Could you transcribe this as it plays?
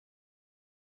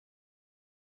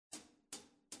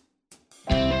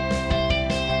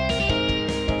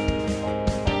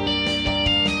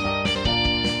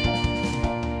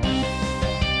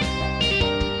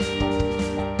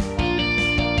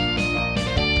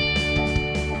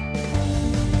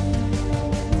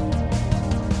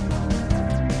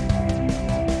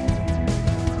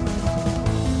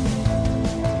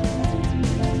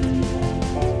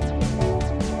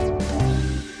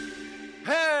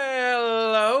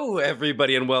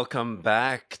everybody, and welcome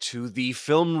back to the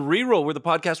Film Reroll. We're the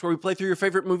podcast where we play through your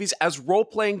favorite movies as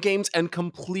role-playing games and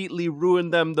completely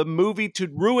ruin them. The movie to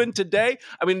ruin today,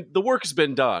 I mean, the work's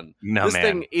been done. This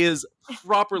thing is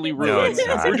properly ruined. No, it's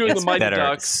not. We're doing It's the Mighty better.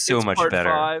 Ducks. So it's much part better.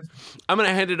 5. I'm going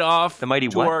to hand it off The Mighty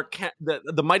to what?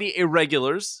 the Mighty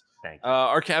Irregulars. Thank you.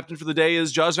 Our captain for the day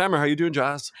is Jaws Vammer. How you doing,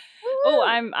 Jaws? Oh,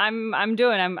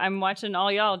 I'm watching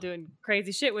all y'all doing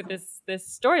crazy shit with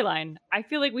this storyline. I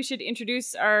feel like we should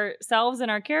introduce ourselves and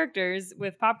our characters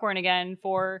with popcorn again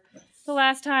for the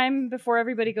last time before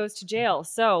everybody goes to jail.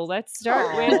 So let's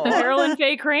start with Carolyn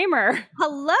Faye Kramer.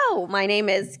 Hello, my name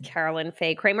is Carolyn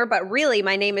Faye Kramer, but really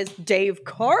my name is Dave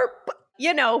Karp.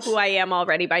 You know who I am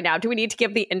already by now. Do we need to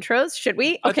give the intros? Should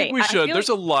we? I think we should. There's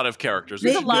a lot of characters.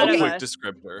 There's a lot of quick us.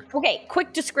 descriptor. Okay,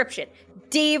 quick description.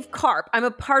 Dave Karp. I'm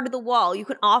a part of the wall. You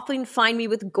can often find me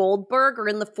with Goldberg or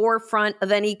in the forefront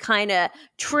of any kind of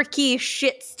tricky,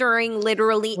 shit-stirring,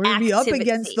 literally We're going to be up activity.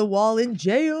 against the wall in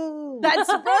jail. That's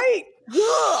right.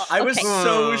 I was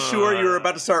so sure you were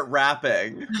about to start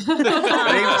rapping. My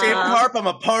name's Dave Karp. I'm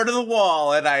a part of the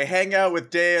wall, and I hang out with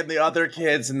Day and the other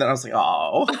kids. And then I was like,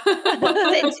 oh.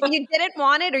 You didn't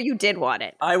want it, or you did want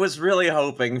it? I was really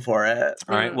hoping for it.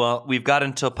 All right, well, we've got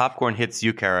until popcorn hits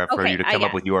you, Kara, for Okay, you to I come got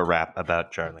up with your rap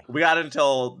about Charlie. We got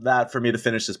until that for me to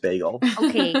finish this bagel.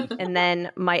 Okay, and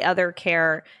then my other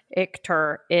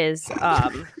character is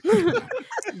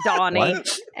Donnie,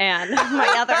 and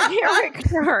my other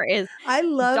character is I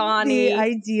love Donnie the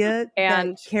idea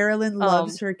and, that Carolyn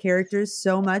loves her characters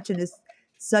so much and is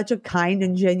such a kind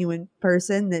and genuine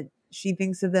person that she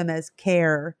thinks of them as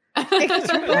care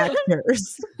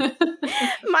actors.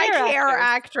 my care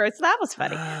actors. That was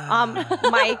funny.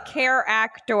 My care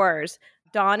actors.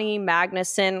 Donnie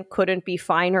Magnuson couldn't be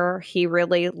finer. He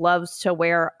really loves to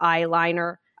wear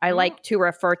eyeliner. I like to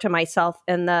refer to myself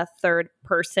in the third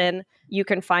person. You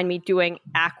can find me doing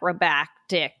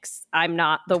acrobatics. I'm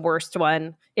not the worst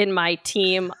one in my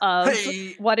team of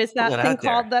what is that thing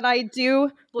called that I do?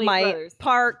 Bleed my Brothers.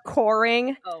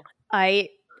 parkouring. Oh.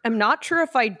 I'm not sure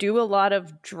if I do a lot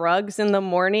of drugs in the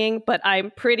morning, but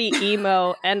I'm pretty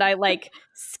emo and I like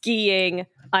skiing.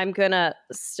 I'm gonna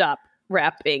stop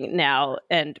rapping now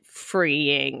and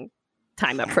freeing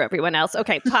time up for everyone else.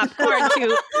 Okay, popcorn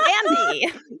to Andy.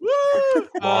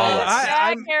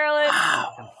 I'm Carolyn.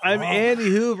 I'm Andy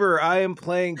Hoover. I am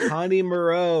playing Connie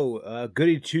Moreau, a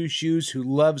goody two-shoes who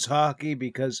loves hockey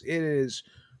because it is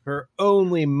her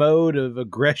only mode of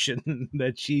aggression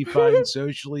that she finds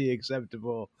socially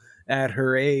acceptable at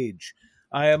her age.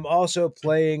 I am also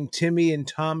playing Timmy and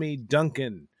Tommy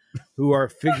Duncan, who are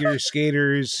figure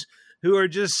skaters who are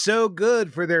just so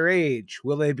good for their age.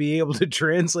 Will they be able to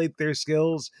translate their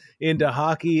skills into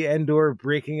hockey and/or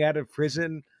breaking out of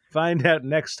prison? Find out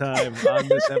next time on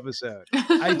this episode.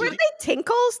 Were they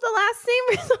Tinkles the last name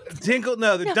or something? Tinkle,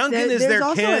 no, the Duncan is there's their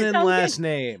also a canon Duncan. last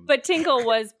name. But Tinkle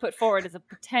was put forward as a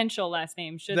potential last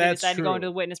name should they That's decide to go true. into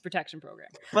the witness protection program.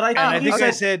 But I think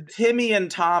I said Timmy and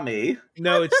Tommy.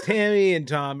 no. It's Tammy and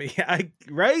Tommy.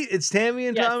 Right? It's Tammy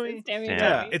and Yes, Tommy. it's Tammy and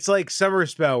Yeah, Tommy. it's like Summer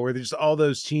Spell where there's all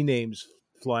those T names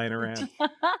flying around.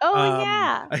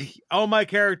 Oh, All my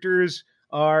characters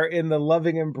are in the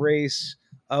loving embrace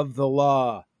of the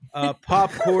law.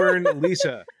 Popcorn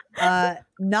Lisa.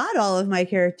 Not all of my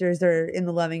characters are in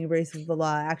the loving embrace of the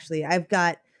law, actually. I've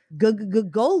got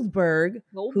Goldberg,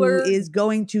 who is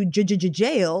going to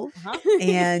jail,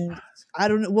 and I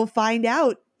don't know. We'll find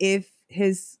out if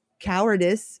his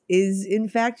cowardice is in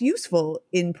fact useful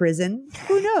in prison.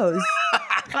 Who knows?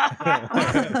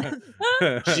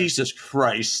 Jesus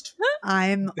Christ.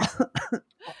 I'm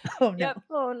oh no. Yep.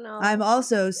 Oh no. I'm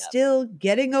also still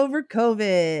getting over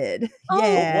COVID. Oh,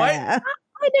 Yeah.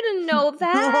 I didn't know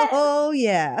that. Oh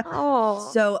yeah. Oh.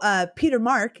 So Peter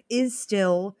Mark is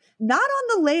still not on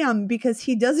the lam because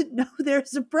he doesn't know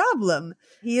there's a problem.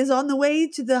 He is on the way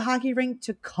to the hockey rink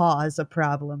to cause a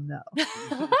problem though.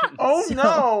 Oh So-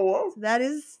 no. That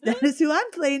is who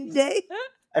I'm playing today.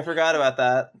 I forgot about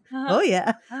that. Oh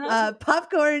yeah.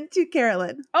 Popcorn to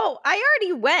Carolyn. Oh, I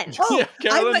already went. Oh, Yeah,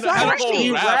 Carolyn I'm had a sorry.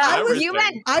 whole rap I and was- You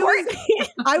everything. went I was Courtney.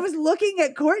 I was looking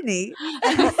at Courtney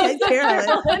and I said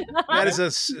Carolyn. That is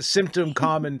a symptom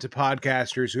common to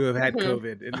podcasters who have had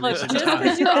COVID. In Look, recent just times.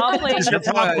 because you're all playing Your That's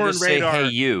why I popcorn just say, radar. hey,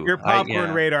 you. Your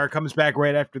popcorn radar comes back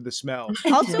right after the smell.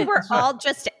 Also, we're all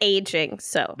just aging,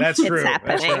 so That's true. it's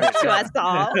happening That's to right. us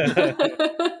all.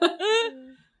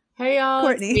 Hey y'all,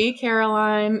 Courtney. it's me,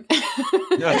 Caroline.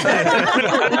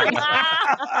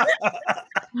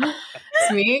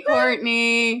 It's me,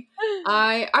 Courtney.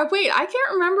 I wait, I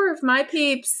can't remember if my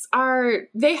peeps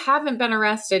they haven't been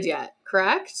arrested yet,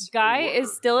 correct? Guy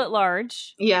is still at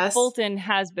large. Yes. Fulton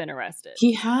has been arrested.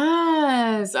 He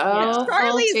has. Oh,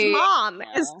 Charlie's Fulty. mom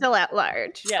is still at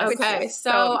large. Yes. which Okay, is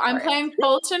so I'm important. playing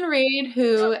Fulton Reed,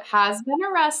 who has been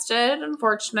arrested,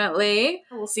 unfortunately.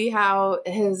 We'll see how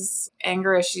his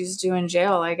anger issues do in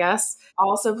jail, I guess.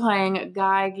 Also playing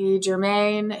Guy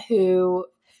Germaine, who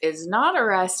is not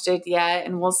arrested yet,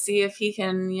 and we'll see if he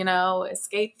can,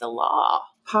 escape the law.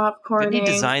 Popcorning. Didn't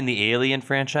he design the Alien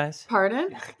franchise? Pardon?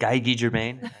 Guy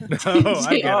Germain? Oh,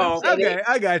 I get Oh. it. Okay,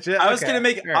 I got you. I was going to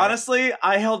make, All right. honestly,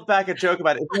 I held back a joke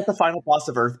about it. Isn't it the final boss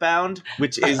of Earthbound?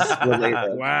 Which is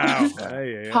related. Wow.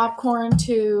 Ay. Popcorn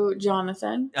to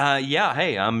Jonathan. Yeah.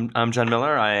 Hey, I'm John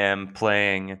Miller. I am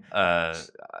playing.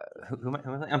 Who am I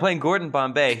playing? I'm playing Gordon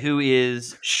Bombay, who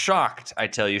is shocked. I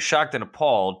tell you, shocked and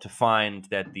appalled to find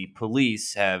that the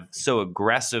police have so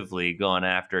aggressively gone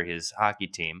after his hockey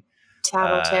team.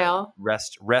 Tattletale.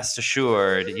 Rest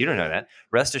assured, you don't know that.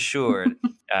 Rest assured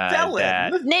that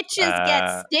Snitches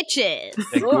get stitches.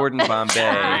 that Gordon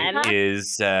Bombay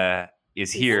is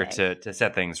here to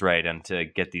set things right and to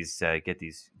get these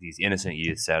innocent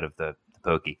youths out of the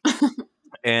pokey.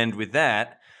 And with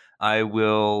that, I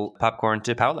will popcorn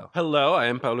to Paulo. Hello, I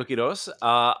am Paulo Quiros.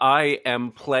 I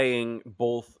am playing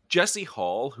both Jesse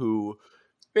Hall, who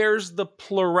bears the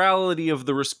plurality of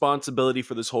the responsibility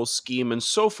for this whole scheme, and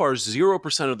so far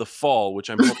 0% of the fall, which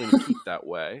I'm hoping to keep that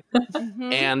way.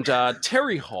 And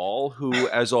Terry Hall, who,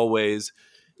 as always,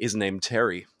 is named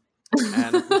Terry.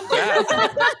 And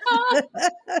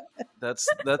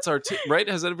that's our right.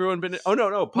 Has everyone been? Oh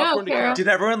no, popcorn to Carol. Did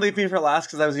everyone leave me for last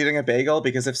because I was eating a bagel?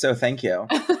 Because if so, thank you.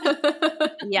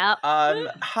 Yep.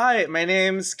 Hi, my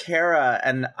name's Kara,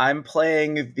 and I'm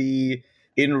playing the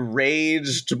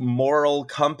enraged moral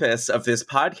compass of this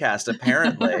podcast,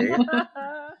 apparently.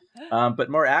 But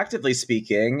more actively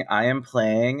speaking, I am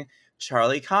playing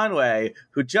Charlie Conway,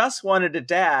 who just wanted a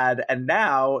dad and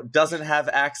now doesn't have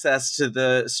access to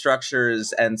the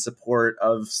structures and support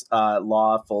of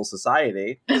lawful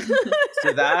society.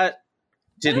 So that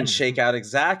didn't shake out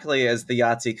exactly as the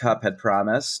Yahtzee Cup had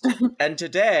promised. And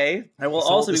today, I will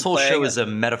also this be whole playing... show is a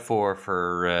metaphor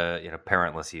for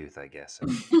parentless youth, I guess.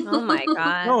 Oh my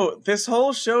god. No, this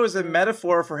whole show is a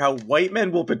metaphor for how white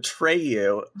men will betray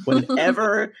you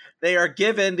whenever they are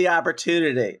given the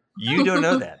opportunity. You don't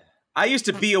know that. I used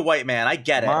to be a white man. I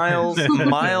get it.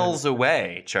 Miles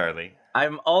away, Charlie.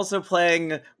 I'm also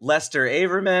playing Lester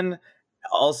Averman,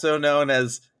 also known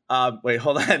as... wait,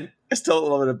 hold on. I still have a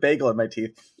little bit of bagel in my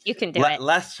teeth. You can do it.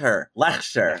 Lester. I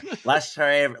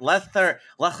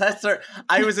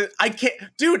can't,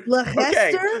 dude.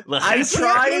 Okay. I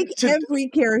tried to every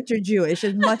character Jewish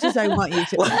as much as I want you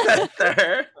to.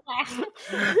 Lester.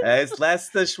 It's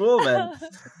Lester Schwulman.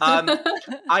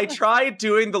 I tried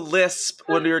doing the lisp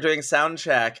when we were doing sound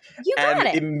check,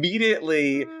 and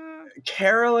immediately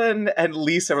Carolyn and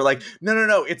Lisa were like,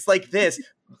 no, it's like this.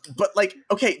 But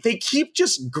okay, they keep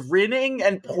just grinning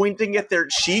and pointing at their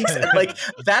cheeks, and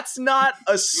that's not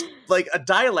a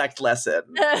dialect lesson.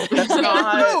 That's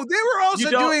not. No, they were also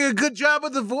doing a good job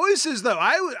with the voices, though.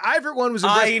 I for one was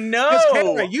impressed. I know.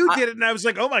 Kara, you did it, and I was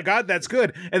like, oh my god, that's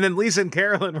good. And then Lisa and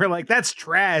Carolyn were like, that's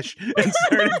trash, and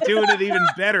started doing it even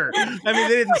better. I mean,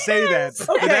 they didn't say that,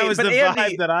 but that was the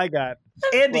vibe that I got.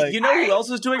 Andy, you know who else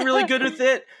was doing really good with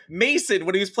it? Mason,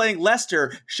 when he was playing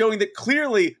Lester, showing that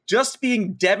clearly just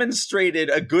being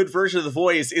demonstrated a good version of the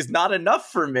voice is not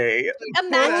enough for me.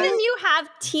 Imagine you have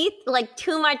teeth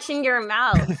too much in your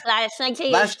mouth. That's like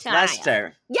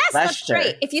Lester. Yes, that's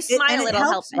great. If you smile, it'll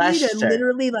help. It helps me to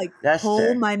literally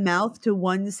pull my mouth to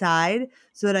one side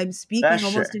so that I'm speaking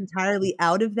almost entirely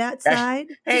out of that side.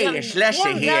 Hey, it's Lester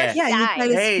here. Yeah, you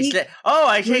kind of speak.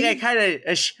 I think I kind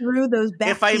of through those back.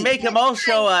 If I make him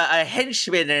also a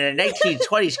henchman in a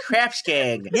 1920s craps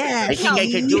gang, I think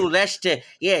I could do Lester.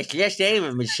 Yes, Lester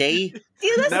Averman, see?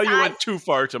 Now you went too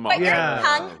far, Tomorrow.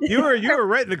 Yeah, you were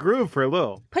right in the groove for a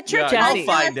little. Put your tongue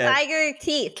inside your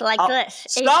teeth like this.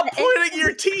 Stop pointing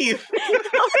your teeth.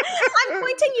 I'm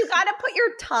pointing. You gotta put your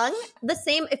tongue the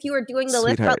same if you were doing the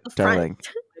lift out the front. Darling,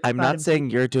 I'm not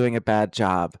saying you're doing a bad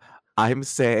job. I'm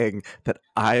saying that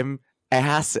I'm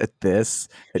ass at this.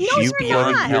 And you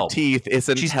beyond your teeth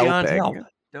isn't helping.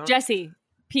 Jesse,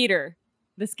 Peter,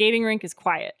 the skating rink is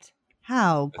quiet.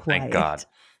 How quiet? Thank God.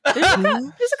 There's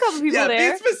a couple people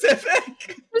there. Be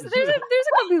specific. There's a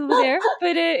couple people there,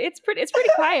 but it's pretty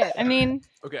quiet. I mean,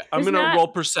 okay, I'm gonna roll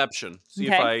perception, see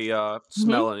if I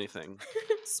smell anything.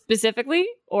 Specifically,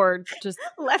 or just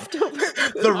leftover.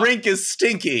 The rink is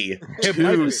stinky.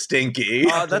 Too stinky.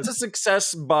 That's a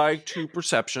success by 2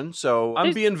 perception. So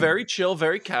I'm being very chill,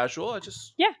 very casual.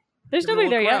 There's nobody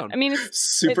there yet. I mean, it's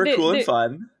super cool and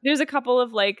fun. There's a couple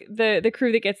of like the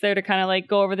crew that gets there to kind of like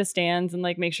go over the stands and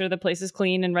like make sure the place is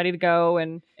clean and ready to go,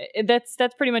 and that's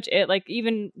pretty much it. Like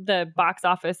even the box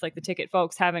office, like the ticket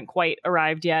folks haven't quite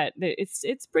arrived yet.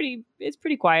 It's pretty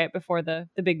quiet before the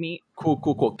big meet.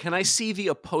 Cool. Can I see the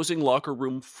opposing locker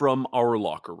room from our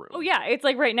locker room? Oh yeah, it's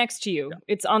like right next to you. Yeah.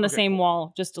 It's on the same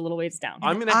wall, just a little ways down.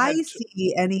 I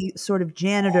see any sort of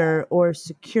janitor or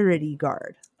security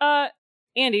guard.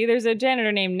 Andy, there's a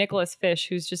janitor named Nicholas Fish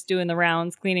who's just doing the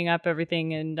rounds, cleaning up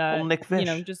everything, and Nick Fish.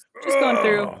 Just going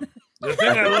through. The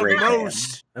thing I love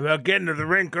most about getting to the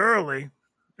rink early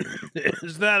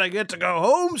is that I get to go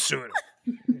home sooner.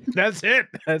 That's it.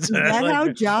 Is that how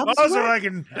jobs also, work? I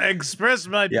can express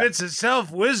my bits of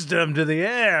self-wisdom to the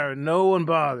air, and no one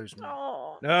bothers me.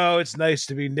 Oh. No, it's nice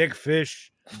to be Nick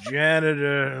Fish,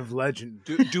 janitor of legend.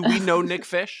 Do we know Nick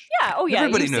Fish? Yeah. Oh, yeah.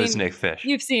 Everybody knows Nick Fish.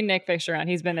 You've seen Nick Fish around.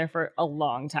 He's been there for a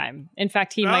long time. In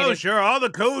fact, he might. Oh, sure. All the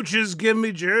coaches give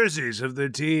me jerseys of their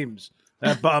teams.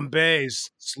 That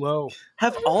Bombay's slow.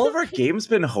 Have all of our games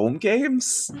been home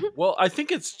games? Well, I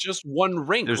think it's just one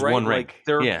rink. There's right? one rink.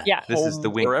 Like This is the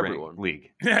Wink everyone.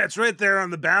 League. Yeah, it's right there on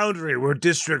the boundary where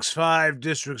Districts 5,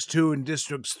 Districts 2, and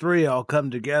Districts 3 all come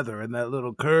together in that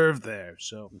little curve there.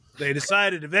 So they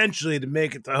decided eventually to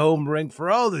make it the home rink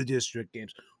for all the district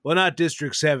games. Well, not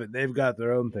District 7. They've got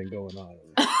their own thing going on.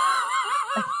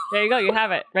 There you go. You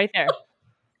have it right there.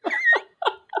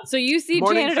 So you see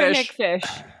Morning, janitor Fish. Nick Fish.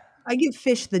 I give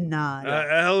Fish the nod.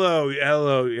 Hello,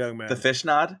 young man. The fish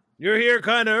nod? You're here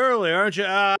kind of early, aren't you?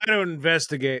 I don't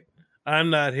investigate.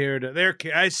 I'm not here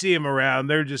to. I see them around.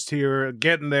 They're just here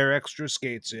getting their extra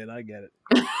skates in. I get it.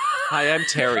 Hi, I'm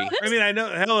Terry. I mean, I know.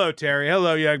 Hello, Terry.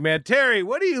 Hello, young man. Terry,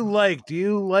 what do you like? Do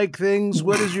you like things?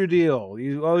 What is your deal?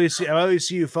 I always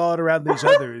see you following around these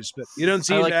others, but you don't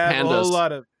seem to have pandas. A whole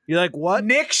lot of. You like what?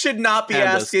 Nick should not be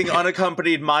asking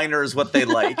unaccompanied minors what they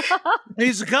like.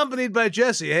 He's accompanied by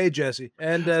Jesse. Hey, Jesse.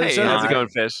 And hey, how's it going,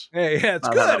 Fish? Hey, yeah, it's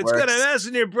good. It's good. I'm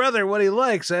asking your brother what he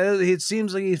likes. It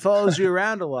seems like he follows you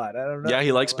around a lot. I don't know. Yeah,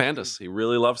 he likes pandas. He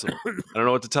really loves them. I don't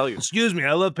know what to tell you. Excuse me.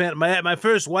 I love pandas. My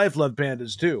first wife loved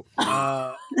pandas, too.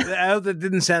 That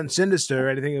didn't sound sinister or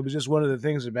anything. It was just one of the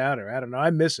things about her. I don't know. I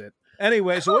miss it.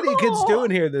 Anyway, so what are you kids doing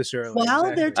here this early?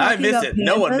 While they're talking I miss about it. Pandas,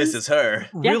 No one misses her.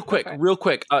 Real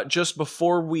quick. Just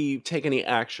before we take any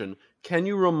action, can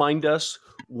you remind us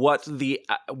what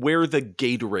where the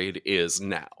Gatorade is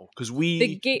now? Because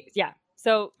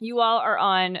So you all are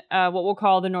on what we'll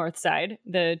call the north side.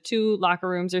 The 2 locker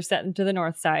rooms are set into the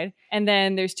north side, and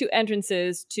then there's 2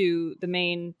 entrances to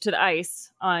the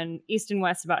ice on east and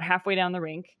west, about halfway down the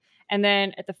rink. And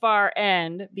then at the far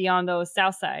end, beyond those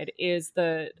south side, is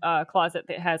the closet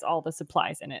that has all the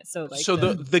supplies in it. So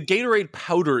the Gatorade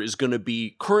powder is going to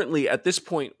be currently at this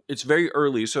point. It's very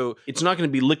early, so it's not going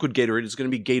to be liquid Gatorade. It's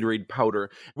going to be Gatorade powder.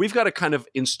 We've got to kind of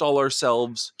install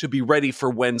ourselves to be ready for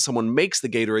when someone makes the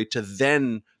Gatorade to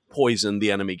then poison the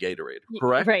enemy Gatorade.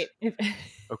 Correct? Right.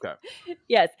 Okay.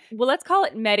 Yes. Well, let's call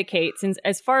it medicate, since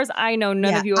as far as I know,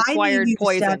 none of you acquired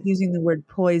poison. Stop using the word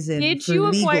poison. Did you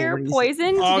acquire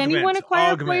poison? Did anyone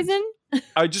acquire poison?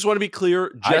 I just want to be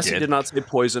clear. Jesse did not say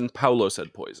poison. Paulo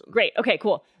said poison. Great. Okay,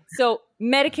 cool. So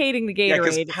medicating the Gatorade. Yeah,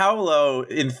 because Paulo,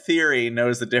 in theory,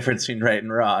 knows the difference between right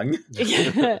and wrong.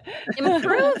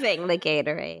 Improving the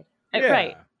Gatorade.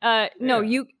 Right. No,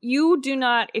 you do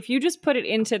not. If you just put it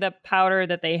into the powder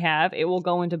that they have, it will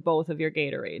go into both of your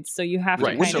Gatorades. So you have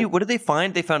to. What did they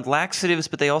find? They found laxatives,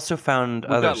 but they also found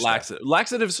other stuff.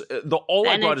 Laxatives. All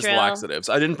I brought is laxatives.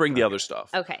 I didn't bring the other stuff.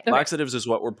 Okay. Laxatives is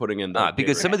what we're putting in.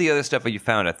 Because some of the other stuff that you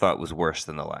found, I thought was worse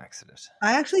than the laxatives.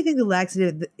 I actually think the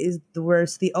laxative is the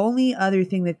worst. The only other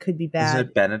thing that could be bad. Is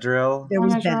it Benadryl? There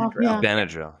was Benadryl.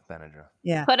 Benadryl.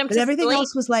 Yeah. But everything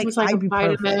else was like a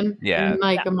vitamin and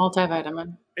like a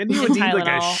multivitamin. And you would need like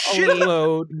a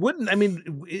shitload.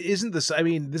 Isn't this? I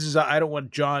mean, this is. I don't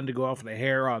want John to go off on a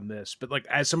hair on this, but like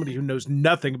as somebody who knows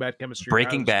nothing about chemistry,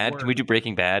 Breaking Bad. Can we do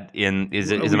Breaking Bad?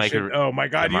 Is it like a? Oh my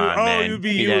God! You would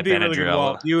be really good.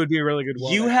 Walt. You would be a really good.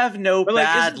 Walt. You have no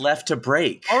bad left to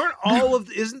break. Aren't all of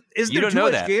isn't you there don't too know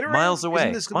much that Gatorade? miles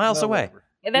away. Miles away.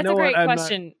 That's a great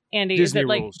question, Andy. Disney is it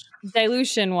like rules.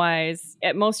 dilution wise?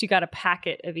 At most, you got a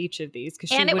packet of each of these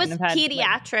because it was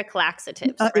pediatric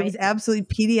laxatives. Right? It was absolutely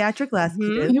pediatric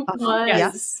laxatives. It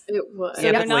was. It was.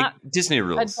 So they're not Disney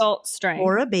rules. Adult strength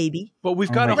or a baby. But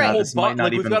we've got a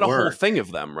whole thing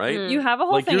of them, right? You have a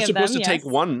whole thing of them. You're supposed to take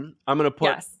one. I'm going to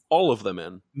put all of them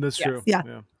in. That's true.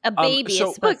 Yeah. A baby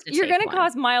is supposed to. You're going to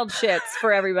cause mild shits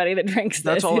for everybody that drinks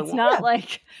this. It's not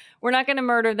like. We're not going to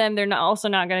murder them. They're also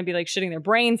not going to be like shitting their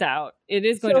brains out. It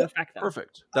is going to affect them.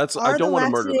 Perfect. I don't want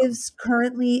to murder them. Are the laxatives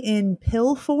currently in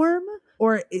pill form,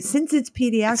 or since it's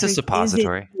pediatric, It's a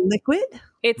suppository. is it liquid?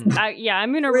 It's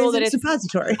I'm gonna Or rule is that it it's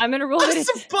suppository. I'm gonna rule that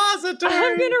it's suppository.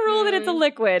 I'm gonna rule that it's a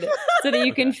liquid so that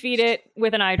you can feed it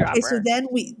with an eyedropper. Okay, so then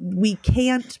we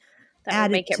can't That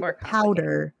add would it make it to more the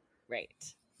powder. right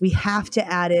We have to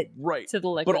add it Right. to the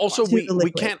liquid. But also To the we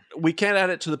liquid. can't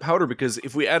add it to the powder, because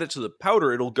if we add it to the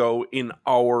powder, it'll go in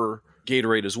our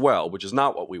Gatorade as well, which is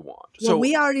not what we want. Well,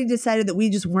 we already decided that we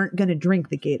just weren't going to drink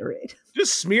the Gatorade.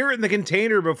 Just smear it in the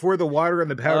container before the water and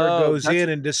the powder goes in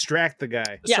and distract the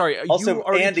guy. Yeah. Sorry. Also, you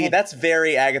already Andy, told- that's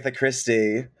very Agatha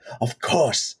Christie. Of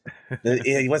course.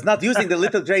 He was not using the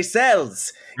little gray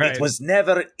cells. Right. It was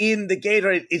never in the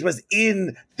Gatorade. It was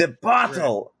in the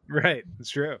bottle. Right, that's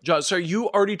true. John, sorry, you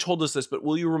already told us this, but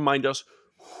will you remind us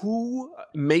who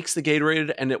makes the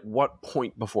Gatorade and at what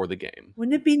point before the game?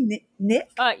 Wouldn't it be Nick?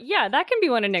 Yeah, that can be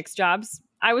one of Nick's jobs.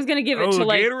 I was gonna give it to the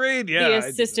like Gatorade? Yeah, the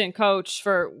assistant coach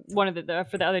for one of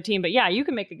for the other team. But yeah, you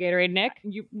can make a Gatorade, Nick.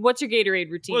 What's your Gatorade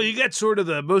routine? Well, you get sort of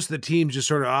most of the teams just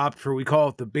sort of opt for, we call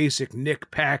it the basic Nick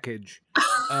package,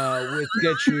 which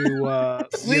gets you.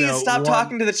 Please stop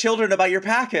talking to the children about your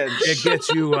package. It gets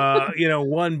you,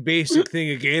 one basic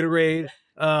thing of Gatorade,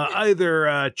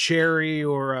 either cherry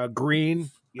or green.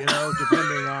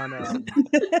 Depending on,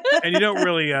 and you don't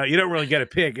really get a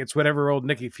pick. It's whatever old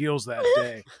Nicky feels that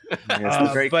day. It's the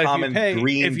very common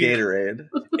green Gatorade.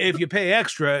 If you pay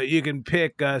extra, you can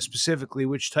pick specifically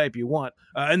which type you want.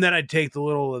 And then I'd take the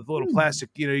little plastic.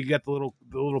 You get the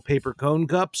little paper cone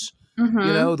cups.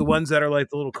 Mm-hmm. The ones that are like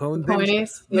the little cone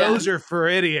things. Those are for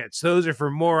idiots. Those are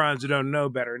for morons who don't know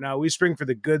better. Now we spring for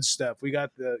the good stuff. We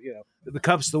got the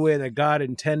cups the way that God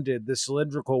intended, the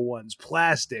cylindrical ones,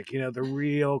 plastic, the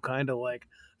real kind of like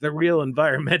the real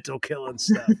environmental killing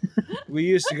stuff. We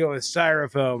used to go with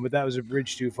styrofoam, but that was a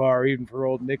bridge too far, even for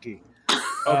old Nicky.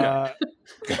 Okay.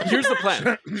 Here's the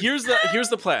plan. Here's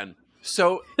the plan.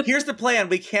 So here's the plan.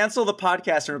 We cancel the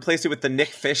podcast and replace it with the Nick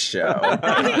Fish Show.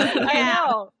 I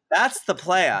know. That's the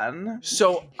plan.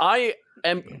 So I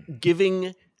am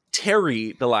giving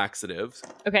Terry the laxatives.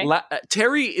 Okay.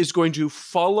 Terry is going to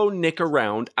follow Nick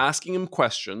around, asking him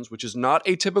questions, which is not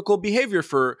atypical behavior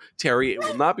for Terry. It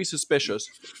will not be suspicious.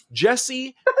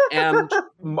 Jesse and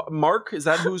Mark, is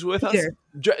that who's with us?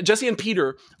 Jesse and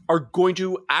Peter are going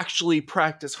to actually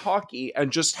practice hockey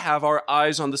and just have our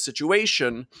eyes on the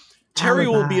situation. Terry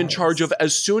will be in charge of,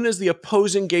 as soon as the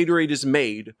opposing Gatorade is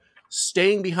made,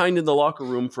 staying behind in the locker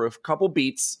room for a couple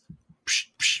beats,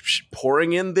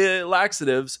 pouring in the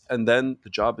laxatives, and then the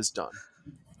job is done.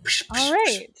 All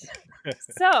right.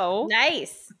 So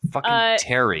nice. Fucking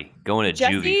Terry going to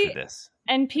Jesse juvie for this.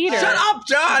 And Peter. Shut up,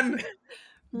 John!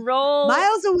 Roll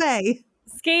miles away.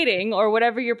 Skating or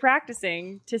whatever you're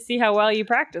practicing to see how well you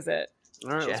practice it.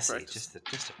 All right, Jesse, just a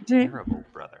terrible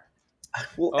brother.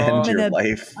 We'll end your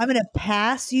life. I'm going to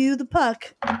pass you the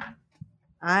puck.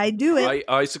 I do it.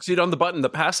 I succeed on the button, the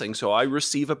passing, so I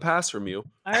receive a pass from you.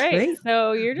 All right. Great.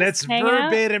 So you're just That's hanging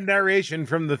verbatim narration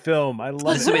from the film. I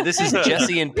love it. So wait, this is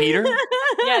Jesse and Peter?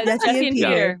 Yeah, Jesse and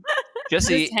Peter.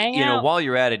 Jesse, while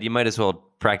you're at it, you might as well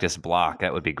practice block.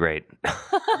 That would be great.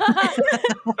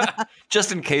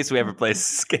 Just in case we ever play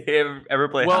hockey.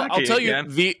 Well, I'll tell you,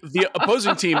 the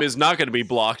opposing team is not going to be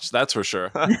blocked. That's for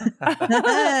sure.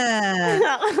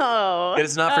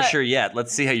 It's not for sure yet.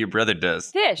 Let's see how your brother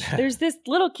does. Fish, there's this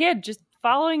little kid just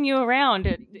following you around.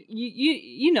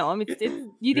 You know him.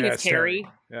 You think it's Terry.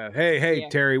 Yeah. Hey,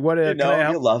 Terry. What?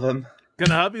 You love him. Can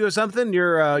I help you with something?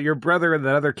 Your brother and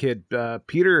that other kid,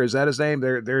 Peter, is that his name?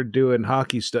 They're doing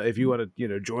hockey stuff. If you want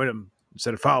to, join them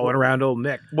instead of following around old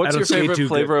Nick. What's your favorite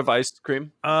flavor of ice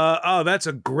cream? That's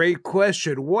a great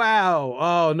question. Wow.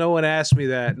 Oh, no one asked me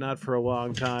that. Not for a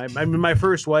long time. I mean, my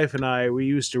first wife and I, we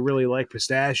used to really like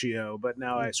pistachio, but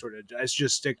now I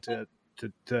just stick to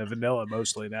vanilla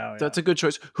mostly now. That's a good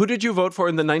choice. Who did you vote for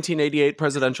in the 1988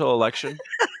 presidential election?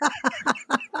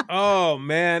 Oh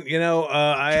man,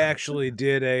 I actually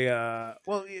did a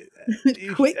quick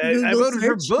Google I voted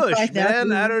for search Bush,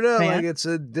 man. I don't know, like it's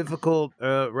a difficult,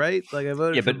 right? Like I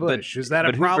voted for Bush. Is that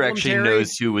a problem? Hoover actually Terry?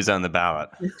 knows who was on the ballot.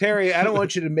 Terry, I don't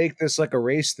want you to make this like a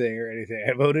race thing or anything.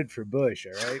 I voted for Bush.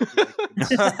 All right, is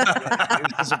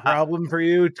this a problem for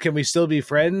you? Can we still be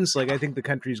friends? Like I think the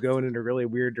country's going in a really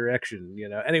weird direction.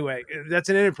 Anyway, that's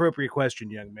an inappropriate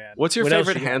question, young man. What's your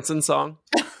favorite Hanson song?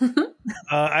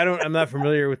 I'm not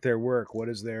familiar with their work. What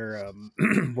is their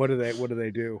what do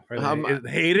they do? Are they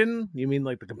Hayden? You mean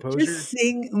like the composer? Just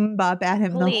sing bop at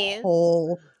him the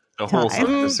whole song.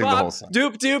 Just sing the whole song.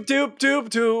 Doop doop doop doop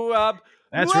doop.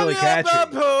 That's really catchy.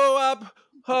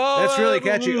 That's really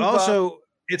catchy. Also,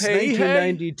 it's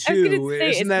 1992.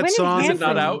 Isn't that song? Is it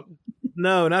not out?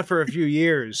 No, not for a few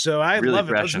years. So I Really love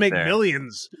it. Let's make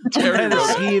millions. Kind of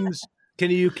seems. Can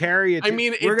you carry it? I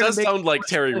mean, it does sound like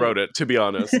Terry wrote it, to be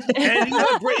honest. And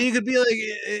you could be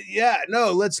like, yeah,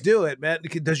 no, let's do it, man.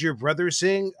 Does your brother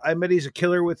sing? I bet he's a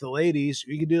killer with the ladies.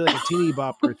 You could do like a teeny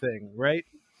bopper thing, right?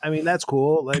 I mean, that's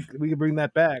cool. Like we could bring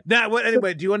that back. Now,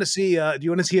 anyway, do you want to see? Do you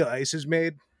want to see how ice is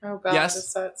made? Oh God, yes.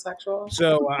 Is that sexual?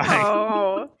 So,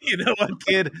 you know what,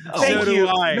 kid? Thank you.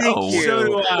 So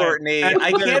do I, Courtney.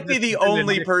 I can't be the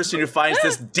only person who finds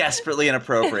this desperately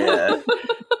inappropriate.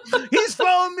 He's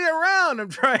following me around. I'm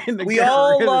trying to. We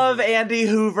all love Andy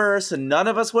Hoover, so none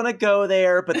of us want to go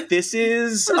there. But this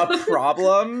is a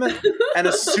problem, and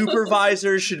a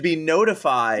supervisor should be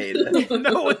notified.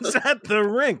 No one's at the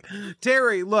rink.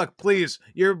 Terry, look, please.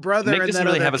 Your brother Nick and doesn't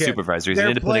that really other have a kid, supervisor. He's an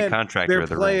independent contractor. They're of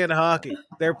the playing rink. hockey.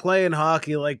 They're playing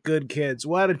hockey like good kids.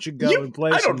 Why don't you go and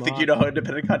play? I some don't think hockey? you know how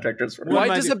independent contractors work. Why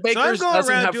does a baker's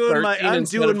doesn't have 13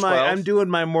 instead of 12? I'm doing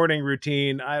my morning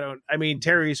routine. I mean,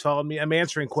 Terry's followed me. I'm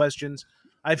answering questions.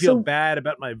 I feel bad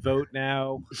about my vote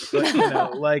now,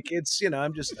 but like it's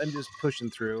I'm just pushing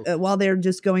through. While they're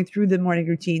just going through the morning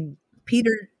routine,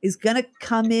 Peter is gonna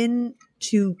come in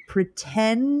to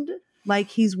pretend like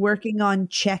he's working on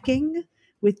checking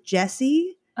with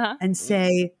Jesse and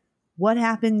say, "What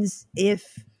happens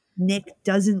if Nick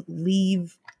doesn't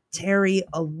leave Terry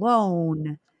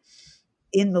alone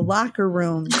in the locker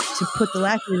room to put the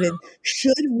locker room in?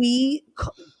 Should we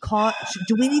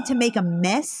do we need to make a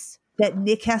mess that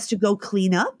Nick has to go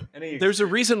clean up?" There's a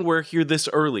reason we're here this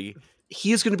early.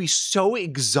 He is going to be so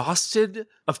exhausted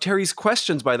of Terry's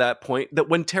questions by that point that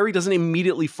when Terry doesn't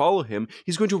immediately follow him,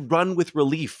 he's going to run with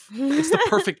relief. It's the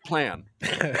perfect plan.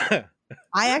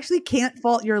 I actually can't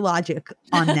fault your logic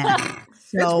on that.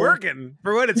 So, it's working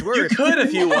for what it's worth. You could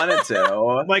if you wanted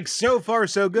to. Like so far,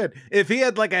 so good. If he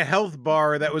had like a health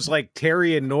bar that was like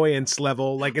Terry annoyance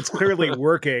level, like it's clearly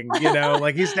working.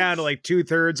 Like he's down to like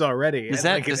 2/3 already. Does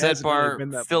that bar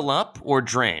fill up or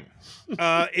drain?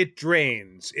 It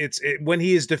drains. When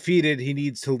he is defeated, he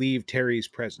needs to leave Terry's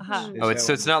presence.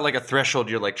 It's not like a threshold.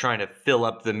 You're like trying to fill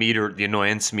up the meter, the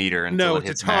annoyance meter. Until it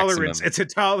hits tolerance. maximum. It's a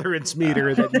tolerance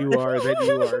meter that you are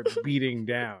beating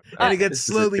down, and it gets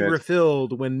slowly refilled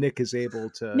when Nick is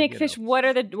able to. Nick Fish, what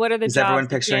are the is jobs? Everyone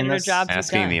picturing this?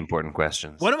 Asking the important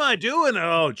questions. What am I doing?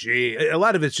 Oh, gee, a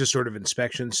lot of it's just sort of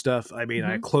inspection stuff. I mean,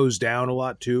 I close down a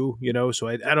lot too, so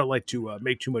I don't like to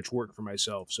make too much work for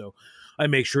myself. So I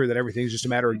make sure that everything's just a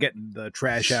matter of getting the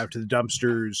trash out to the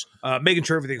dumpsters, making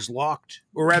sure everything's locked,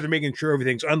 or rather making sure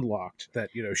everything's unlocked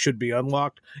that, should be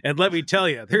unlocked. And let me tell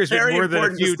you, there's been more than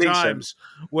a few times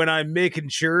when I'm making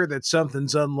sure that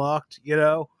something's unlocked,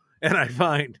 and I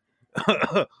find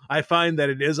that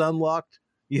it is unlocked,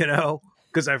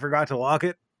 because I forgot to lock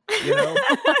it.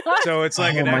 So it's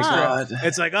like an extra. God.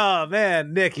 It's like, oh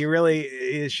man, Nick, you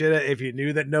should have. If you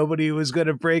knew that nobody was going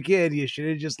to break in, you should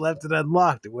have just left it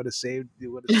unlocked. It would have saved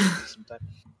you some time.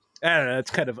 I don't know.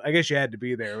 It's kind of. I guess you had to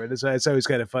be there, but it's always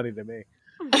kind of funny to me.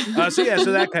 So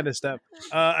that kind of stuff.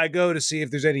 I go to see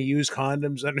if there's any used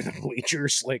condoms under the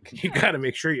bleachers. Like you got to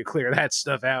make sure you clear that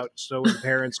stuff out so when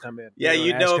parents come in. Yeah,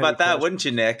 you'd know about that, wouldn't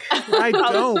you, Nick? I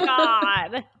don't. Oh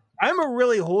God. I'm a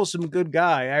really wholesome, good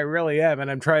guy. I really am, and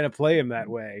I'm trying to play him that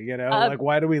way. Like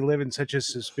why do we live in such a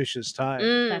suspicious time?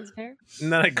 That's fair.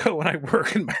 And then I go and I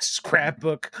work in my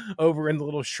scrapbook over in the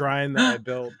little shrine that I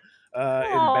built in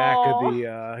back of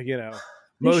the,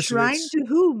 the shrine to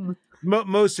whom?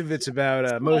 Most of it's about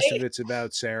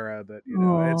Sarah, but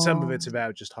and some of it's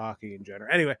about just hockey in general.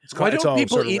 Anyway, why don't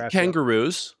people eat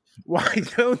kangaroos? Why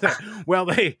don't they? Well,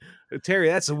 Terry,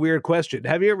 that's a weird question.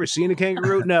 Have you ever seen a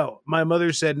kangaroo? No. My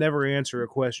mother said never answer a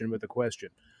question with a question.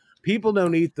 People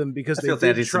don't eat them because they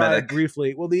did try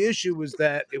briefly. Well, the issue was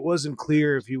that it wasn't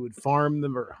clear if you would farm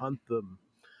them or hunt them.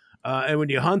 And when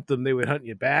you hunt them, they would hunt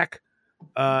you back.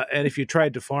 And if you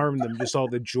tried to farm them, just all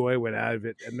the joy went out of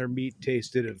it, and their meat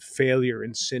tasted of failure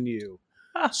and sinew.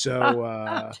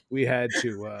 So we had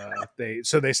to.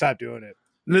 They stopped doing it.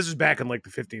 And this is back in like the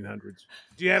 1500s.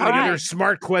 Do you have any other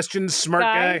smart questions, smart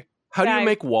guy? How do you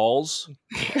make walls?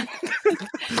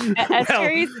 As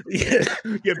Terry's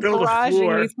you build a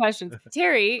floor. These questions.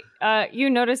 Terry, you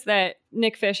notice that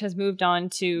Nick Fish has moved on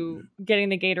to getting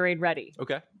the Gatorade ready.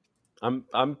 Okay.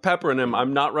 I'm peppering him.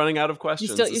 I'm not running out of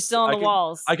questions. You're still on the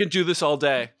walls. I can do this all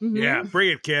day. Mm-hmm. Yeah,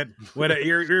 bring it, kid.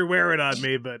 You're wearing on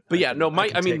me, but yeah, no.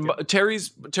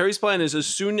 Terry's plan is as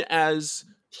soon as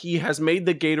he has made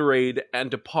the Gatorade and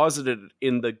deposited it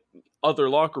in the other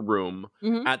locker room.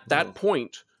 Mm-hmm. At that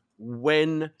point,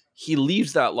 when he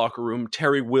leaves that locker room,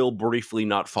 Terry will briefly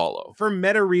not follow. For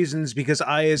meta reasons, because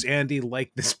I, as Andy,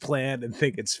 like this plan and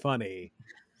think it's funny.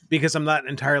 because I'm not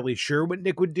entirely sure what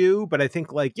Nick would do. But I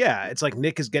think like, yeah, it's like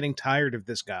Nick is getting tired of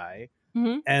this guy.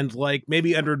 Mm-hmm. And like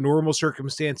maybe under normal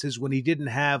circumstances when he didn't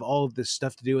have all of this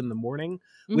stuff to do in the morning,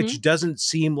 which doesn't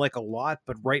seem like a lot,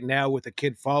 but right now with a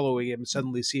kid following him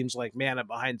suddenly seems like, man, I'm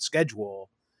behind schedule.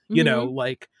 You know,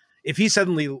 like if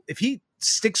he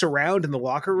sticks around in the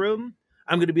locker room,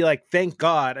 I'm going to be like, thank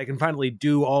God I can finally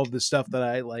do all of the stuff that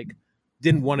I like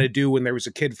didn't want to do when there was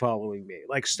a kid following me,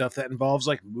 like stuff that involves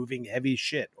like moving heavy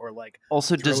shit or like.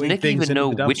 Also, does Nick even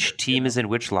know which team is in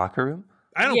which locker room?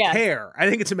 I don't care. I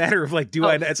think it's a matter of like,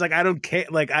 it's like, I don't care.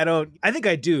 Like, I think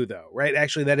I do though, right?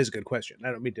 Actually, that is a good question.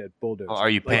 I don't mean to bulldoze. Well, are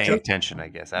you paying attention? I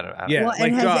guess I don't. Yeah. Well,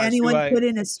 and has anyone put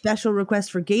in a special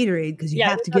request for Gatorade? Because you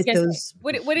have to get those.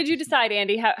 What did you decide,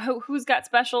 Andy? Who's got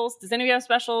specials? Does anybody have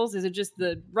specials? Is it just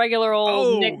the regular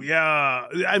old Nick? Yeah.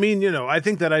 I mean, I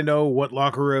think that I know what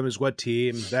locker room is what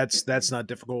team. That's not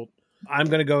difficult. I'm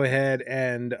going to go ahead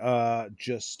and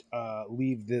just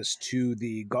leave this to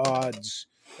the gods.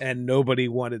 And nobody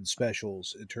wanted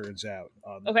specials, it turns out.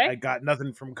 Okay. I got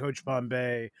nothing from Coach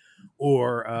Bombay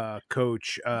or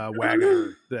Coach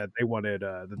Wagner that they wanted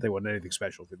anything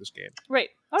special for this game. Right.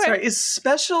 Okay. Sorry, is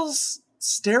specials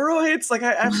steroids? Like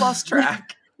I've lost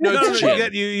track. No,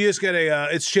 you just get a.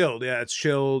 It's chilled, yeah. It's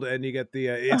chilled, and you get the.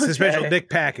 It's the special Nick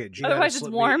package. Otherwise, it's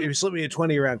warm. If you slip me a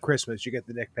 20 around Christmas, you get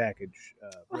the Nick package.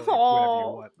 Really, whatever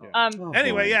you want. Yeah.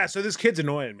 Anyway, yeah. So this kid's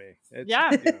annoying me.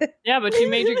 Yeah, but you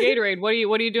made your Gatorade.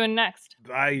 What are you doing next?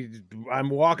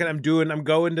 I'm walking. I'm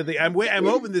going to the. I'm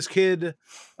hoping this kid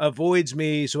avoids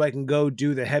me so I can go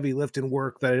do the heavy lifting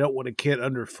work that I don't want a kid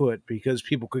underfoot because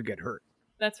people could get hurt.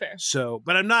 That's fair. So,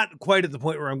 but I'm not quite at the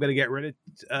point where I'm going to get rid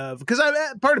of because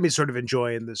part of me is sort of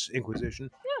enjoying this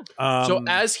Inquisition. Yeah. So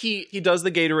as he does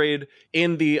the Gatorade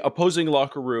in the opposing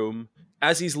locker room,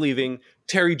 as he's leaving,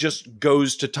 Terry just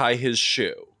goes to tie his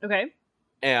shoe. Okay.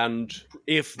 And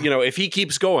if he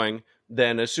keeps going,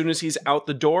 then as soon as he's out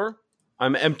the door,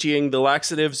 I'm emptying the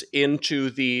laxatives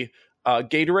into the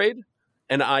Gatorade,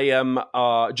 and I am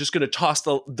just going to toss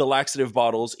the laxative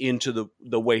bottles into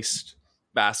the waste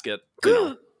basket.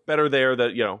 Better there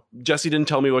that Jesse didn't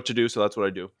tell me what to do, so that's what I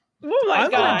do. Oh my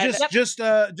God!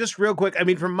 Just real quick. I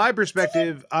mean, from my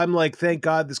perspective, I'm like, thank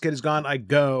God this kid is gone. I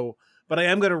go, but I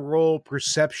am going to roll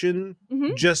perception.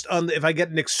 Just on if I get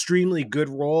an extremely good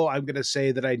roll, I'm going to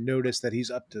say that I notice that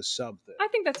he's up to something. I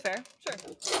think that's fair. Sure.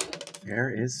 Fair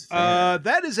is fair.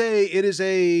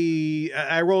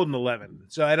 I rolled an 11,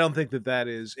 so I don't think that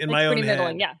is in my own head.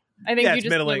 Middling, yeah. I think you just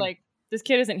middling. feel like this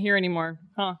kid isn't here anymore,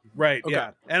 huh? Right. Okay.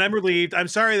 Yeah. And I'm relieved. I'm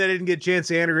sorry that I didn't get a chance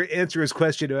to answer his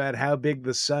question about how big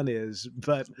the sun is,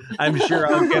 but I'm sure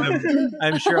I'll get him.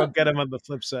 I'm sure I'll get him on the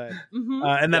flip side.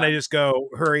 And then I just go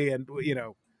hurry and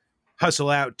hustle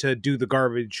out to do the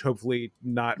garbage. Hopefully,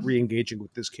 not re-engaging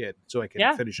with this kid, so I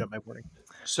can finish up my morning.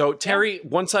 So Terry,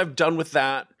 once I've done with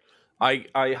that,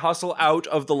 I hustle out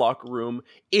of the locker room.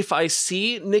 If I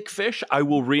see Nick Fish, I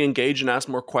will re-engage and ask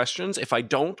more questions. If I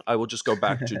don't, I will just go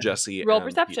back to Jesse. Roll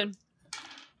perception. Peter.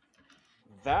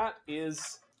 That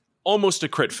is almost a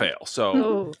crit fail.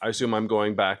 So I assume I'm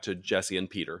going back to Jesse and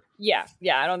Peter. Yeah.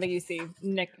 I don't think you see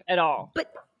Nick at all.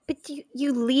 But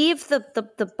you leave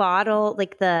the bottle,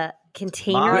 like the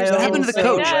container. What happened to the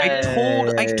coach? I told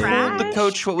the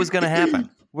coach what was going to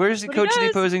happen. Where's the coach of the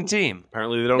opposing team?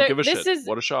 Apparently they don't give a shit.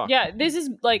 What a shock. Yeah, this is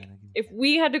like, if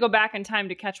we had to go back in time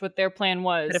to catch what their plan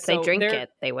was. But if they drink it,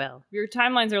 they will. Your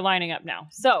timelines are lining up now.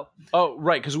 So. Oh,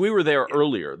 right, because we were there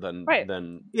earlier than.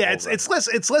 Yeah, it's less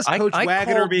Coach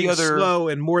Wagner being slow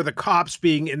and more the cops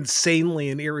being insanely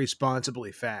and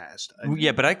irresponsibly fast.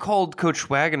 Yeah, but I called Coach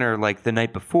Wagner like the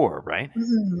night before, right?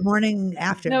 Morning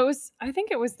after. No, I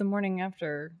think it was the morning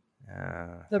after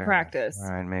the practice.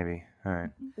 All right, maybe. All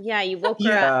right. Yeah, you woke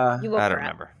her up. I don't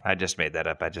remember. I just made that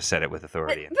up. I just said it with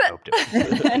authority and hoped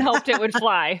it and hoped it would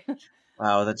fly.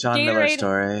 Wow, the John Miller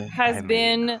story has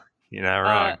been you're not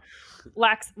wrong.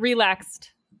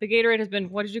 Relaxed. The Gatorade has been,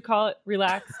 what did you call it?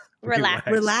 Relaxed.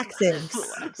 Relaxives.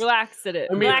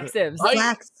 Relaxatives.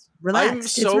 I'm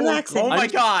so relaxing. Oh my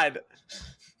God.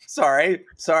 Sorry.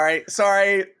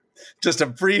 Just a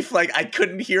brief, I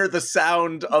couldn't hear the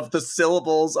sound of the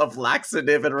syllables of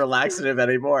laxative and relaxative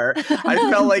anymore.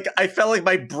 I felt like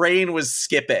my brain was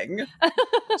skipping.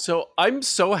 So I'm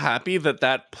so happy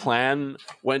that plan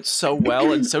went so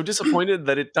well and so disappointed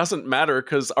that it doesn't matter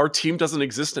because our team doesn't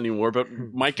exist anymore, but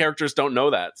my characters don't know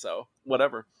that, so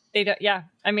whatever. They don't, yeah.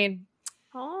 I mean,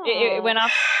 it went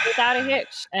off without a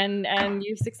hitch, and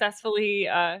you successfily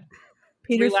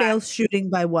Peter fails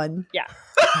shooting by 1. Yeah.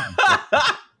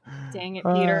 Dang it,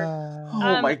 Peter.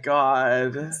 Oh my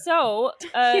God. So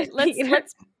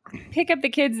let's pick up the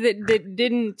kids that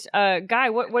didn't. Guy,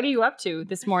 what are you up to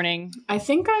this morning? I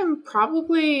think I'm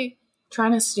probably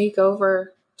trying to sneak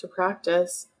over to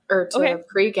practice or to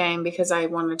pregame because I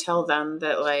want to tell them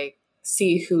that, like,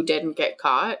 see who didn't get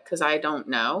caught because I don't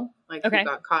know, like, who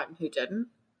got caught and who didn't.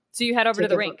 So you head over to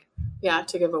the rink.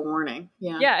 To give a warning.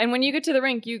 Yeah. Yeah, and when you get to the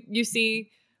rink, you see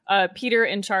Peter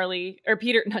and Charlie, or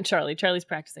Peter, not Charlie. Charlie's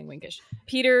practicing Winkish.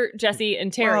 Peter, Jesse,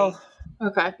 and Terry. Well,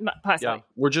 okay. Possibly. Yeah,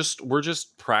 we're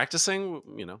just practicing.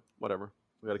 You know, whatever.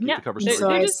 We got to keep the cover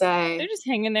story. So they're just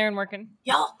hanging there and working.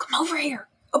 Y'all, come over here.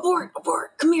 Abort.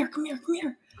 Come here.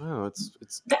 Oh,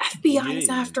 it's the FBI is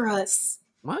after us.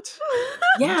 What?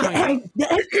 Yeah. The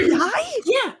FBI?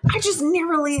 Yeah, I just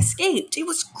narrowly escaped. It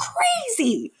was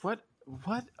crazy. What?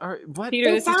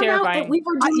 Peter, this is terrifying.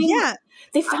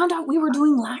 They found out we were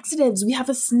doing laxatives. We have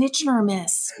a snitch in our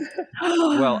mess.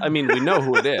 Well, I mean, we know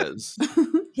who it is.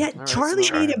 Yeah, Charlie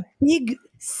made a big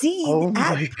scene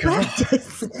at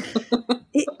practice.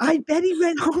 I bet he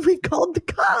went home and called the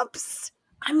cops.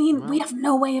 I mean, we have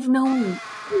no way of knowing.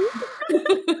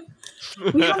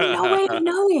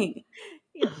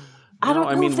 I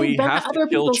don't know if they've been at other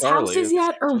people's houses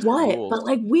yet or what, but,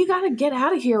 like, we got to get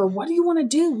out of here. What do you want to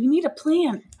do? We need a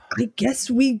plan. I guess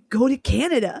we go to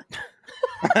Canada.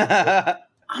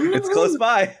 It's close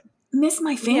by. Miss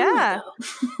my family, though.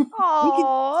 We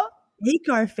can take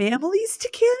our families to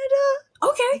Canada?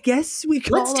 Okay. I guess we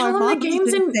call Let's tell them the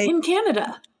game's in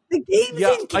Canada. The game's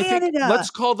in Canada.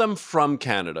 Let's call them from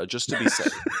Canada, just to be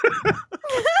safe.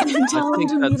 And tell them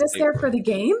to meet us there for the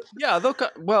game? Yeah, they'll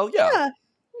yeah.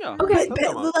 Okay.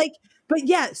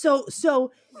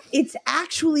 So it's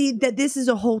actually that this is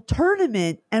a whole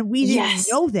tournament and we didn't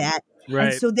know that. Right.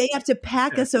 And so they have to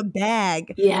pack us a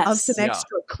bag of some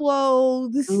extra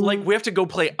clothes. Like, we have to go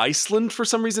play Iceland for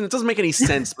some reason. It doesn't make any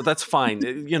sense, but that's fine.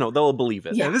 You know, they'll believe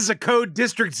it. Yeah, this is a code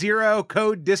District 0,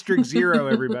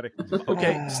 everybody.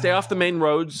 Okay, stay off the main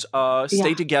roads.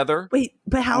 Stay together. Wait,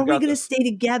 but how are we going to stay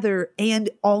together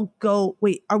and all go?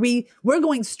 Wait, we're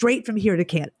going straight from here to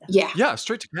Canada? Yeah,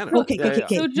 straight to Canada. Okay.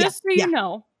 So just so you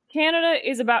know, Canada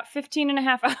is about 15 and a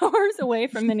half hours away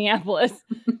from Minneapolis.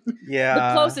 Yeah.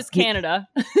 The closest Canada.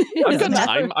 I've got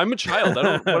time. I'm a child.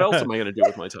 What else am I going to do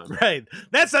with my time? Right.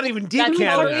 That's not even deep Canada.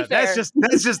 Totally that's just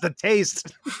the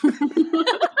taste.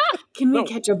 Can we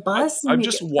catch a bus? I'm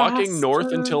just walking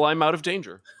north until I'm out of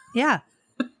danger. Yeah.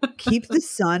 Keep the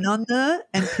sun on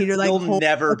and Peter, like, you'll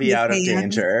never be out of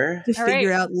danger to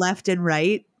figure out left and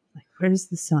right. Like, where's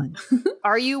the sun?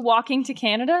 Are you walking to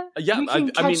Canada? Yeah, we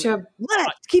can catch a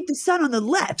left. Keep the sun on the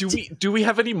left. Do we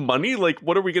have any money? Like,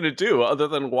 what are we going to do other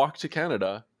than walk to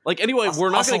Canada? Like, anyway, we're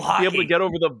not going to be able to get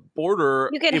over the border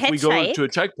if we go to a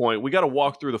checkpoint. We got to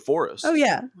walk through the forest. Oh,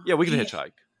 yeah. Yeah, we can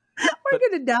hitchhike. We're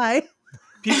going to die.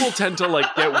 People tend to,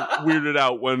 like, get weirded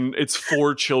out when it's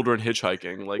 4 children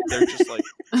hitchhiking. Like, they're just like,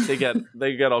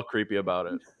 they get all creepy about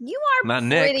it. You are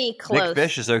pretty close Nick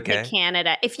Fish is okay. to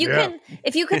Canada. If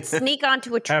you could sneak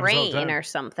onto a train or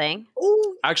something.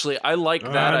 Ooh. Actually, I like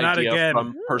that idea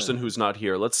from person who's not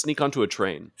here. Let's sneak onto a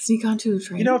train. Sneak onto a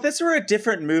train. You know, if this were a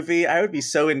different movie, I would be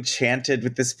so enchanted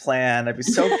with this plan. I'd be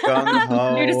so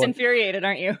gung-ho. You're just infuriated,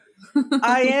 aren't you?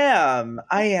 I am.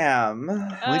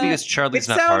 Only because Charlie's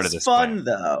not part of this fun, plan.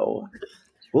 Though.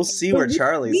 We'll see where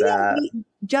Charlie's at.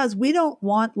 We don't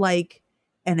want, like,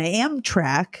 an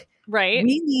Amtrak. Right.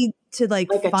 We need to, like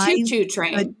find a choo-choo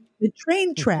train. The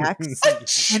train tracks.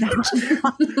 They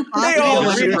all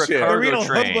looking for a The cargo real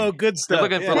train. hobo good stuff.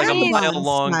 They're looking for like a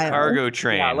mile-long cargo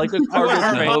train. Yeah, like a cargo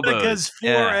train. Monica's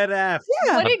fore and aft.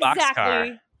 Yeah. What A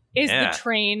exactly is the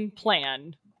train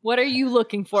plan? What are you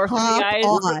looking for from the guys?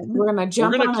 We're gonna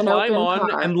jump We're gonna on climb an open on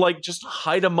car. and, like, just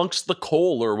hide amongst the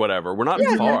coal or whatever. We're not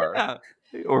far. Yeah.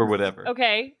 Or whatever.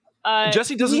 Okay.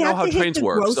 Jesse doesn't know how trains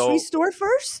work. Grocery store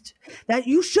first. That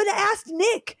you should have asked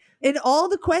Nick. In all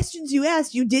the questions you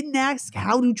asked, you didn't ask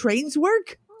how do trains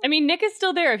work. I mean, Nick is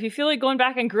still there. If you feel like going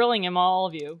back and grilling him, all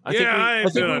of you. I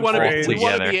think we want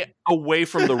to be away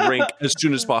from the rink as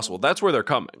soon as possible. That's where they're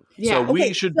coming. Yeah. So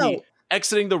we should be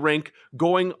exiting the rink,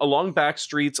 going along back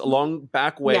streets, along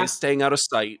back ways, staying out of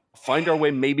sight, find our way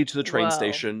maybe to the train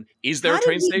station. Is there a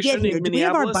train station in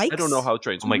Minneapolis? I don't know how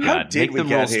trains work. Oh my God, make them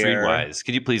roll streetwise.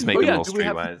 Could you please make them roll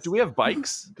streetwise? Do we have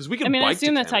bikes? Because we can bike I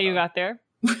assume that's how you got there.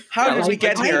 How did we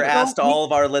get here? Asked all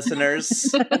of our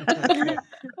listeners. Let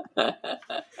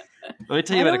me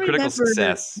tell you about a critical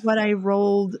success. What I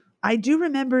rolled. I do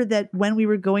remember that when we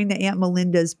were going to Aunt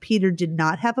Melinda's, Peter did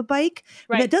not have a bike.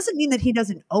 Right. That doesn't mean that he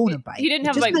doesn't own a bike. He didn't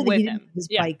have a bike with him. His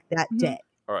bike that day.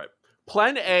 All right.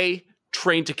 Plan A,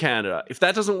 train to Canada. If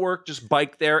that doesn't work, just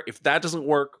bike there. If that doesn't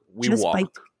work, we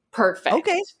walk. Perfect.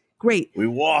 Okay, great. We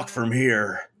walk from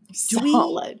here.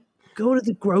 Solid. Go to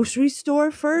the grocery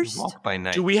store first? Walk by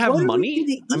night. Do we have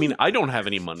money? I mean, I don't have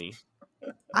any money.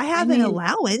 I have an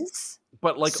allowance.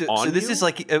 But so this is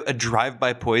like a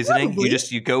drive-by poisoning. Probably.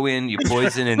 You go in, you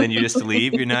poison, and then you just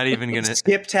leave. You're not even gonna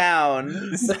skip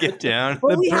town. Skip town.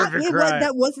 Well,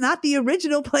 that was not the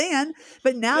original plan.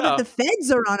 But now that the feds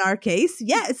are on our case,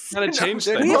 yes, gotta change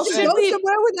things. We have to go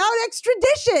somewhere without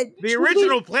extradition. The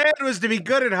original plan was to be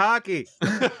good at hockey.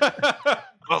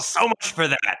 Well, so much for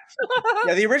that.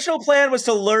 Yeah, the original plan was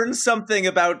to learn something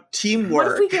about teamwork.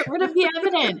 What if we get rid of the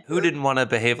evidence? Who didn't want to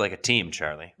behave like a team,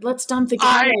 Charlie? Let's dump the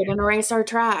candidate and erase our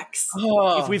tracks.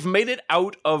 If we've made it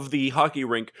out of the hockey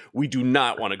rink, we do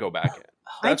not want to go back in.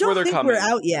 That's where they're coming. We're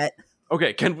out yet.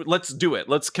 Okay, let's do it.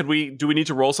 Do we need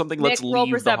to roll something? Nick, let's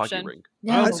leave the hockey rink.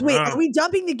 No. Wait, are we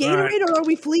dumping the Gatorade or are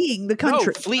we fleeing the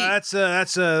country? No, flee.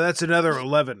 That's another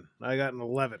 11. I got an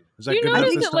 11. Is that you good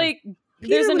notice enough? that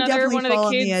there's another one of the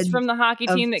kids from the hockey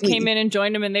team that came in and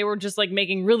joined them, and they were just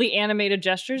making really animated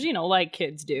gestures, like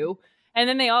kids do. And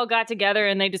then they all got together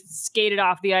and they just skated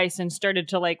off the ice and started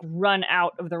to run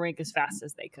out of the rink as fast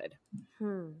as they could.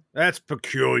 That's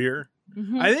peculiar.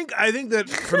 Mm-hmm. I think that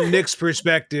from Nick's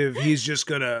perspective, he's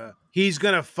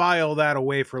gonna file that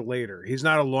away for later. He's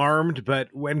not alarmed, but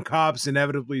when cops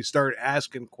inevitably start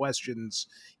asking questions,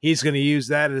 he's gonna use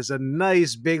that as a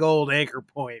nice big old anchor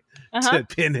point to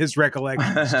pin his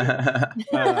recollections to.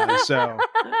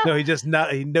 So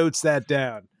he notes that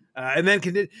down. And then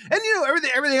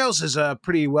everything else is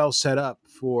pretty well set up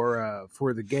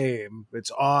for the game.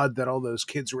 It's odd that all those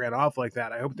kids ran off like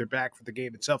that. I hope they're back for the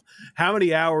game itself. How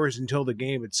many hours until the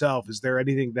game itself? Is there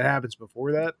anything that happens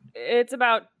before that? It's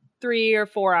about 3 or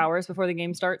 4 hours before the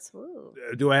game starts.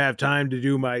 Do I have time to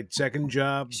do my second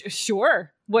job?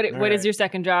 Sure. What is your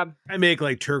second job? I make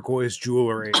turquoise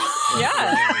jewelry.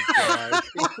 Yeah.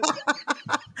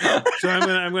 So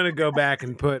I'm gonna go back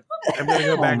and put a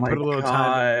little time. Put a little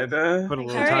time.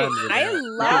 I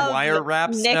love wire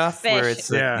wrap Nick stuff Fish. where it's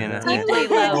Deeply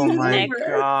love Nick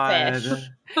God. Fish.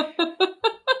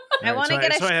 I want to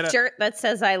get a shirt that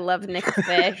says "I love Nick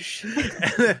Fish."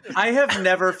 I have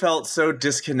never felt so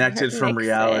disconnected from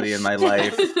reality in my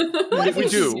life. What if we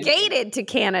skated to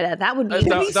Canada? That would be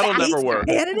that'll never work.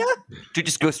 Canada? Dude,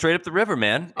 just go straight up the river,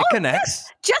 man. It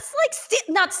connects. Just like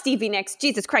not Stevie Nicks.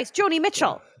 Jesus Christ, Joni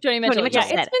Mitchell. Joni Mitchell. Yeah,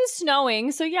 it's been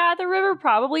snowing, so the river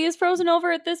probably is frozen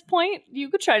over at this point. You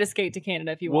could try to skate to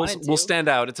Canada if you wanted to. We'll stand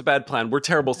out. It's a bad plan. We're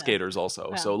terrible skaters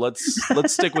also, so let's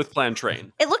stick with plan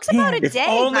train. It looks about a day. If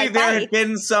only there had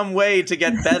been some way to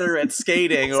get better at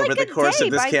skating over the course of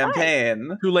this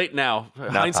campaign. Too late now.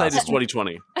 Hindsight is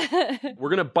 2020. We're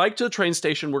gonna bike to the train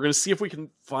station. We're gonna see if we can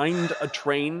find a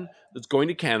train that's going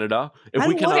to Canada. If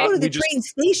we cannot, go to the train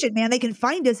station, man. They can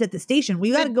find us at the station.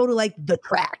 We got to go to the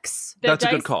tracks. That's a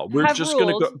good call. We're just going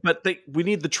to go, but we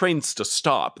need the trains to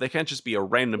stop. They can't just be a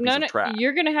random piece of track.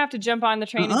 You're going to have to jump on the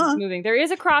train as it's moving. There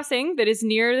is a crossing that is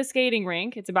near the skating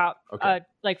rink. It's about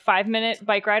 5-minute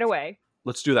bike ride away.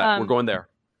 Let's do that. We're going there.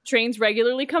 Trains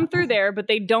regularly come through there, but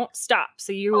they don't stop.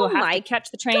 So you will have to catch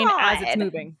the train as it's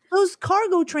moving. Those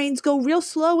cargo trains go real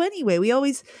slow anyway. We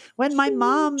always, when my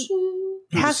mom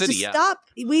has to stop,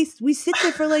 we sit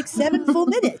there for 7 full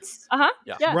minutes.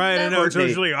 Yeah. Right, I know it's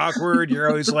usually awkward. You're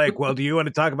always like, well, do you want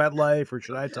to talk about life or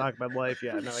should I talk about life?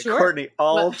 Yeah, no, sure. Courtney,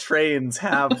 all trains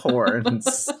have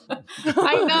horns.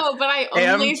 I know, but I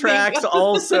only Amtrak's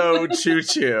also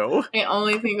choo-choo. I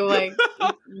only think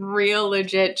of real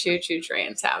legit choo-choo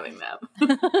trains having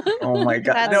them. Oh my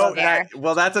God.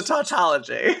 That's a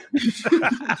tautology.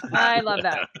 I love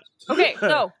that. Okay,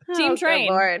 so Team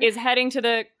Train is heading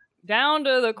down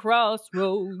to the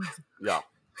crossroads. Yeah.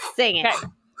 Sing it. Okay.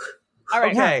 All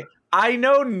right. Okay. I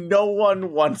know no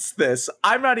one wants this.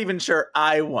 I'm not even sure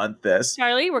I want this.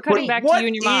 Charlie, we're cutting back to you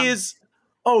and your mom.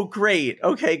 Oh, great.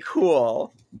 Okay,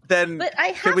 cool. Then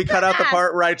can we cut out the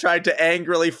part where I tried to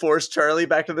angrily force Charlie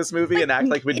back to this movie and act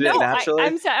like we did it naturally?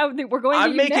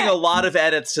 I'm making a lot of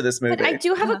edits to this movie. But I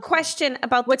do have a question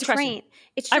about the train.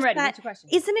 It's just that,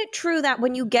 isn't it true that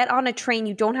when you get on a train,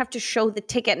 you don't have to show the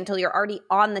ticket until you're already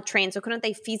on the train? So couldn't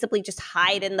they feasibly just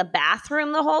hide in the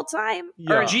bathroom the whole time?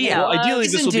 Yeah. Well, ideally,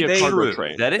 this will be a cargo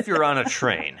train. That if you're on a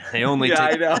train, they only take...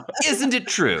 I know. Isn't it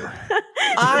true?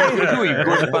 Who are you,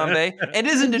 Gordon Bombay? And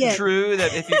isn't it true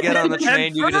that if you get on the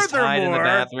train, you can just hide in the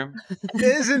bathroom?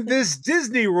 Isn't this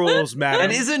Disney rules, madam?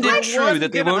 And isn't it true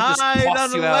that they won't just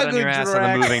toss you out on your ass on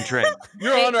a moving train?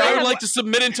 Your Honor, I would like to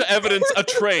submit into evidence a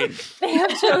train. They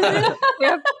have chosen.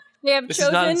 This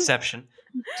is not Inception.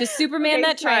 To Superman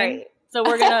that train. So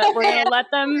we're gonna let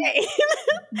them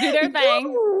do their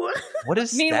thing. What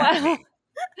is Meanwhile,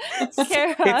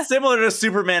 Kara. It's similar to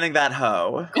Supermaning that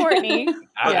hoe. Courtney.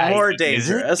 More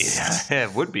dangerous. Yeah,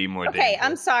 it would be more dangerous. Okay,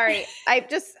 I'm sorry.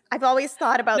 I've always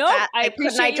thought about Nope, that. I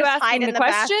appreciate you just hide asking in the the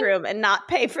question. bathroom and not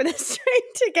pay for the train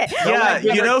ticket. Yeah,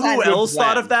 you know who else plan.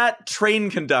 thought of that?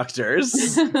 Train conductors.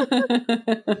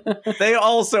 They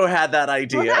also had that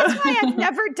idea. Well, that's why I've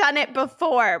never done it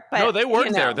before. But No, they work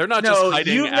there. They're not No, just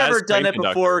hiding you've never as done train it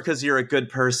before conductors. because you're a good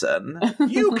person.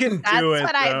 You can That's do it.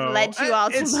 what though. I've led you all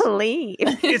It's- to believe.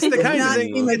 It's the kind of not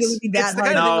thing. seem like it It's would be it's that the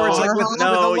kind of hard. thing where it's like with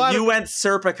a lot you of went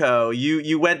Serpico.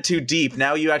 You went too deep.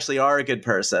 Now you actually are a good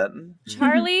person.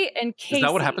 Charlie and Casey. Is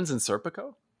that what happens in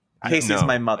Serpico? Casey's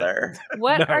my mother.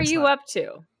 What No, are it's you not. up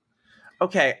to?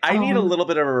 Okay, I need a little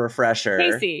bit of a refresher.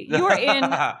 Casey, you are in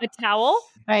a towel.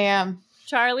 I am.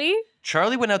 Charlie?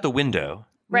 Charlie went out the window.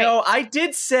 Right. No, I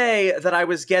did say that I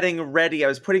was getting ready. I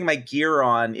was putting my gear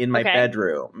on in my Okay.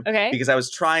 bedroom. Okay. Because I was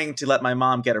trying to let my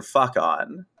mom get her fuck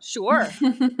on. Sure.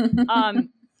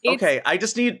 It's, Okay,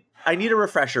 I need a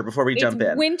refresher before we jump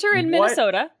in. winter in What-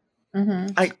 Minnesota.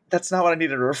 That's not what I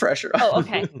needed a refresher on. Oh,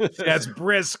 okay. That's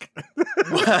brisk.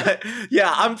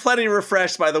 Yeah, I'm plenty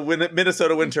refreshed by the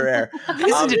Minnesota winter air.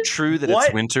 Isn't it true that what-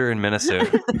 it's winter in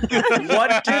Minnesota?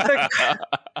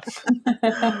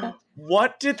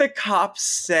 What did the cops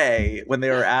say when they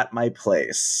were at my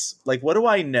place? Like, what do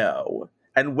I know?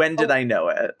 And when did I know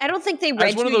it? I don't think they As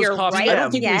read one of you those your cops, rights I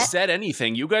don't think we yet. said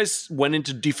anything. You guys went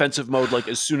into defensive mode like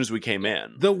as soon as we came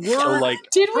in. The word. So, like,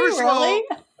 Did we First of all- really?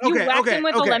 You Okay, whacked okay, him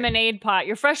with a okay. lemonade pot,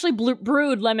 your freshly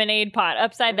brewed lemonade pot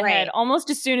upside the Right. head,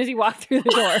 almost as soon as he walked through the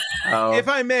door. Oh, If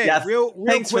I may, yeah, real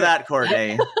thanks for quick, that,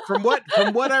 Courtney. From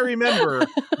what I remember,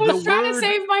 I was the trying to word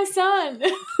save my son.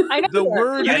 I know. the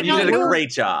word And you did a the word- great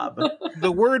job.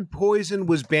 the word poison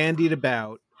was bandied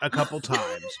about a couple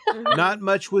times. Not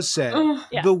much was said.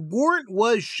 Yeah. The warrant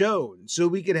was shown, so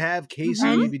we could have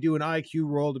Casey maybe do an IQ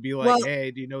roll to be like, Well, "Hey,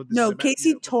 do you know this?" No, is about Casey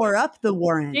you?" tore up the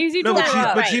warrant. Daisy No, tore but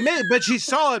it up. she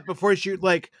saw it before she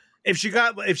like. If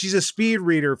she's a speed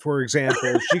reader, for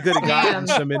example, she could have gotten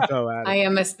some info out of I it.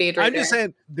 am a speed reader. I'm just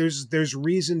saying, there's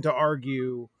reason to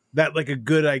argue that like a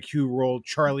good IQ roll,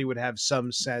 Charlie would have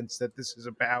some sense that this is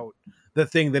about the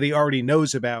thing that he already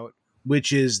knows about,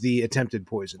 which is the attempted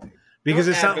poisoning. Because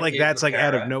Don't it's not like advocate that's for like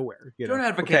out Kara. of nowhere. You know? Don't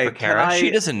advocate Okay, for can Kara. I- She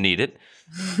doesn't need it.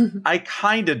 I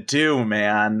kind of do,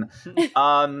 man.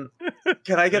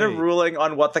 Can I get a ruling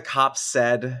on what the cops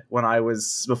said when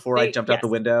before I jumped out the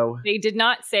yes. window? They did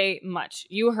not say much.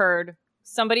 You heard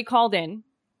somebody called in.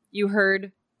 You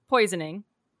heard poisoning.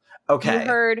 Okay. You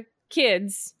heard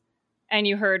kids. And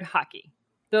you heard hockey.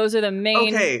 Those are the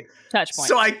main touch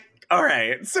points. All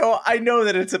right. So I know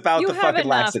that it's about the fucking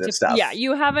laxative stuff. Yeah,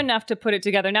 you have enough to put it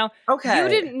together. Now, Okay. you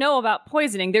didn't know about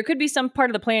poisoning. There could be some part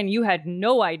of the plan you had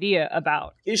no idea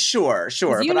about. Sure. 'Cause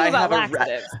But you knew I about have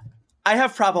laxatives. I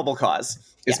have probable cause.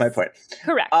 Is Yes. my point.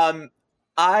 Correct.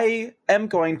 I am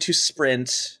going to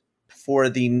sprint for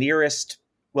the nearest.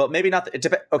 Well, maybe not.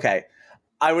 Okay.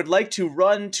 I would like to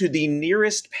run to the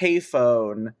nearest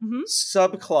payphone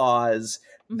subclause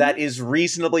that is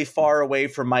reasonably far away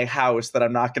from my house that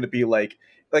I'm not going to be like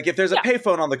if there's a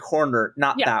payphone on the corner,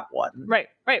 not that one. Right.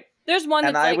 There's one that's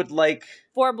And I would like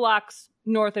 4 blocks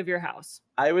north of your house.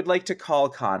 I would like to call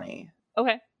Connie.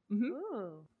 Okay.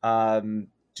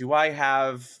 Do I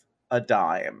have a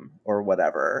dime or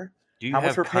whatever? Do you How much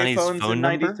have were Connie's payphones phone in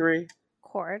number? '93?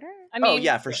 Quarter? I mean, Oh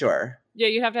yeah, for sure. Yeah,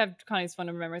 you'd have to have Connie's phone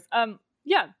number memorized.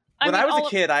 Yeah. When I was a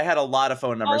kid, I had a lot of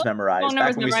phone numbers memorized.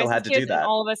 Back when we still had to do that.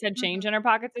 All of us had change in our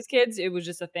pockets as kids. It was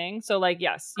just a thing. So,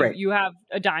 yes, Great. you have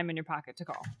a dime in your pocket to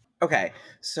call. Okay,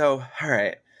 so all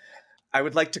right, I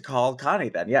would like to call Connie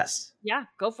then. Yes. Yeah,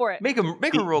 go for it. Make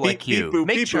her roll beep, IQ. beep, boop,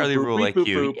 Make beep, Charlie boop, roll beep, IQ.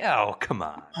 boop, boop. Yeah, oh, come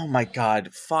on. Oh my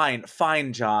God!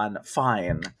 Fine, John.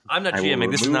 Fine. I'm not I will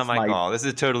GMing. This is remove not my call. This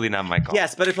is totally not my call.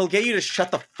 Yes, but if it'll get you to shut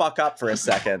the fuck up for a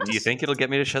second. Do you think it'll get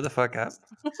me to shut the fuck up?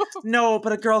 No,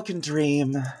 but a girl can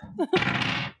dream.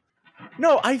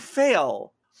 No, I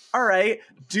fail. All right.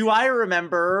 Do I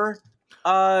remember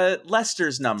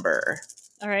Lester's number?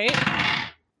 All right.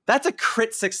 That's a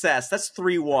crit success. That's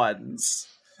 3 1s.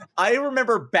 I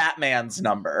remember Batman's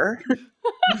number.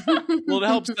 Well, it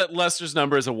helps that Lester's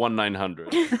number is a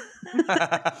 1-900.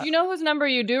 You know whose number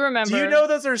you do remember? Do you know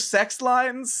those are sex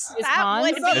lines? Is That Hans?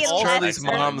 would be It's Lester. Charlie's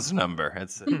mom's number.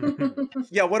 That's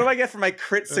Yeah, what do I get for my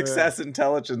crit success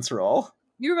intelligence roll?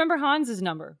 You remember Hans's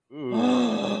number.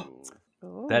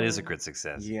 that is a great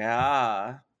success.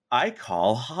 Yeah. I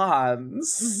call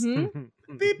Hans.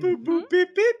 Mm-hmm. Beep boop boop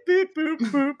beep beep beep boop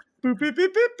boop. Boop, beep,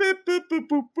 beep, beep, beep, boop, boop,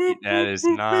 boop, boop, That is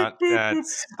boop, not. boop, boop,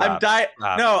 That's boop. I'm dying.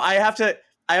 No, I have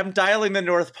am dialing the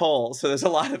North Pole, so there's a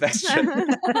lot of extra.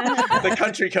 The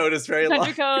country code is very long.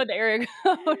 Country code, the area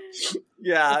code.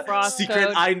 Yeah, frost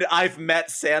secret. code. I've met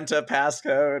Santa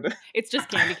passcode. It's just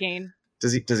candy cane.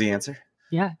 Does he answer?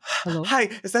 Yeah. Hello. Hi,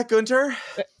 is that Gunter?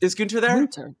 Is Gunter there?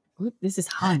 Gunter. This is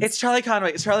Hans. It's Charlie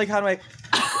Conway. Charlie, how are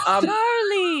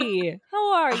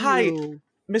hi, you?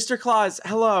 Mr. Claus.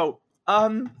 Hello.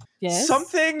 Yes?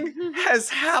 Something has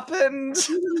happened.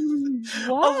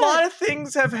 What? A lot of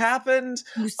things have happened.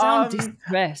 You sound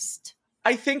distressed.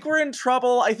 I think we're in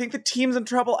trouble. I think the team's in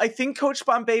trouble. I think Coach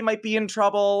Bombay might be in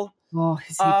trouble. Oh,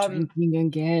 is he drinking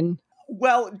again?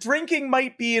 Well, drinking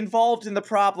might be involved in the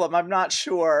problem. I'm not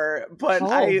sure. But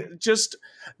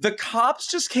the cops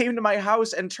just came to my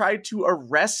house and tried to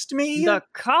arrest me. The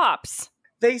cops?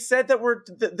 They said that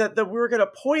that we were going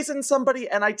to poison somebody,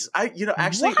 and I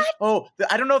actually, what?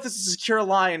 I don't know if this is a secure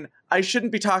line. I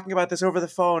shouldn't be talking about this over the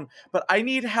phone, but I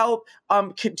need help.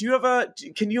 Can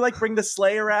you like bring the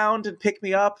sleigh around and pick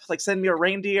me up? Like send me a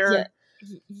reindeer? Yeah.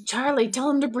 Charlie,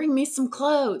 tell him to bring me some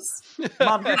clothes.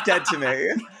 Mom, you're dead to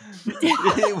me.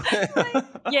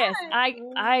 Yes,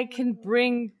 I can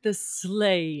bring the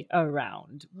sleigh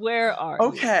around. Where are you?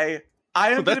 Okay.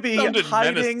 I am going to be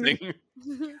hiding.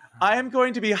 I am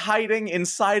going to be hiding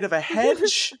inside of a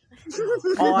hedge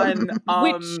on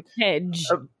which hedge?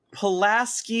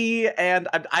 Pulaski, and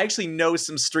I actually know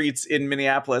some streets in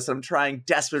Minneapolis. I'm trying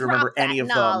desperately to remember any of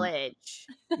them.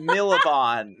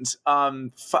 Millibond,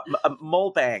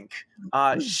 Mulbank.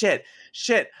 Shit.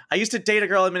 I used to date a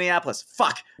girl in Minneapolis.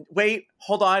 Fuck. Wait,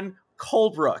 hold on.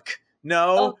 Colebrook.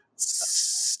 No.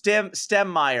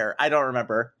 Stemmeyer. I don't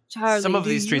remember. Charlie, some of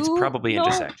these streets probably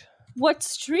intersect. What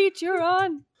street you're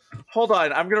on? Hold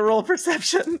on, I'm gonna roll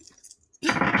perception.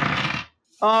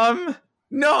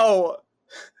 No.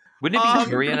 Wouldn't it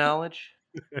be area knowledge?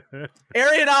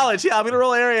 Area knowledge, yeah, I'm gonna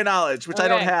roll area knowledge, which I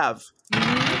don't have.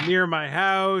 Near my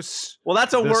house. Well,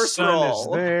 that's a worse roll.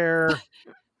 Is there.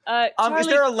 Charlie, is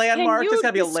there a landmark? There's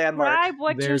gotta be a landmark. Describe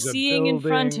what you're seeing in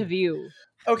front of you.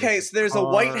 Okay, so there's a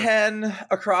white hen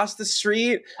across the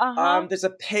street. There's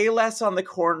a Payless on the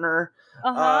corner.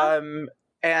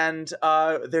 And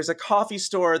there's a coffee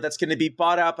store that's going to be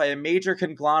bought out by a major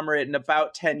conglomerate in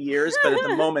about 10 years, but at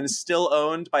the moment is still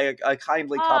owned by a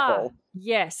kindly couple.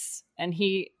 Yes. And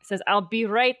he says, I'll be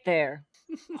right there.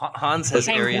 Hans has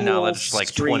area knowledge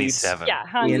like 27. Yeah,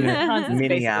 Hans in is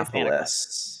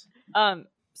Minneapolis.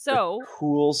 So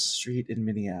cool street in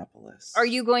Minneapolis. Are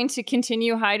you going to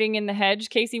continue hiding in the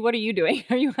hedge? Casey, what are you doing?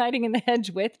 Are you hiding in the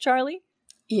hedge with Charlie?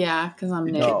 Yeah, because I'm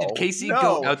new. Did Casey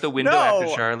go out the window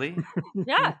after Charlie?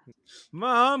 Yeah.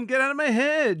 Mom, get out of my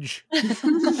hedge.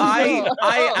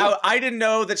 I didn't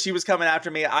know that she was coming after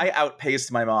me. I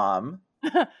outpaced my mom.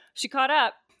 She caught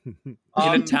up. In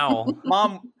a towel.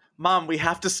 Mom, we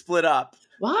have to split up.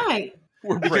 Why?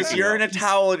 Because you're in a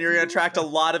towel and you're going to attract a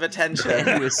lot of attention.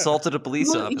 You assaulted a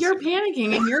police officer. You're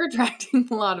panicking and you're attracting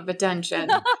a lot of attention.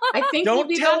 I think it'll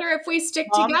be better if we stick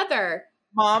together.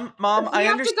 Mom, I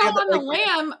understand. You have to go on the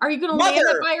lam. Are you going to land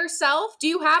it by yourself? Do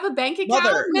you have a bank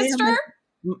account, mister?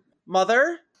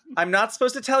 Mother, I'm not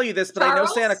supposed to tell you this, but Charles, I know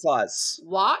Santa Claus.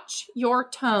 Watch your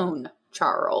tone,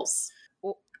 Charles.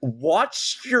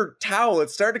 Watch your towel.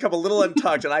 It's starting to come a little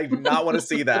untucked, and I do not want to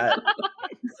see that.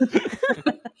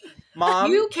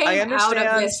 Mom, you came out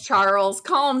of this, Charles.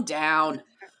 Calm down.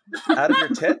 Out of your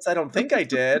tits? I don't think I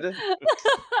did.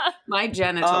 My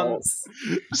genitals.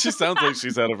 She sounds like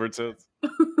she's out of her tits.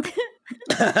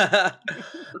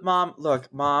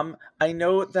 Mom, I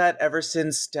know that ever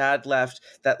since Dad left,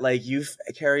 that like you've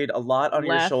carried a lot on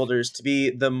your shoulders to be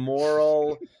the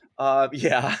moral. Ever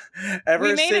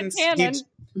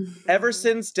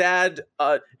since Dad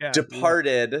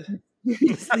departed.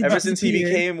 Ever since he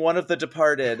became one of the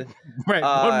departed. Right,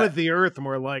 one with the earth,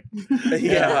 more like.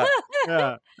 Yeah.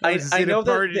 I know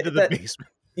that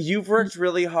basement. You've worked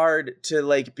really hard to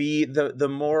like be the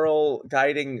moral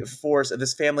guiding force of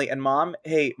this family. And Mom,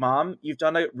 you've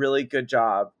done a really good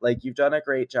job. Like you've done a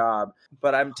great job.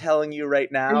 But I'm telling you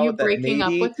right now that maybe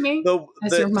up with me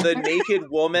the naked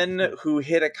woman who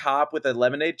hit a cop with a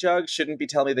lemonade jug shouldn't be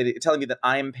telling me that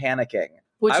I'm panicking.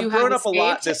 I've grown up a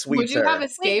lot this winter. Would you have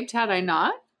escaped had I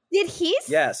not? Did he?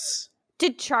 Yes.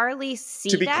 Did Charlie see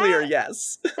that? To be clear,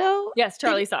 yes. So, yes,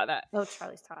 Charlie saw that. Oh,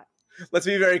 Charlie saw it. Let's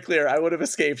be very clear. I would have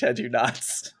escaped had you not.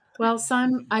 Well,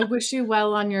 son, I wish you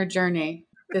well on your journey.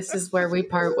 This is where we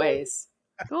part ways.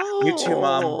 Oh. You too,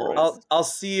 Mom. I'll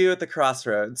see you at the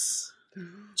crossroads.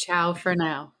 Ciao for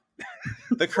now.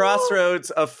 The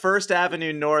crossroads of First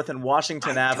Avenue North and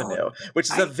Washington Avenue, which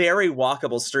is a very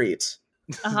walkable street.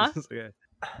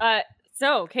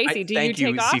 So, Casey, do you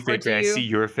take off or do you... I see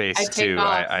your face too.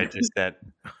 I just that.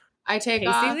 I take Casey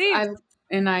off leaves.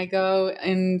 and I go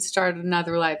and start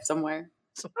another life somewhere.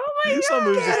 This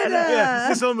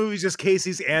whole movie's just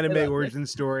Casey's anime origin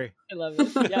story. I love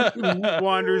it. Yep.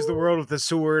 Wanders the world with a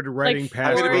sword, writing Like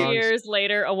past 4 wrongs. years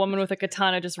later, a woman with a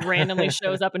katana just randomly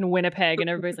shows up in Winnipeg, and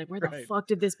everybody's like, "Where the fuck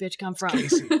did this bitch come from?"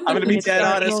 I'm gonna be dead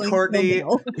honest, Courtney.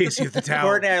 Casey of the tower.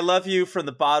 Courtney, I love you from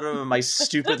the bottom of my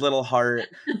stupid little heart,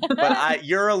 but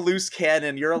you're a loose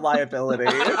cannon. You're a liability.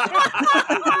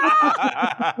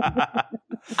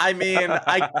 I mean,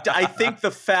 I think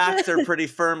the facts are pretty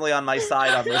firmly on my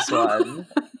side on this one.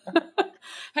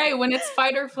 Hey, when it's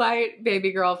fight or flight,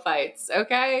 baby girl fights.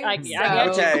 Okay, I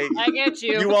get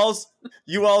you.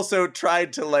 You also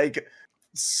tried to like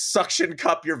suction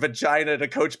cup your vagina to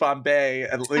Coach Bombay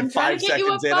and like 5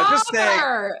 seconds in. I'm just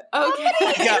saying. Okay.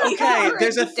 Yeah. Okay.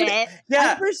 There's a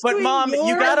yeah, but Mom,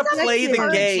 you gotta play the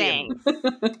game.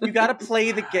 You gotta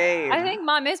play the game. I think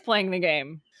Mom is playing the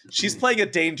game. She's playing a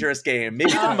dangerous game,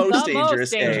 maybe the most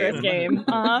dangerous game.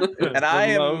 Uh-huh. And I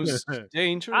am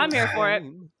dangerous. I'm here for it.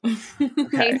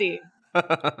 Casey,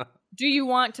 do you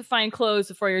want to find clothes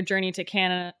before your journey to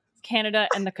Canada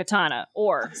and the katana,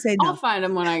 or say no? I'll find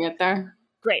them when I get there.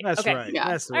 Great. That's okay. right. Yeah.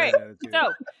 That's the All right right. attitude.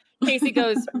 So Casey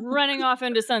goes running off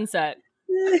into sunset,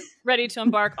 ready to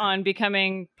embark on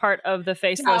becoming part of the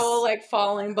faceless. Towel like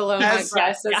falling below my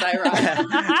breast as I run.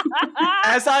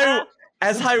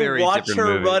 As I Very watch different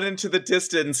her movie. run into the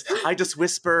distance, I just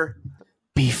whisper,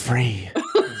 Be free.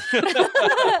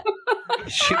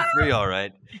 She's free, all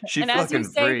right. She's and as fucking you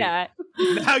say free. that,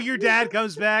 Now your dad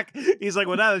comes back. He's like,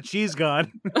 well, now that she's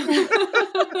gone.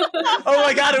 oh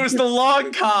my God, it was the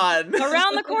long con.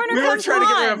 around the corner We were comes trying to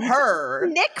get rid Hans. of her.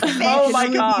 Nick Fish. Oh my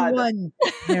Only God. one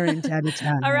parent at a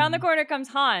time. Around the corner comes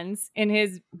Hans in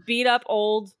his beat up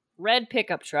old red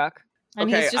pickup truck. And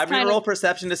Okay, he's just I'm gonna roll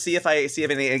perception to see if I see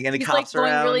if any he's cops like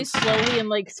going around. really slowly and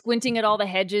like squinting at all the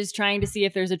hedges, trying to see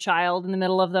if there's a child in the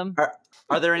middle of them.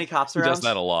 Are there any cops He around? does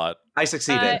that a lot. I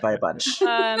succeeded by a bunch.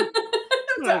 Oh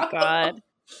God.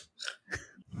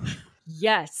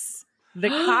 Yes, the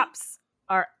cops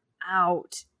are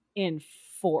out in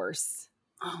force.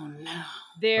 Oh no.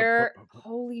 They're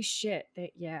holy shit.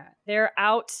 They're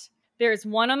out. There's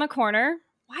one on the corner.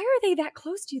 Why are they that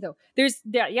close to you though?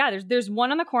 There's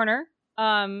one on the corner.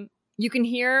 You can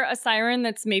hear a siren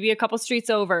that's maybe a couple streets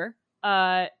over.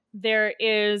 There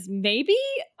is maybe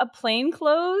a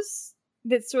plainclothes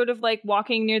that's sort of like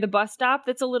walking near the bus stop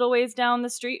that's a little ways down the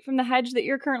street from the hedge that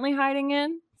you're currently hiding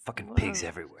in. Fucking pigs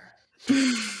everywhere.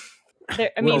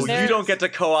 You don't get to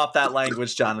co-opt that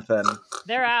language, Jonathan.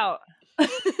 They're out.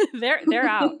 they're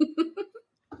out.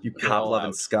 You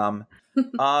cop-loving scum.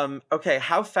 Okay,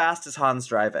 how fast is Hans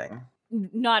driving?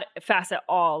 Not fast at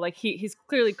all. Like he's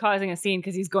clearly causing a scene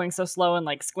because he's going so slow and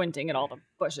like squinting at all the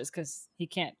bushes because he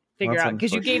can't figure That's out.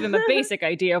 Because you gave him a basic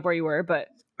idea of where you were, but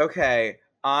Okay,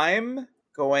 I'm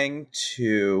going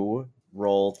to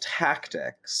roll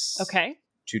tactics. okay.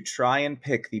 To try and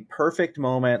pick the perfect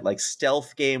moment, like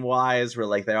stealth game wise, where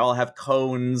like they all have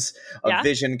cones of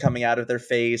vision coming out of their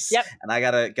face. Yep. And I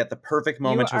gotta get the perfect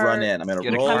moment to run in. I'm gonna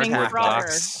Get a roll becoming cardboard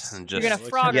tactics. box and You're just gonna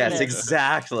frog Yes, it.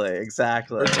 exactly.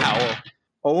 Towel.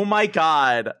 Oh my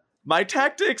God. My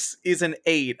tactics is an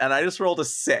 8, and I just rolled a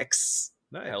 6.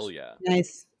 Nice. Hell yeah.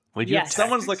 Nice. Would you Yes.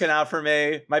 Someone's looking out for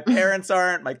me. My parents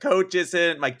aren't, my coach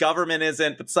isn't, my government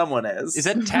isn't, but someone is. Is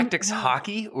that tactics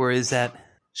hockey or is that?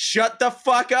 Shut the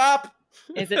fuck up!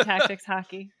 Is it tactics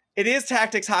hockey? It is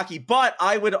tactics hockey, but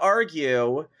I would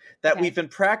argue that we've been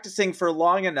practicing for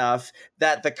long enough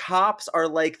that the cops are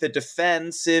like the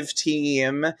defensive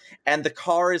team and the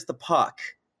car is the puck.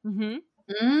 Mm-hmm.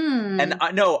 And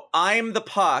I'm the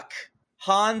puck,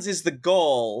 Hans is the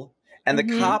goal, and the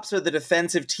cops are the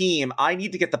defensive team. I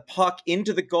need to get the puck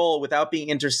into the goal without being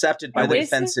intercepted by the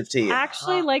defensive team.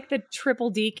 Actually, like the triple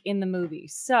deke in the movie.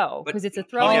 So, because it's a He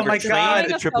throwing. never my trained God.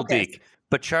 the triple Focus. deke.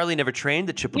 But Charlie never trained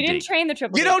the triple We deke. didn't train the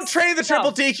triple. You don't train the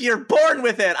triple deke, you're born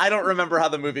with it. I don't remember how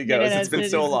the movie goes. It's been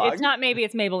so long. It's not maybe,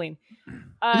 it's Maybelline.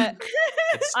 I'm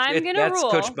gonna that's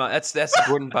rule. That's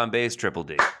Gordon Bombay's triple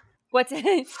deke. What's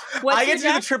I get to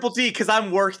do the triple D because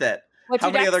I'm worth it. What's How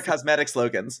your many dex? other cosmetic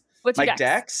slogans? What's your My dex?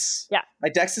 dex? Yeah. My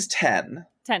dex is 10.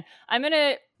 10. I'm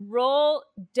gonna roll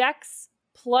Dex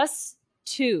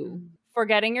 +2 for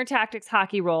getting your tactics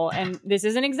hockey roll, and this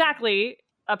isn't exactly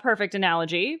a perfect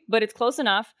analogy, but it's close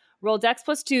enough. Roll Dex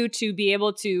 +2 to be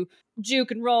able to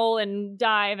juke and roll and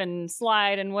dive and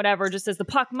slide and whatever, just as the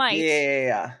puck might.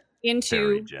 Yeah.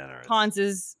 Into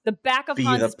Hans's, the back of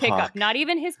Hans's pickup, not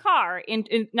even his car,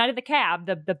 not at the cab,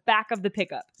 the back of the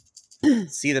pickup.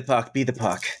 See the puck, be the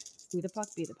puck. See the puck,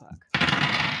 be the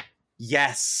puck.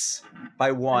 Yes,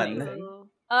 by 1.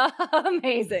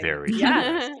 Amazing. Very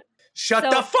yes. Shut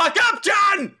the fuck up,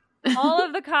 John! All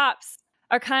of the cops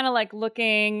are kind of like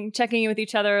looking, checking in with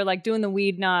each other, like doing the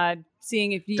weed nod,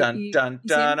 seeing if you see him?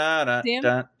 Exactly.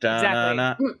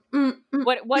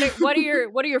 What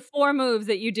are your 4 moves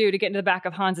that you do to get into the back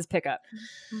of Hans's pickup?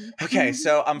 Okay,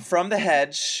 so I'm from the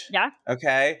hedge. Yeah.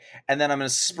 Okay, and then I'm gonna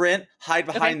sprint, hide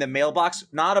behind the mailbox,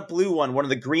 not a blue one of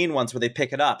the green ones where they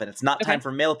pick it up, and it's not time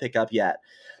for mail pickup yet.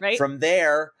 Right. From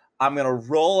there, I'm gonna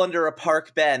roll under a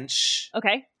park bench.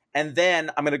 Okay. And then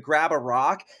I'm going to grab a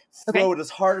rock, throw it as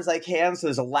hard as I can so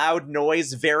there's a loud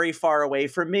noise very far away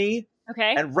from me.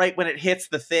 Okay. And right when it hits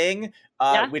the thing,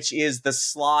 which is the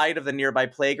slide of the nearby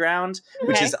playground,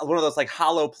 which is one of those like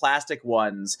hollow plastic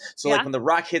ones. So like when the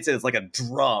rock hits it, it's like a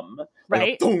drum. Like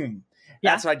a boom.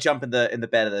 That's when I jump in the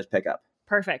bed of the pickup.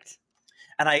 Perfect.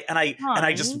 And I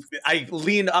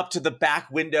lean up to the back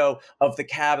window of the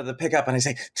cab of the pickup and I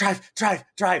say, drive.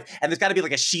 And there's got to be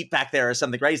like a sheet back there or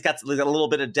something, right? He's got a little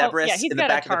bit of debris in the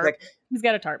back of the pickup. He's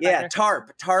got a tarp. Yeah,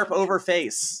 tarp over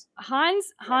face.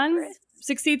 Hans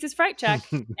succeeds his fright check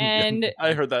and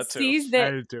I heard that too. Sees that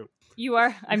I did too. you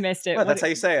are. I missed it. Well, that's how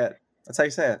you say it. It's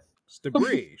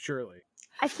debris, surely.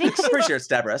 I think she's pretty sure it's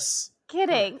debris.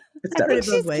 kidding. It's I think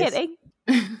debris. she's kidding.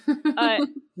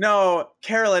 No,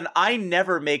 Carolyn, I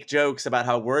never make jokes about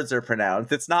how words are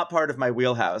pronounced. It's not part of my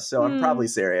wheelhouse, so I'm probably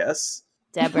serious.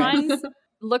 Hans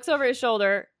looks over his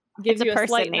shoulder, gives you a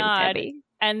slight nod, Debbie.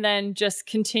 and then just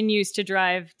continues to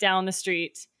drive down the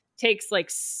street. Takes like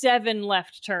 7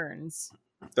 left turns.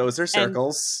 Those are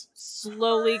circles.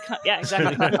 Slowly,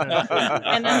 exactly.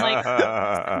 And then like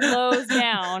slows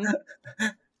down,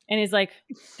 and he's like,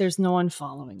 "There's no one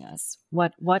following us.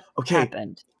 What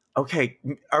happened?" Okay,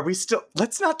 are we still?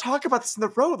 Let's not talk about this in the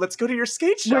road. Let's go to your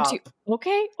skate shop.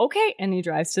 Okay. And he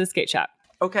drives to the skate shop.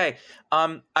 Okay.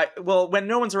 When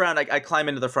no one's around, I climb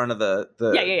into the front of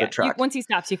the truck. Once he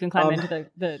stops, you can climb into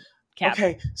the cab.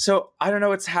 Okay, so I don't know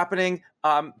what's happening,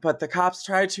 but the cops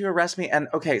tried to arrest me. And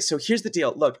okay, so here's the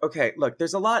deal. Look,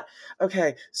 there's a lot.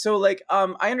 Okay, so like,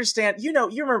 I understand. You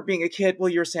remember being a kid. Well,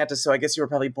 you're Santa, so I guess you were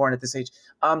probably born at this age.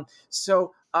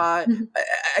 I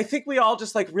think we all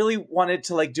just like really wanted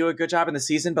to like do a good job in the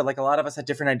season, but like a lot of us had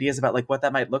different ideas about like what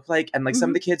that might look like. And like some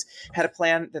of the kids had a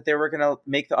plan that they were going to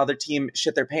make the other team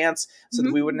shit their pants so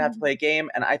that we wouldn't have to play a game.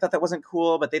 And I thought that wasn't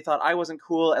cool, but they thought I wasn't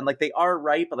cool. And like, they are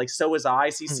right, but like, so was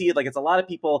I. So you see, like, it's a lot of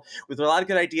people with a lot of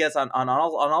good ideas on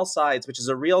all sides, which is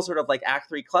a real sort of like Act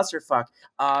 3 clusterfuck.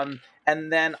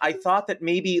 And then I thought that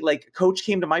maybe like Coach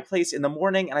came to my place in the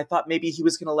morning and I thought maybe he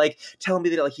was going to like tell me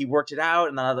that like he worked it out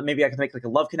and then maybe I could make like a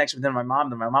love connection with him and my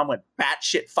mom. Then my mom went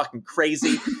batshit fucking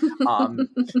crazy.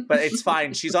 But it's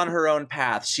fine. She's on her own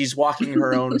path. She's walking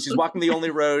the only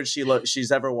road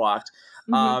she's ever walked.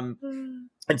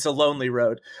 It's a lonely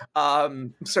road.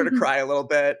 Sort of cry a little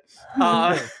bit.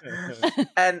 And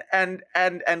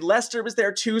Lester was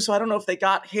there too, so I don't know if they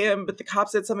got him, but the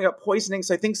cops said something about poisoning,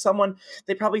 so I think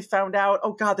they probably found out,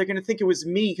 oh God, they're gonna think it was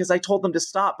me because I told them to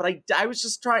stop, but I was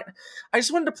just I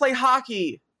just wanted to play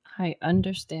hockey. I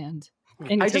understand.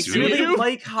 And I just really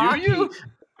like hockey. Do you?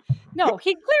 No,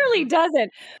 he clearly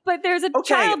doesn't. But there's a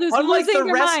child who's losing their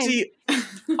mind.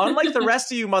 Unlike the rest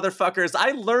of you motherfuckers,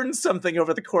 I learned something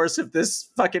over the course of this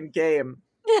fucking game.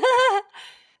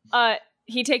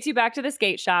 He takes you back to the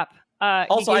skate shop.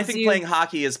 Also, I think playing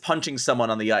hockey is punching someone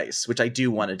on the ice, which I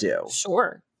do want to do.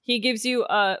 Sure. He gives you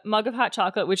a mug of hot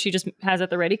chocolate, which he just has at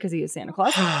the ready because he is Santa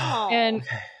Claus. And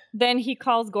then he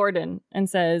calls Gordon and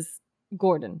says,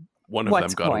 Gordon, one of them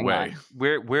got away.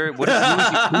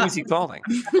 Who is he calling?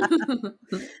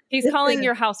 He's calling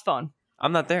your house phone.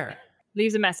 I'm not there.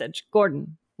 Leaves a message.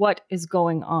 Gordon, what is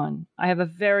going on? I have a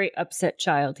very upset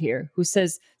child here who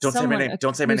says, Don't say my name.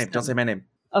 Don't say my name. Don't say my name.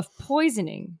 Of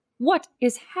poisoning. What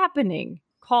is happening?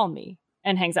 Call me.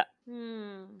 And hangs up.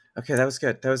 Okay, that was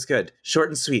good. Short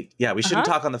and sweet. Yeah, we shouldn't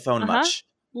talk on the phone much.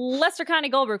 Lester, Connie,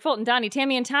 Goldberg, Fulton, Donnie,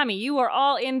 Tammy, and Tommy, you are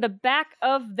all in the back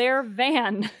of their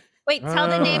van. Wait, tell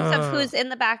the names of who's in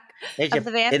the back of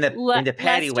the van. In the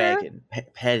paddy wagon.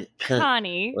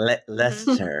 Connie.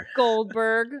 Lester.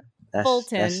 Goldberg.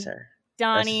 Fulton. Lester.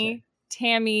 Donnie. Lester.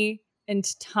 Tammy. And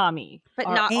Tommy. But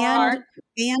not Karp.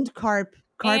 And Karp.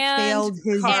 Karp failed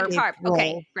his Karp. role.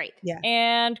 Okay, great. Yeah.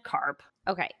 And Karp.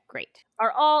 Okay, great.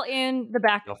 Are all in the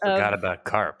back I forgot about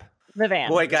Karp. The van.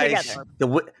 Boy, guys,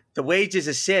 the wage is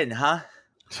a sin, huh?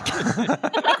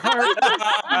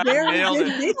 Nailed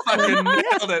it. Fucking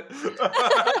nailed it.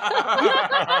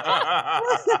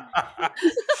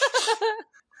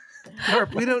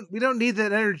 Karp, we don't need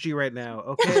that energy right now.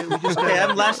 Okay, we just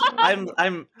I'm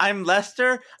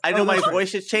Lester. I know my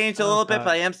voice has changed a little bit, but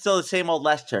I am still the same old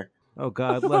Lester. Oh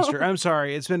God, Lester, I'm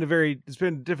sorry. It's been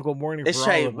a difficult morning It's for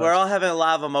straight. all of us. We're all having a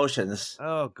lot of emotions.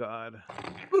 Oh God,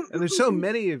 and there's so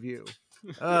many of you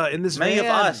in this Many van.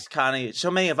 of us, Connie.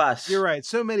 So many of us. You're right.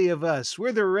 So many of us.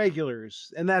 We're the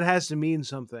regulars, and that has to mean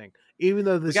something. Even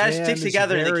though this we gotta van stick is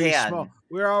together in the very can. small,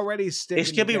 we're already sticking.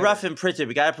 It's gonna be together. rough in prison.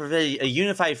 We gotta provide a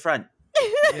unified front.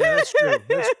 Yeah, that's true.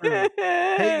 That's true.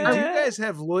 Hey, do you guys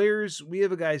have lawyers? We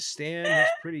have a guy, Stan. He's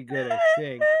pretty good, I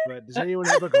think. But does anyone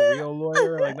have like a real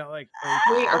lawyer? Like not like.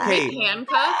 Wait, are Okay. we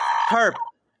handcuffed? Karp,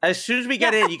 as soon as we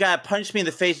get in, you gotta punch me in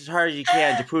the face as hard as you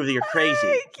can to prove that you're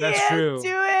crazy. That's true. Do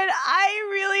it. I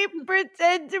really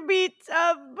pretend to be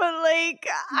tough, but like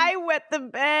I wet the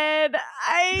bed.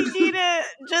 I need to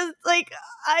just like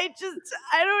I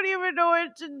don't even know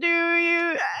what to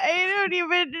do. I don't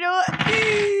even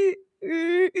know.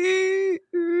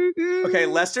 Okay,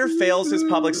 Lester fails his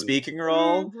public speaking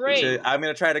role. Great. I'm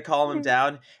gonna try to calm him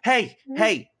down. Hey,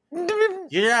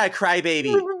 you're not a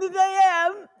crybaby. I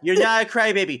am. You're not a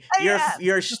crybaby. I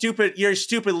You're a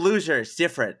stupid loser. It's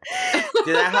different.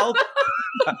 Did that help?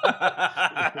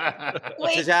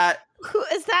 Wait, Does that who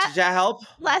is that? does that help?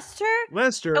 Lester.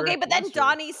 Okay, but then Lester.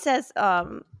 Donnie says,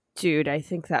 dude, I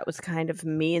think that was kind of a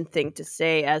mean thing to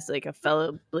say as like a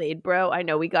fellow Blade bro. I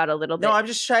know we got a little bit. No, I'm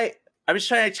just trying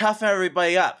to toughen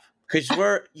everybody up because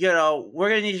we're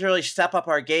gonna need to really step up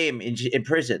our game in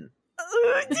prison.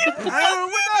 We're not going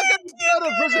to go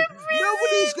to prison.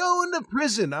 Nobody's going to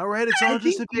prison. All right, it's all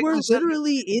just a big we're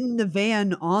literally in the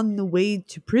van on the way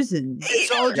to prison.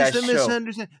 It's all just That's a true.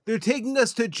 misunderstanding. They're taking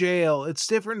us to jail. It's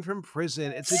different from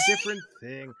prison. It's a different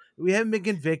thing. We haven't been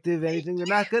convicted of anything. They're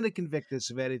not going to convict us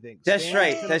of anything. That's Stan's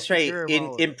right. gonna That's take right. care of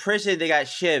all of In it. prison, they got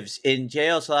shivs. In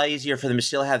jail, it's a lot easier for them to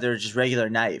still have their just regular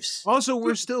knives. Also,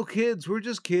 we're still kids. We're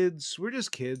just kids. We're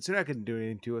just kids. They're not going to do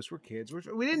anything to us. We're kids.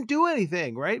 We didn't do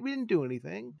anything, right? We didn't do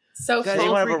anything. So Guys, Fulton-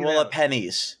 you want to have a freaking roll out. of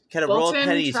pennies? Kind of roll of Fulton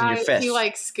pennies in your fist. he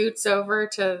like scoots over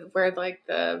to where like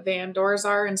the van doors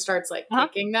are and starts like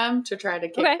kicking them to try to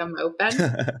kick them open.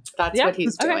 That's what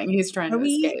he's doing. He's trying to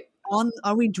escape.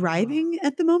 Are we driving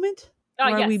at the moment? Or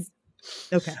are Yes.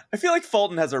 we? Okay. I feel like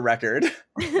Fulton has a record.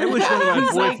 I wish one of my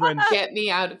He's like, boyfriends. get me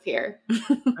out of here.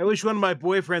 I wish one of my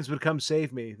boyfriends would come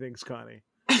save me. Thanks, Connie.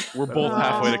 We're both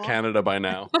halfway to Canada by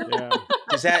now. Yeah.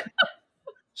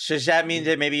 Does that mean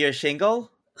that maybe you're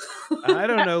single? I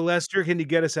don't know, Lester. Can you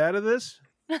get us out of this?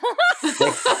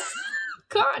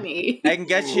 Connie. I can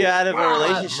get you out of a Wow,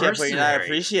 relationship where you're not mercenary.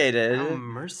 appreciated. Oh,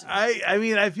 mercy. I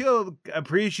mean, I feel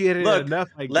appreciated Look, enough.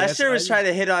 I Lester guess. was trying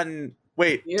to hit on.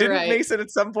 Wait, You're didn't right. Mason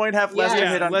at some point have Yeah. Lester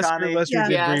hit on Lester, Connie? Lester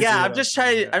did Yeah. briefly Yeah, hit I'm on just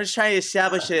Connie, trying to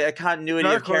establish a continuity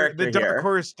of character the here.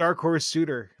 dark horse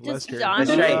suitor, Just Lester. Donnie.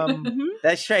 That's right. Mm-hmm.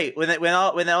 That's right. When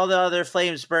all the other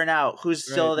flames burn out, who's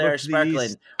still Right, there look to the sparkling?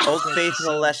 east. Old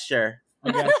faithful Lester.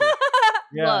 I got you.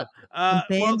 Yeah. Look, Well,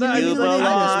 Abandon You me like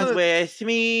belong with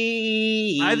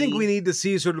me. I think we need to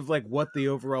see sort of like what the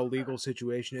overall legal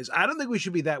situation is. I don't think we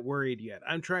should be that worried yet.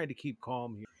 I'm trying to keep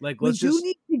calm here. Like, We let's do just.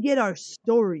 need to get our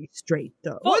story straight,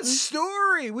 though. What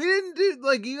story? We didn't do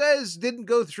like you guys didn't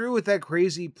go through with that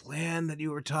crazy plan that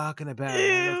you were talking about. I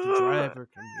don't know if the driver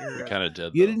can hear We us. kind of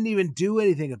did. You though. didn't even do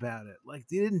anything about it. Like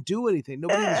they didn't do anything.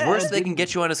 Nobody was Worse, around, they can didn't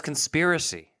get you on as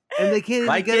conspiracy. and they can't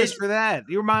I even get us did- for that.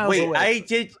 You're miles Wait, away.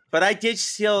 I did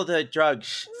steal the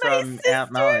drugs from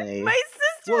Aunt Melanie. My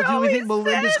sister Well, do we always think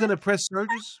Melinda's said- going to press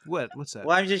charges? What's that?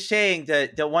 Well, I'm just saying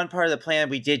that the one part of the plan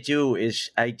we did do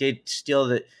is I did steal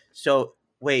the. So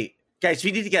wait, guys,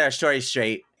 we need to get our story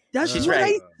straight. That's She's what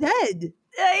right. I said.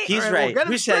 He's All right, well, right. get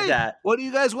Who it said straight. that? What do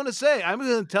you guys want to say? I'm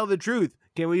going to tell the truth.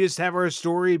 Can we just have our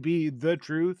story be the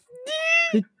truth?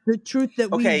 The truth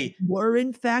that Okay. we were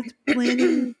in fact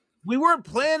planning. We weren't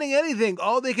planning anything.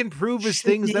 All they can prove is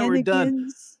things that were done.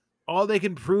 shenanigans. All they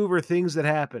can prove are things that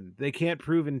happened. They can't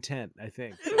prove intent, I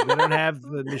think. They don't have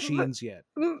the machines yet.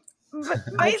 My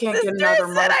I can't get sister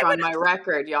another said mark I on my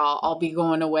record, y'all. I'll be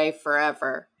going away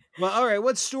forever. Well, all right.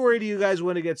 What story do you guys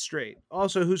want to get straight?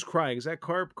 Also, who's crying? Is that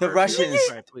Karp? The Karp, Russians. you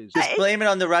cry, please. Just blame it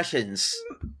on the Russians.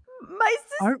 My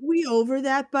sister. Aren't we over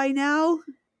that by now?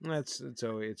 It's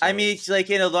always. I mean, it's like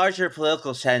in a larger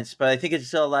political sense, but I think it's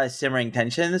still a lot of simmering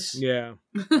tensions yeah.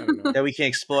 I don't know. that we can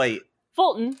exploit.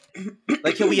 Fulton,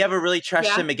 Like, can we ever really trust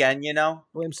Yeah. him again? You know?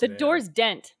 Blame the Savannah. door's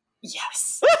dent.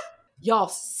 Yes. Y'all,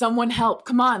 someone help.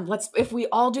 Come on. If we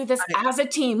all do this as a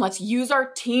team, let's use our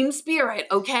team spirit,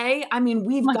 okay? I mean,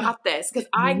 we've got this because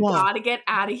I What? gotta get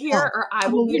out of here or I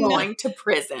will be What? going to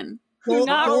prison. Do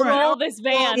not roll this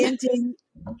van.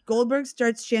 Goldberg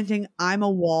starts chanting, "I'm a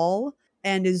wall,"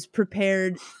 and is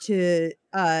prepared to,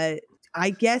 I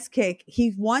guess, kick.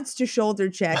 He wants to shoulder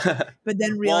check, but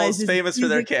then Walls realizes famous for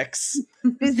their physics-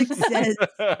 kicks. Physics says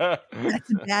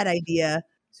that's a bad idea.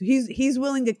 So he's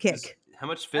willing to kick. How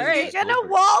much All physics? right. You're gonna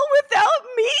wall without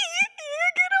me.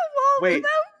 You're gonna wall Wait.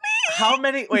 without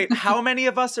me. How many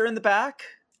of us are in the back?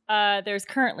 There's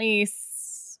currently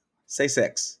Say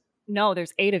 6. no.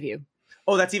 There's 8 of you.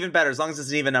 Oh, that's even better, as long as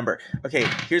it's an even number. Okay,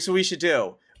 here's what we should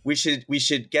do. We should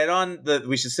sit on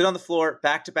the floor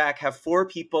back to back, have 4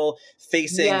 people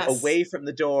facing away from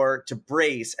the door to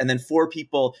brace, and then 4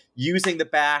 people using the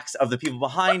backs of the people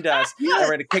behind us, and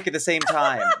we're gonna kick at the same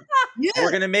time. Yes.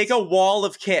 We're gonna make a wall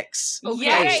of kicks. Okay.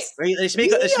 Yes. Right? Let's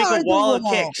make a wall of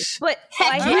kicks. But We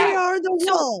are the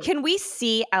wall. can we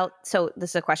see out? So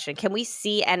this is a question. Can we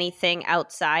see anything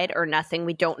outside or nothing?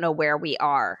 We don't know where we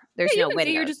are. There's Yeah, no you can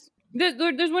see, windows.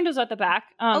 there's windows at the back.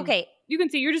 Okay. You can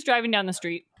see you're just driving down the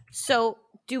street. So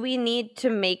do we need to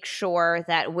make sure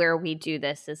that where we do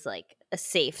this is like a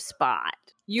safe spot?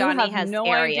 You Donnie have has no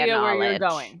area idea where you're knowledge.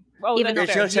 going. Oh, Even that's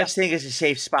There's fair. no such thing as a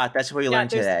safe spot. That's what we learned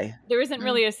today. There isn't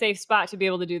really a safe spot to be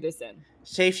able to do this in.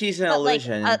 Safety's an But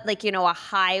illusion. like a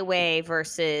highway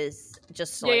versus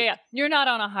just like Yeah. You're not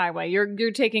on a highway.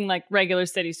 You're taking like regular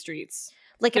city streets.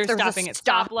 like They're if there's stopping a at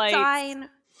stop stoplights. sign.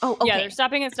 Oh, okay. Yeah, they're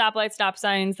stopping at stoplights, stop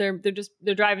signs. They're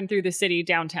driving through the city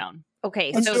downtown.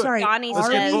 Okay, I'm so sorry, Donnie Let's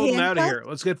Are get we says, Fulton out of handcuffed? here.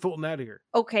 Let's get Fulton out of here.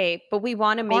 okay, but we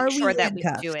want to Are make we sure that we do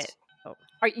handcuffed?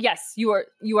 it. Yes, you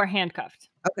are handcuffed.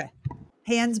 Okay.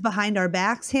 Hands behind our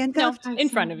backs, No, handcuffed? in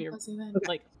front of you.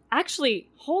 Like, actually,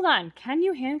 hold on. Can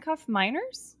you handcuff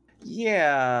minors?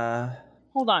 Yeah.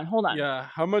 Hold on. Yeah,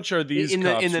 how much are these in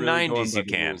the cops really 90s going you by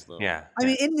the can. rules, though? Yeah. I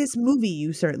mean, in this movie,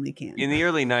 you certainly can. In the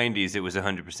early 90s, it was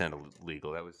 100%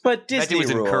 illegal. That was. But That Disney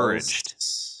was rules. encouraged.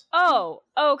 Oh,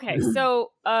 okay.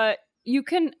 So, you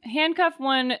can handcuff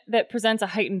one that presents a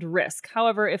heightened risk.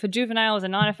 However, if a juvenile is a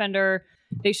non-offender,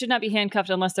 they should not be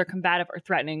handcuffed unless they're combative or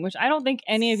threatening, which I don't think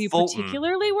any of you Fulton,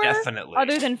 particularly were, definitely.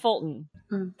 other than Fulton.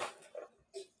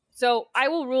 So I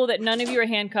will rule that none of you are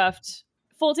handcuffed.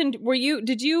 Fulton,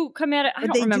 did you come at it? I But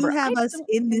don't they remember. do have I us don't-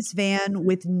 in this van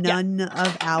with none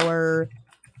of our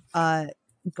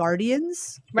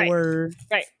guardians Right. or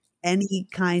Right. any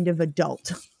kind of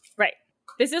adult. Right.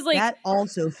 This is like that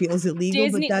also feels illegal,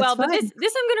 Disney. but that's Well, fine. but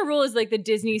this I'm gonna rule is like the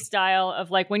Disney style of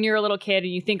like when you're a little kid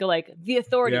and you think of like the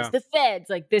authorities, Yeah. the feds.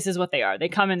 Like this is what they are. They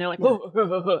come and they're like, whoa, whoa,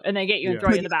 whoa, whoa, and they get you and Yeah. throw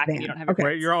you in With the back, and van. you don't have your Okay.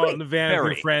 Right, you're all in the van with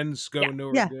Very. your friends going Yeah.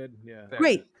 nowhere Yeah. good. Yeah.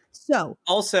 Great. So,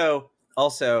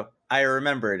 Also, I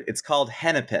remembered. It's called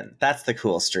Hennepin. That's the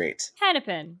cool street.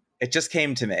 Hennepin. It just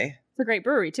came to me. It's a great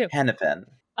brewery too. Hennepin.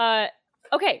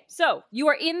 Okay, so you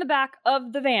are in the back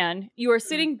of the van. You are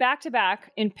sitting back to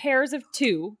back in pairs of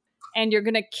 2, and you're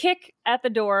gonna kick at the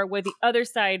door with the other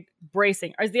side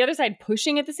bracing. Is the other side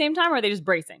pushing at the same time, or are they just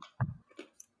bracing?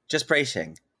 Just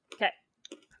bracing. Okay.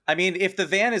 I mean, if the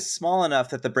van is small enough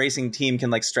that the bracing team can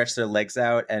like stretch their legs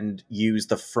out and use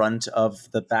the front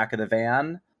of the back of the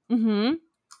van, Mm-hmm.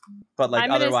 but like I'm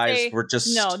gonna otherwise say we're just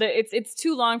it's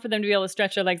too long for them to be able to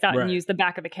stretch their legs out Right. and use the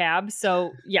back of the cab.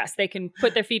 So yes, they can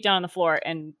put their feet down on the floor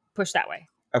and push that way.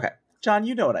 Okay. John,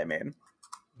 you know what I mean.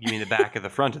 You mean the back of the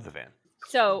front of the van?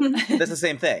 So That's the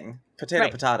same thing. Potato,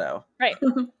 Right. potato. right.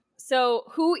 So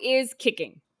who is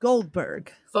kicking?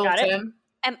 Goldberg. Got it? Fulton.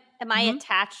 Am I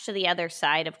attached to the other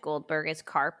side of Goldberg? Is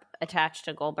Karp attached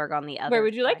to Goldberg on the other? Where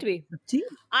would you like side? to be? Up to you.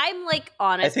 I'm like think the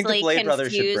honestly Blade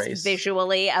Brothers should confused brace.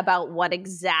 visually about what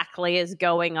exactly is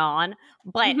going on,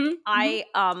 but Mhm, I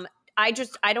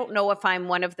don't know if I'm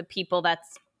one of the people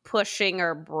that's pushing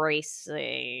or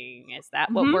bracing. Is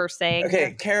that what Mhm. we're saying? Okay,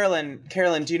 here? Carolyn,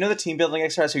 do you know the team building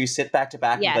exercise where you sit back to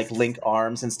back Yes. and like link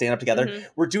arms and stand up together? Mhm.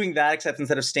 We're doing that, except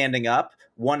instead of standing up,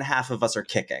 one half of us are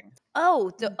kicking.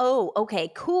 Okay,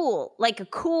 cool. Like a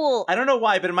cool. I don't know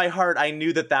why, but in my heart, I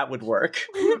knew that would work.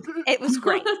 It was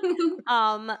great.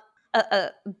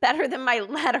 Better than my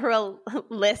lateral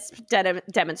lisp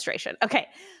demonstration. Okay,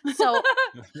 so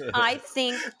I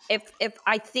think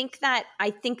I think that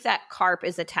Karp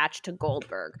is attached to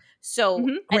Goldberg. So, Mhm.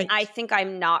 and Great. I think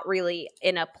I'm not really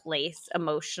in a place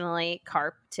emotionally,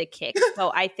 Karp, to kick.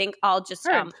 So I think I'll just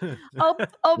Heard. I'll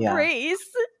Yeah. brace.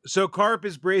 So Karp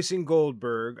is bracing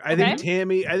Goldberg. I think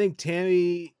Tammy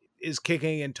is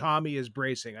kicking and Tommy is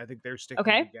bracing. I think they're sticking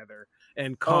Okay. together.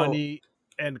 And Connie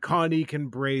can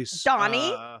brace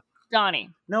Donnie? Donnie.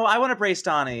 No, I want to brace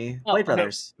Donnie. Oh, Blade okay.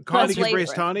 Brothers. Connie Let's can wait brace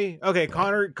for it. Connie. Okay,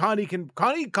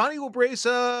 Connie will brace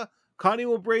the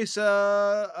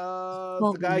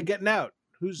guy getting out.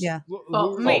 Who's Yeah.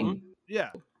 Fulton. Yeah.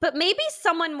 But maybe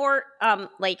someone more I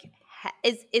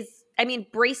mean,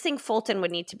 bracing Fulton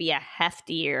would need to be a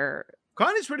heftier.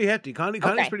 Connie's pretty hefty. Connie's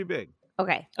Okay. pretty big.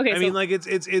 Okay. Okay, I mean, like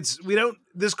we don't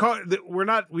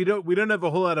have a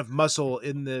whole lot of muscle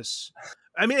in this.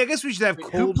 I mean, I guess we should have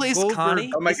Who plays Goldberg.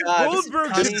 Connie? Oh my God.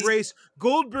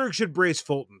 Goldberg should brace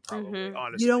Fulton, probably,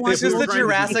 honestly. You don't want This is the Goldberg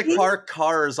Jurassic to be- Park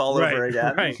cars all over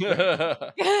again. Right.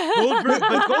 It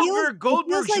Goldberg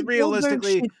feels should like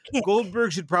realistically, should kick.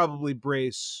 Goldberg should probably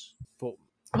brace Fulton.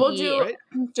 Well, Yeah.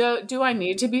 do I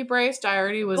need to be braced? I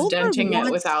already was Goldberg denting it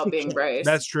wants without to being kick. braced.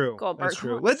 That's true. Goldberg That's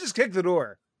true. wants- Let's just kick the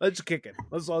door. Let's just kick it.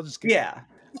 Let's all just kick it. Yeah.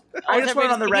 I just want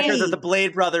it on the record that the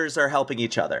Blade brothers are helping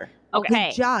each other.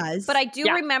 Okay. Jaws. But I do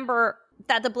remember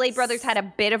that the Blade brothers had a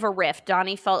bit of a rift.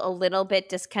 Donnie felt a little bit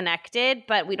disconnected,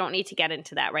 but we don't need to get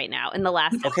into that right now. In the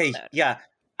last Okay, episode. yeah.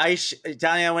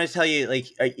 Donnie, I want to tell you, like,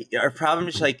 our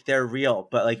problems, like, they're real,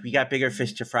 but, like, we got bigger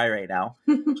fish to fry right now.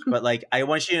 But, like, I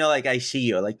want you to know, like, I see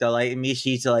you. Like, the light in me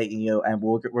sees the light in you, and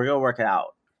we're going to work it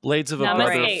out. Blades of a Namaste.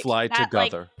 brother fly That,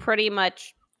 together. like, pretty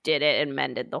much did it and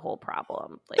mended the whole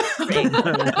problem. Like,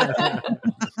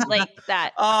 like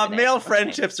that. Male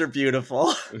friendships are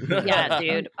beautiful. Yeah,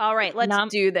 dude. All right,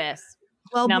 let's do this.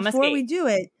 Well, Namaste. before we do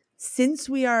it, since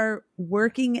we are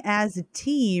working as a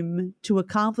team to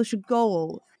accomplish a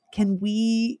goal, can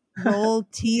we roll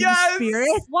team spirit?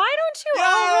 Why don't you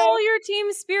all roll your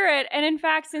team spirit? And in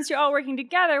fact, since you're all working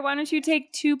together, why don't you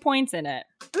take 2 points in it?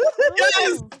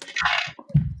 Yes!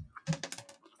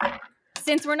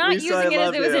 Since we're not Lisa, using I it as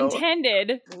love it was you.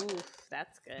 intended. Oof,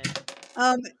 that's good.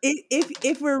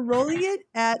 If we're rolling it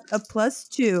at a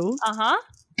 +2,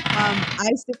 I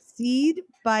succeed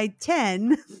by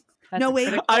 10. No,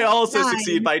 wait. I also 9.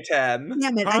 succeed by 10.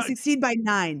 Damn it! I succeed by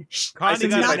 9.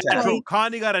 Connie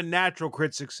Connie got a natural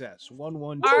crit success.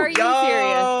 1-1. Are you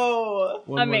serious?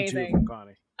 1-1-2 Amazing. from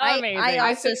Connie. Amazing. I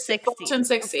also Fulton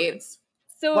succeeds.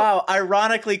 So Wow,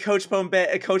 ironically, Coach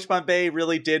Bombay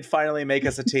really did finally make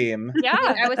us a team. yeah,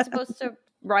 I was supposed to.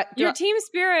 your team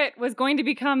spirit was going to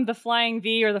become the flying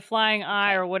V or the flying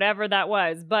I or whatever that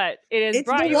was, but it has It's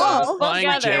brought the you all wall.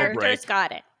 Flying together jailbreak.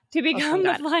 Got it. to become the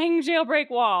got it. flying jailbreak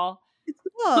wall.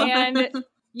 Oh. And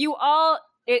you all,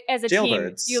 as a team,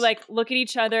 Jailbirds. you like look at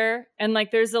each other and like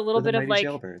there's a little bit of like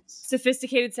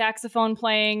sophisticated saxophone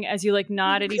playing as you like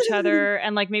nod at each other,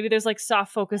 and like maybe there's like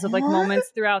soft focus of like moments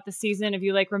throughout the season of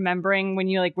you like remembering when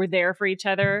you like were there for each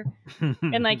other,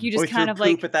 and like you just kind of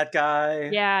like at that guy.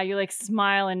 yeah, you like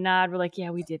smile and nod. We're like,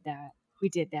 yeah, we did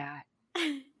that,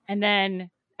 and then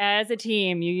as a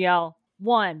team you yell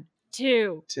 1,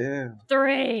 2,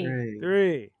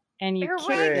 3, and you kick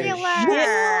Irregular.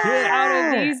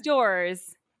 out of these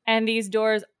doors, and these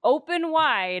doors open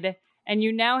wide, and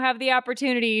you now have the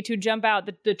opportunity to jump out.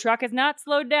 The truck is not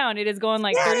slowed down. It is going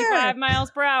like 35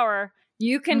 miles per hour.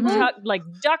 You can like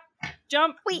duck,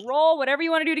 jump, roll, whatever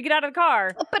you want to do to get out of the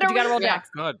car. But you got to roll dex.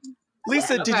 God.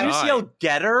 Lisa, did you just yell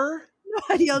 "get her"?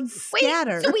 I yelled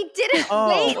scatter. So we didn't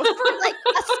wait for like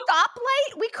a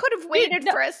stoplight? We could have waited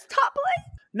for a stoplight.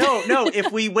 No.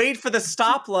 If we wait for the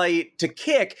stoplight to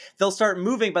kick, they'll start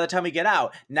moving by the time we get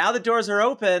out. Now the doors are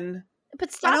open. But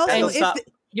And stop also, And stop.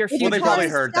 Your if Well, the they future. probably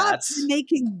car heard stops, that. then they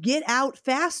can get out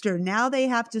faster. Now they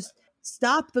have to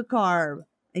stop the car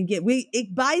and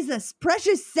it buys us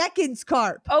precious seconds,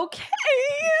 Karp. Okay.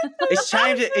 It's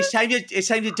time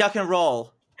to duck and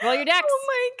roll. Roll your dex. Oh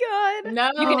my god. No,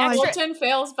 You can extra- Fulton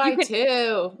fails by 2.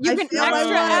 You I can feel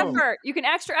extra alone. effort. You can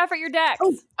extra effort your dex.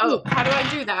 Oh, how do I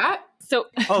do that? So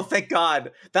Oh, thank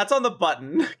God. That's on the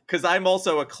button, because I'm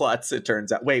also a klutz, it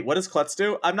turns out. Wait, what does klutz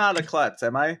do? I'm not a klutz,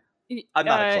 am I? I'm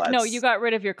not a klutz. no, you got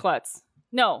rid of your klutz.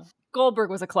 No,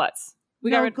 Goldberg was a klutz.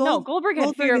 Goldberg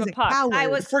had fear of is a puck. coward. I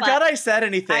was Forgot I said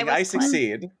anything. I I was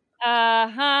succeed.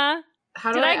 Huh?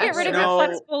 How Did do I get rid of your No.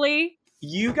 klutz fully?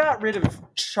 You got rid of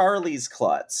Charlie's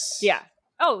klutz. Yeah.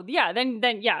 Oh, yeah. Then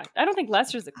yeah. I don't think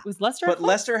Lester's was Lester. a But klutz?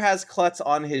 Lester has klutz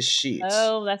on his sheet.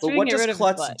 Oh, Lester But didn't what get does rid of his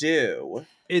klutz klutz. do?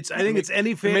 I think it's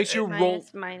any It makes you roll.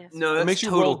 Minus. No, It that's makes you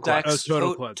total roll klutz. dex.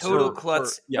 Total klutz. Total For-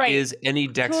 klutz yeah. Right. is any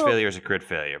dex Total- failure is a crit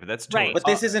failure, but that's total. Right. But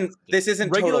this isn't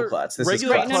regular total klutz. This is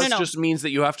regular klutz. klutz No. just means that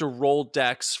you have to roll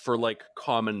dex for like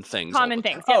common things. all Common the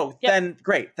things. time. Oh, Yep. then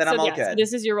great. Then So, I'm all yeah, so good.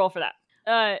 this is your roll for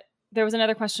that. There was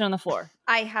another question on the floor.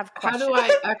 I have How questions. do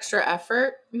I extra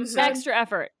effort? You said? Extra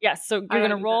effort. Yes. So I you're don't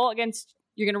gonna do roll against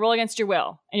your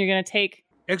will, and you're gonna take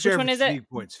Extra Which one is it? fatigue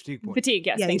points. Fatigue points. fatigue.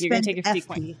 Yes, Yeah, thank you. You're gonna spend take a fatigue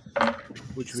point.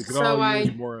 FP. Which we could So all I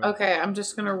use more of. okay. I'm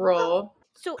just gonna roll.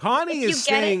 So Connie if you is get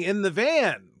staying it- in the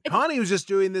van. Connie was just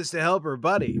doing this to help her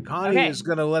buddy. Connie Okay. is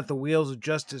going to let the wheels of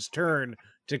justice turn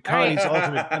to All right. Connie's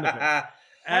ultimate benefit.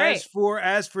 All right.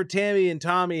 As for Tammy and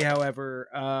Tommy, however,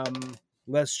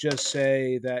 let's just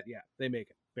say that they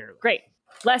make it barely. Great.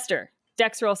 Lester,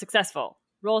 dex roll successful.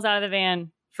 Rolls out of the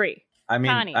van free. I mean,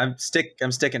 Connie. I'm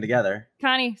sticking together.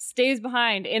 Connie stays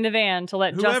behind in the van to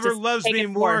let Whoever justice loves take me its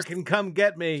more course. can come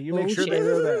get me. You make Oh, sure shit. they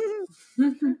know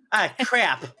that. Ah,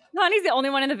 crap. Connie's the only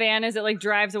one in the van as it like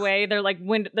drives away. They're like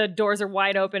the doors are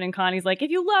wide open, and Connie's like, "If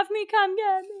you love me, come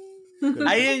get me."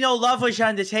 I didn't know love was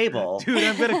on the table.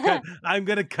 Dude, I'm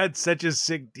gonna cut such a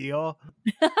sick deal.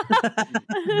 Oh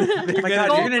my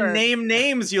God, you're gonna name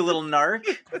names, you little narc.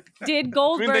 Did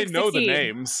Goldberg they know succeed? the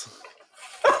names.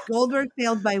 Goldberg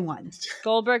failed by 1.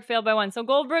 Goldberg failed by 1. So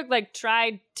Goldberg like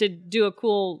tried to do a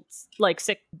cool like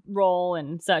sick roll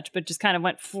and such, but just kind of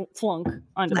went flunk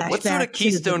onto the. What sort of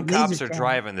Keystone cops are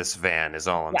driving this van? Is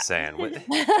all I'm saying.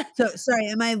 So sorry,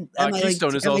 am I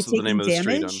Keystone is also the name of the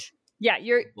street. Yeah,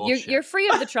 you're free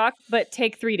of the truck, but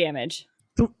take 3 damage.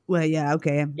 Well, yeah,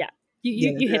 okay. Yeah.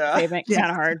 You hit the pavement kind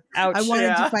of hard. Ouch. I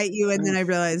wanted to fight you, and then I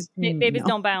realized babies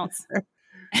don't bounce.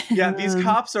 Yeah, these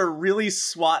cops are really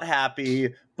SWAT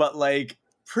happy, but like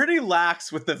pretty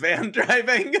lax with the van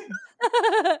driving.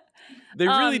 They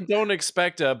really don't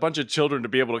expect a bunch of children to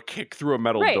be able to kick through a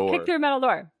metal door. Kick through a metal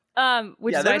door.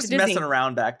 Which is they're why just it's Disney. messing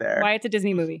around back there. Why it's a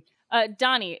Disney movie.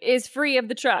 Donnie is free of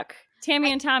the truck.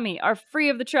 Tammy and Tommy are free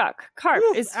of the truck. Karp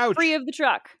is free of the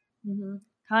truck. Mm-hmm.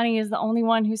 Connie is the only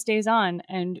one who stays on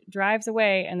and drives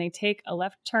away, and they take a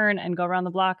left turn and go around the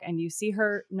block, and you see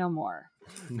her no more.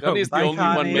 Connie's the only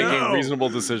one making reasonable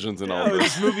decisions in all of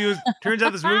this. Turns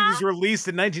out this movie was released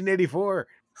in 1984.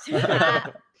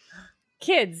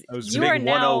 Kids, you are big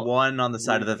now 101 on the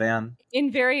side of the van.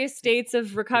 In various states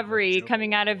of recovery,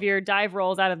 coming out of your dive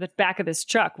rolls out of the back of this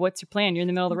truck. What's your plan? You're in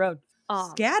the middle of the road.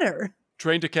 Scatter.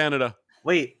 Train to Canada.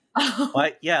 Wait,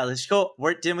 what? Yeah, let's go.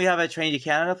 Didn't we have a Train to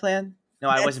Canada plan? No,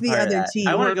 I wasn't part of that. Team.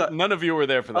 I want to go. None of you were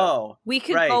there for that. Oh, we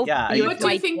could go. Yeah. What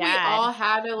do you think we all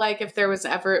had to like? If there was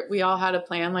ever, we all had a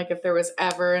plan. Like if there was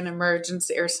ever an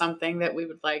emergency or something that we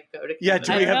would like go to. Yeah,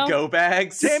 do we have go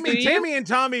bags? Tammy and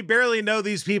Tommy barely know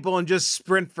these people and just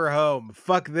sprint for home.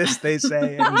 Fuck this, they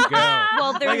say, and go.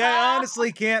 Well, I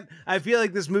honestly can't. I feel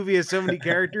like this movie has so many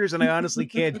characters, and I honestly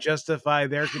can't justify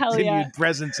their continued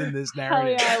presence in this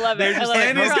narrative. Hell yeah, I love it.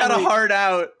 Andy's got a heart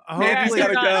out. Andy's got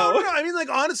to go. No, I mean, like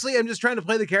honestly, I'm just trying to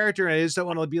play the character, and I just don't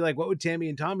want to be like, what would Tammy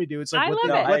and Tommy do? It's like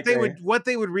what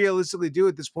they would realistically do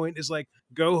at this point is like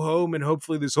go home, and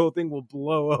hopefully this whole thing will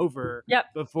blow over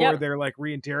before they're like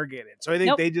reinterrogated. So I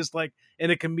think they just like in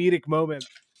a comedic moment,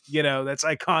 you know, that's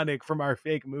iconic from our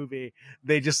fake movie.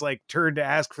 They just like turn to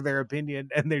ask for their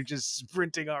opinion, and they're just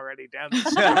sprinting already down the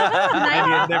street,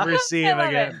 and you never see him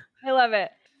again. I love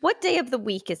it. What day of the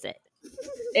week is it?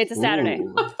 It's a Saturday.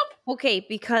 Okay,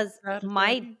 because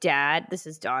my dad, this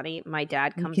is Donnie, my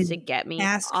dad comes to get me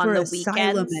on the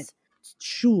weekends.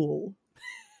 Shul.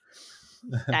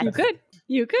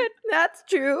 You could. That's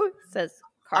true, says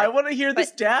Karp. I want to hear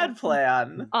this dad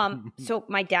plan. So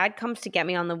my dad comes to get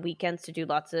me on the weekends to do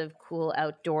lots of cool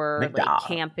outdoor like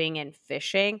camping and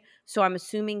fishing. So I'm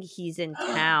assuming he's in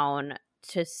town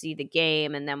to see the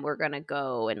game, and then we're gonna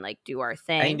go and like do our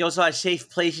thing. And there's a lot of safe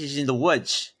places in the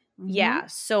woods. Yeah,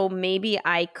 so maybe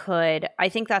I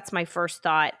think that's my first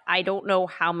thought. I don't know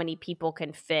how many people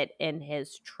can fit in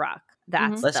his truck.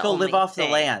 Let's go live off the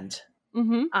land.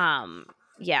 Mm-hmm.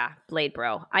 Yeah, Blade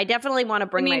Bro. I definitely want to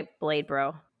bring my Blade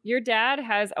Bro. Your dad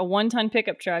has a 1-ton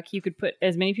pickup truck. You could put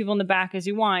as many people in the back as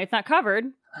you want. It's not covered.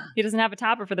 He doesn't have a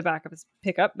topper for the back of his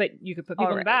pickup, but you could put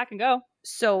people in the back and go.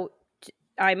 So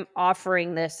I'm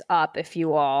offering this up if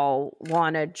you all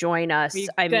want to join us.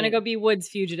 I'm going to go be woods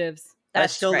fugitives.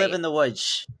 Let's still live in the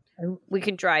woods. We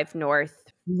can drive north.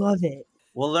 Love it.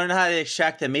 We'll learn how to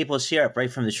extract the maple syrup right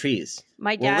from the trees.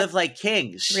 My dad we'll live like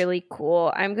kings. Really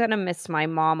cool. I'm going to miss my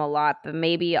mom a lot, but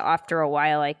maybe after a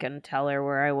while I can tell her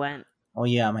where I went. Oh,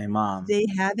 yeah, my mom. They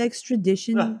have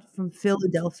extradition from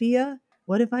Philadelphia.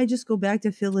 What if I just go back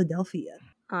to Philadelphia?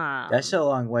 That's a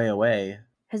long way away.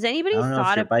 Has anybody thought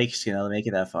thought if your bike's going to make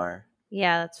it that far?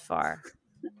 Yeah, that's far.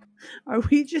 Are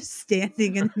we just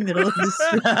standing in the middle of the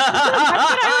street? That's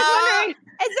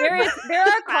what I was wondering. There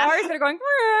are cars that are going.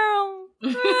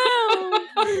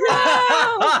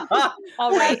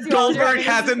 All right, Goldberg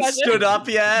hasn't stood up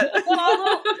yet.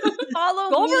 Follow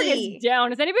Goldberg me. is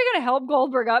down. Is anybody going to help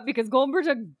Goldberg up? Because Goldberg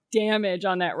took damage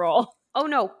on that roll. Oh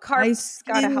no, Karp's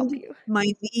got to help you.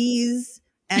 My knees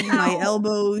and my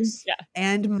elbows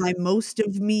and my most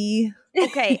of me.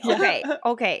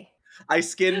 Okay. I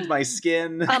skinned my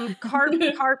skin.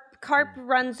 Karp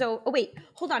runs over. Oh wait,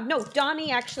 hold on. No,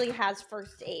 Donnie actually has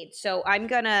first aid. So I'm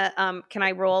gonna can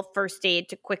I roll first aid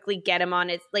to quickly get him on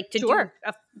his do a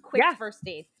quick first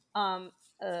aid. 7.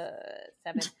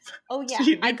 Oh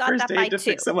yeah, I got that by 2.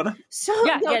 So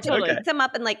totally. Pick them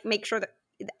up and like make sure that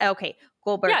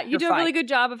Goldberg. Yeah, you do a really good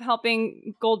job of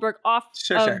helping Goldberg off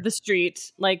of the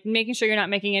street, like making sure you're not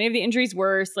making any of the injuries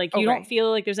worse. Like you don't feel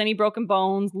like there's any broken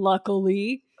bones,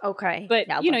 luckily. Okay. But,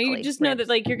 yeah, you luckily, just know ribs. that,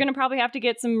 like, you're going to probably have to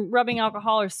get some rubbing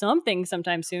alcohol or something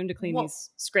sometime soon to clean these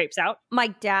scrapes out. My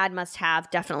dad must have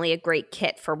definitely a great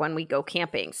kit for when we go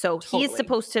camping. So he's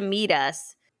supposed to meet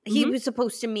us. He was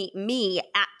supposed to meet me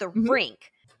at the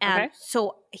rink. And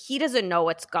so he doesn't know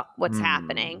what's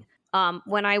happening.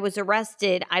 When I was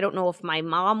arrested, I don't know if my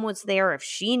mom was there, if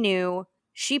she knew.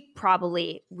 She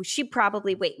probably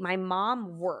wait, my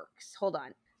mom works. Hold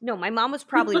on. No, my mom was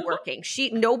probably working.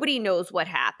 Nobody knows what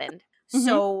happened.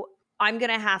 So I'm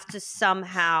going to have to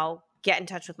somehow get in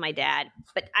touch with my dad.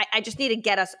 But I just need to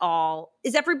get us all.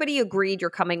 Is everybody agreed you're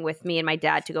coming with me and my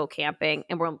dad to go camping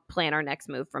and we'll plan our next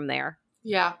move from there?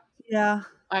 Yeah. Yeah.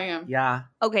 I am. Yeah.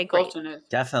 Okay, great.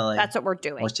 Definitely. That's what we're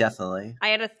doing. Most definitely.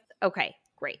 Okay,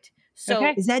 great.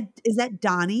 So is that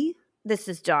Donnie? This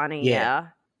is Donnie, yeah.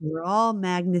 We're all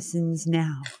Magnusons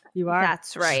now. You are?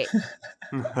 That's right.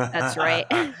 That's right.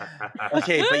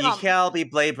 Okay, but you can't all be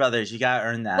Blade Brothers. You gotta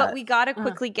earn that. But we gotta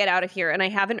quickly get out of here. And I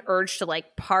have an urge to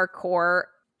like parkour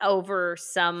over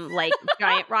some like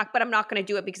giant rock, but I'm not gonna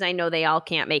do it because I know they all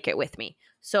can't make it with me.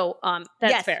 So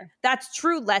that's fair. That's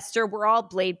true, Lester. We're all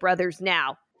Blade Brothers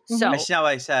now. So that's not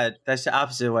what I said. That's the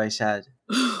opposite of what I said.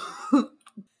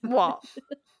 Well,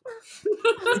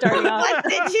 starting off, what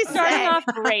did you say? Starting off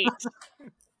great.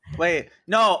 Wait,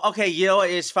 no, okay, you know what?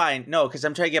 It's fine. No, because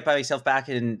I'm trying to get myself back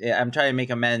and I'm trying to make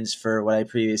amends for what I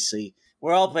previously.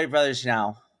 We're all Blade Brothers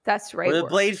now. That's right. We're the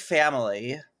Blade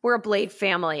family. We're a Blade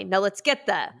family. Now let's get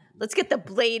the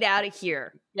blade out of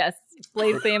here. Yes,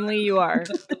 Blade family, you are.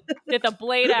 Get the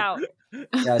blade out.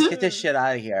 Yeah, let's get this shit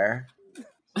out of here.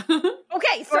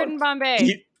 Okay, so Gordon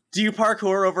Bombay. Do you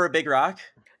parkour over a big rock?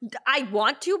 I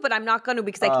want to, but I'm not going to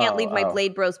because I can't leave my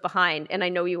Blade Bros behind, and I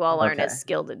know you all aren't as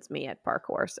skilled as me at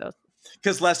parkour. So,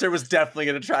 because Lester was definitely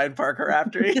going to try and parkour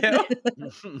after you.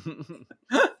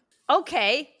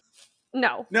 Okay,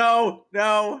 no.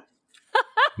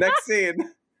 Next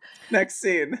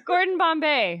scene. Gordon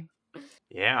Bombay.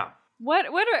 Yeah. What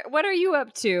are you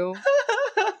up to?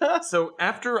 So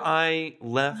after I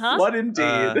left, what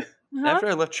indeed? After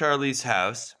I left Charlie's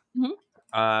house.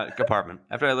 Apartment.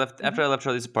 After I left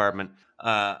Charlie's apartment,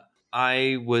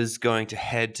 I was going to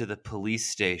head to the police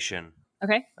station.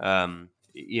 Okay.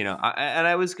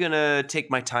 I was gonna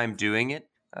take my time doing it.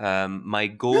 My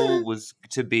goal was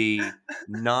to be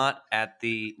not at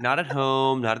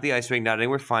home, not at the ice rink, not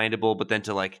anywhere findable, but then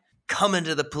to like come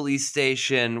into the police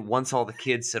station once all the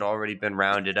kids had already been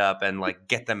rounded up and like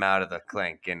get them out of the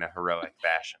clink in a heroic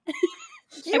fashion.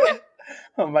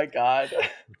 Oh my god!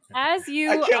 I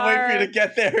can't wait for you to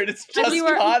get there, and it's just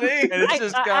Connie. And it's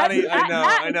just Connie.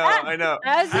 I know.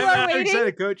 As you are waiting,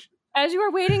 excited, Coach. As you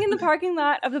are waiting in the parking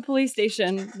lot of the police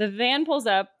station, the van pulls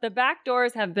up. The back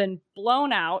doors have been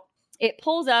blown out. It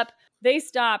pulls up. They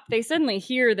stop. They suddenly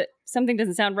hear that something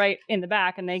doesn't sound right in the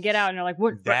back, and they get out and they're like,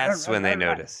 "What?" That's when they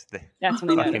notice. That's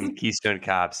when they notice. Fucking Keystone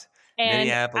Cops, and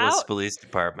Minneapolis Police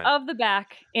Department. Of the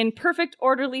back, in perfect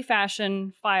orderly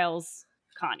fashion, files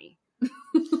Connie.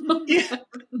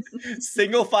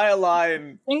 Single file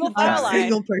line. Single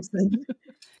person.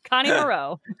 Connie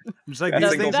Moreau. It's like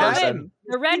the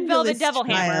red velvet devil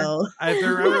hammer.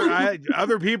 There are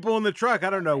other people in the truck.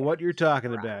 I don't know what you're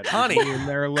talking about. Connie,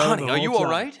 are you all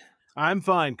right? I'm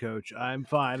fine, Coach. I'm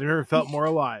fine. I never felt more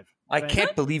alive. I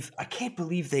can't believe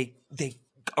they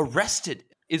arrested.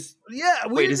 Is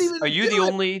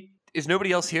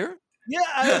nobody else here? Yeah,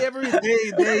 I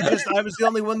was the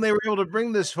only one they were able to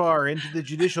bring this far into the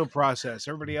judicial process.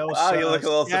 Everybody else. Wow, you look a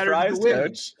little surprised,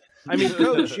 Coach. I mean,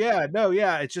 Coach.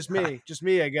 It's just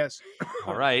me, I guess.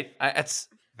 All right, that's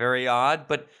very odd,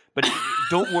 but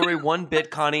don't worry one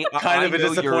bit, Connie. Kind of a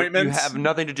disappointment. You have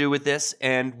nothing to do with this,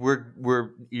 and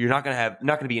you're not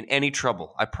gonna be in any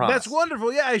trouble. I promise. That's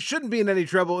wonderful. Yeah, I shouldn't be in any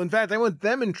trouble. In fact, I want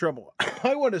them in trouble.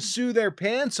 I want to sue their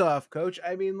pants off, Coach.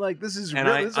 I mean, like this is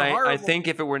horrible. I think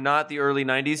if it were not the early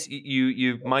 '90s,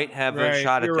 you might have a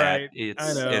shot at that. Right.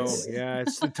 I know.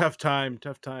 It's a tough time,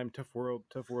 tough world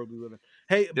we live in.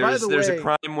 Hey, there's a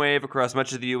crime wave across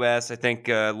much of the U.S. I think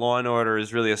law and order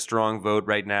is really a strong vote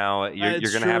right now. You're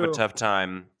going to have a tough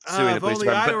time suing the police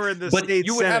department. But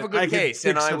you would have a good case,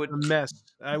 and I would mess.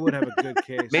 I would have a good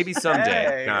case. Maybe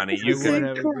someday, Connie. You could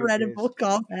have incredible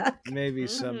callback. Maybe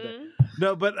someday.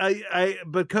 No, but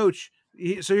but Coach.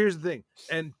 So here's the thing,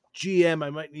 and GM, I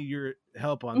might need your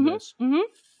help on this. Mm-hmm.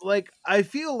 Like, I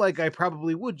feel like I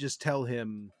probably would just tell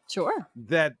him, sure,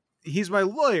 that he's my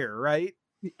lawyer, right?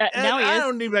 Now he is. I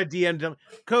don't need my DM to tell me.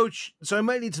 Coach, so I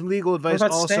might need some legal advice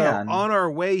also. Stan? On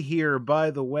our way here,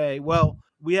 by the way. Well,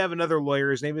 we have another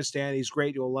lawyer. His name is Stan. He's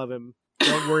great. You'll love him.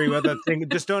 Don't worry about that thing.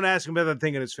 Just don't ask him about that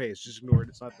thing in his face. Just ignore it.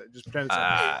 It's not that. Just pretend it's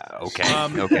not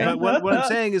okay. Okay. But what I'm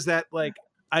saying is that, like,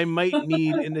 I might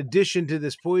need, in addition to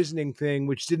this poisoning thing,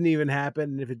 which didn't even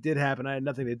happen, and if it did happen, I had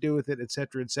nothing to do with it, et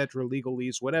cetera,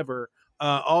 legalese, whatever.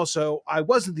 Also, I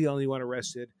wasn't the only one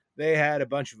arrested. They had a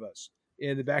bunch of us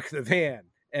in the back of the van.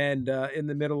 And in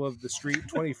the middle of the street,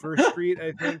 21st Street,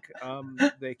 I think,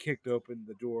 they kicked open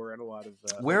the door, and a lot of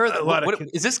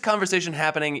is this conversation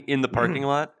happening in the parking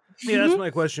lot? Yeah, that's my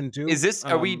question too. Is this?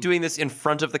 Are we doing this in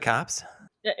front of the cops?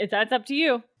 That's up to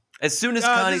you. As soon as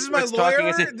Connie starts talking,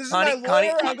 I said, "This is my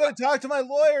lawyer. I'm going to talk to my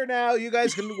lawyer now. You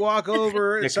guys can walk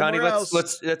over somewhere else."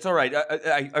 Let's. That's all right.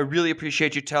 I really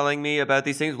appreciate you telling me about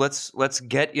these things. Let's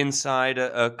get inside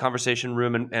a conversation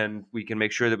room and we can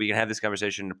make sure that we can have this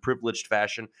conversation in a privileged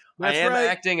fashion. That's I am right.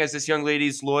 acting as this young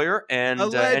lady's lawyer, and any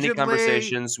Allegedly.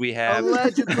 conversations we have.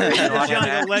 Allegedly,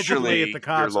 I am allegedly at the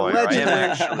cops. your lawyer. I am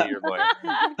actually your lawyer.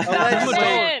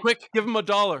 Allegedly. Quick, give him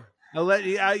 $1.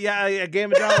 I gave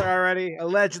him $1 already.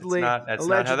 Allegedly. That's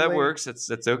not how that works.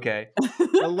 It's okay.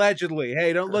 Allegedly.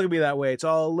 Hey, don't look at me that way. It's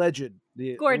all alleged.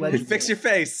 Gordon. Allegedly. Fix your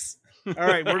face. All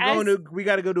right, we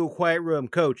got to go to a quiet room.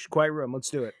 Coach, quiet room. Let's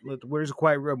do it. Where's a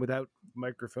quiet room without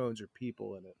microphones or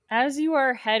people in it? As you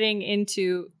are heading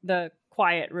into the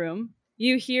quiet room,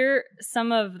 you hear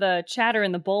some of the chatter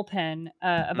in the bullpen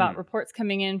about reports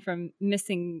coming in from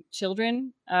missing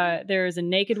children. There is a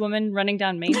naked woman running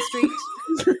down Main Street.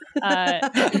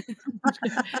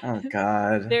 Oh,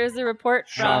 God. There's a report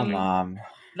from Mom.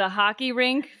 the hockey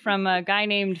rink from a guy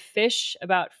named Fish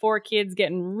about 4 kids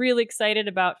getting really excited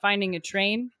about finding a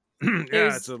train.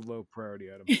 Yeah, it's a low priority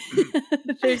item.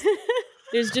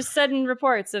 There's just sudden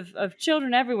reports of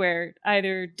children everywhere,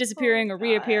 either disappearing or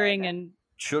reappearing, and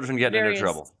Children getting into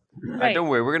trouble. Right. Don't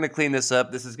worry, we're going to clean this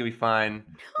up. This is going to be fine.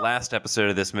 Last episode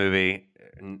of this movie,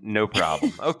 no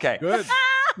problem. Okay. Good.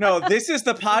 No, this is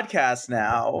the podcast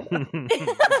now.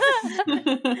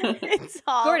 It's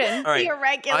all Gordon. the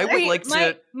Irregulars. I would like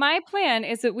to. My plan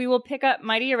is that we will pick up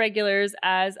Mighty Irregulars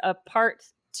as a part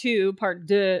 2,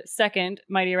 second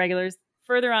Mighty Irregulars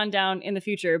further on down in the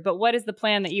future. But what is the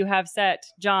plan that you have set,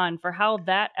 John, for how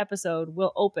that episode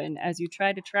will open as you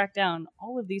try to track down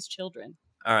all of these children?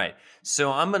 All right.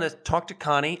 So I'm going to talk to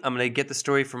Connie. I'm going to get the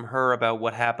story from her about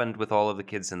what happened with all of the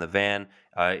kids in the van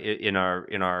in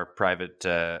our private.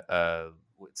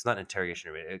 It's not an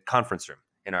interrogation room, a conference room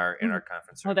in our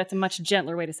conference room. Oh, that's a much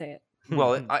gentler way to say it.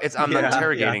 Well, I'm not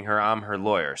interrogating her. I'm her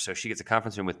lawyer, so she gets a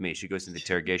conference room with me. She goes into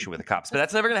interrogation with the cops, but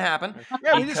that's never going to happen.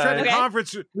 Yeah, we just tried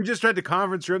the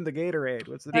conference room, the Gatorade.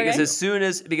 What's the because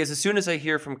as soon as I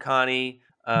hear from Connie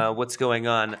what's going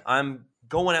on, I'm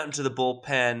going out into the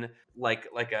bullpen like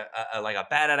a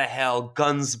bat out of hell,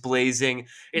 guns blazing.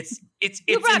 It's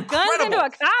you brought incredible. guns into a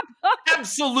cop?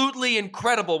 Absolutely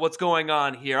incredible what's going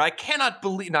on here. I cannot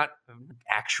believe not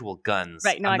actual guns.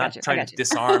 Right, no, I'm I got not you. trying to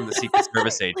disarm the Secret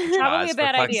Service agent. Probably a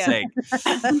bad idea.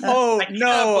 Oh,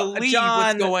 no, believe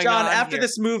John, what's going on after here.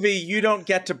 this movie, you don't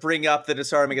get to bring up the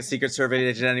disarming a Secret Service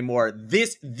agent anymore.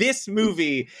 This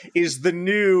movie is the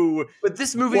new. But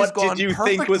this movie has gone What did you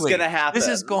perfectly. think was going to happen? This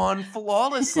has gone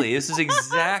flawlessly. This is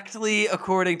exactly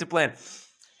according to plan.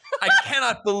 I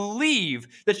cannot believe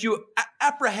that you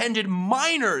apprehended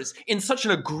minors in such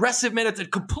an aggressive manner. It's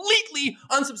completely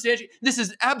unsubstantiated. This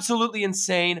is absolutely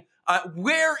insane.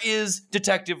 Where is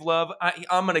Detective Love?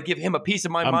 I'm going to give him a piece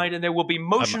of my mind, and there will be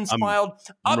motions filed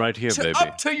up, right here, baby.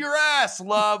 Up to your ass,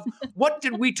 Love. What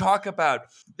did we talk about?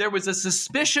 There was a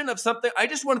suspicion of something. I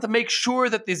just wanted to make sure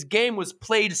that this game was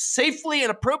played safely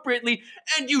and appropriately,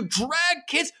 and you drag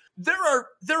kids. There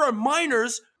are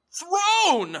minors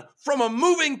thrown from a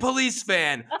moving police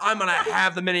van. I'm going to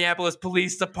have the Minneapolis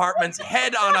Police Department's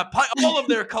head on a pike, all of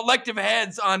their collective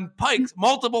heads on pikes,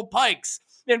 multiple pikes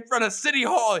in front of City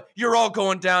Hall. You're all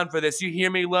going down for this. You hear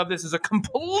me, Love? This is a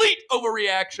complete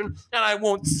overreaction, and I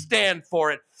won't stand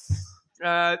for it.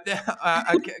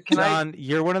 John,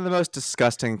 you're one of the most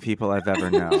disgusting people I've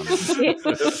ever known.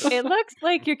 It looks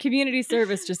like your community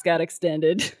service just got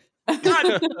extended. No,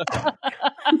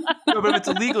 but if it's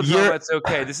a legal job, that's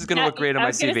okay. This is going to look great on my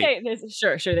CV.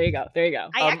 Sure. There you go.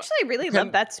 I actually really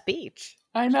love that speech.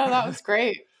 I know, that was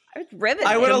great. I was riveted.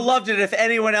 I would have loved it if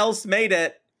anyone else made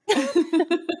it.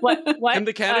 What? Can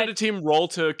the Canada team roll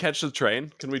to catch the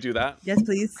train? Can we do that? Yes,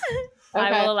 please. Okay.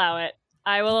 I will allow it.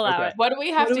 it. What do we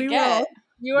have to get? roll?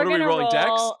 You are What are we going to rolling,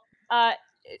 roll.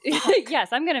 Yes,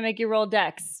 I'm going to make you roll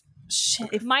Dex.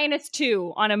 Shit.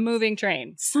 -2 on a moving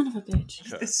train. Son of a bitch.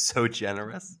 It's so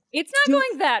generous. It's not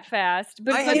going that fast,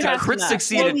 but I it's had not to fast crit enough.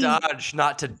 succeed at dodge,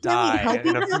 not to die help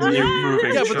in a you?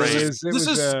 moving Yeah, but train. this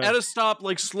is at a stop,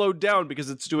 like slowed down because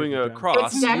it's doing a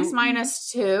cross. It's Dex -2.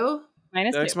 -2.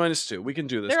 Dex -2. We can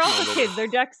do this. They're Come also on, kids. They're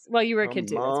Dex. Well, you were a kid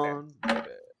too. Come That's fair. on, baby.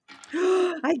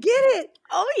 I get it.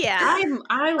 Oh yeah.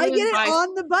 I get it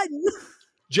on the button.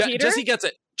 Jesse gets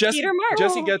it.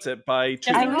 Jesse gets it by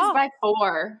 2. I lose by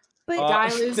 4. But Guy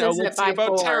loses it by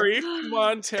 4. Terry. Come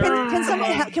on,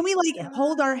 Terry. Can we like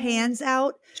hold our hands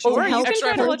out? Sure, you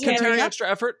Can Terry extra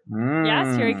effort?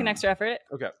 Yes, Terry can extra effort.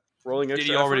 Okay. Rolling extra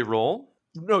Did he already effort. Roll?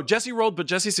 No, Jesse rolled, but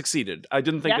Jesse succeeded. I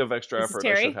didn't think of extra effort.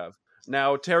 I should have.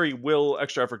 Now Terry will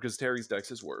extra effort because Terry's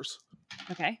dex is worse.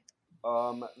 Okay.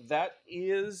 That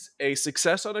is a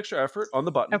success on extra effort on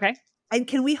the button. Okay. And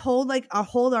can we hold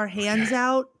our hands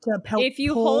out to help? If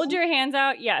you hold your hands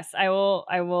out, yes, I will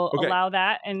allow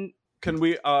that. And can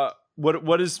we?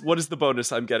 What is the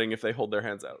bonus I'm getting if they hold their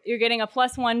hands out? You're getting a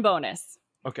 +1 bonus.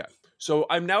 Okay, so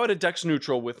I'm now at a dex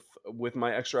neutral with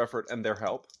my extra effort and their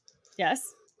help.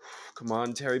 Yes. Come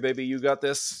on, Terry, baby, you got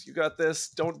this. You got this.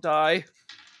 Don't die.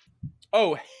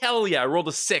 Oh hell yeah! I rolled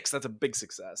a 6. That's a big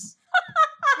success.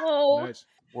 Oh. Nice.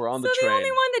 We're on the train. So the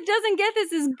only one that doesn't get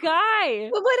this is Guy.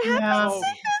 What happens? No.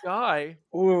 Guy.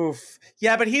 Oof.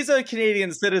 Yeah, but he's a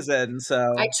Canadian citizen,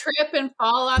 so I trip and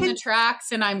fall on the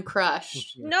tracks and I'm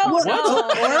crushed. No.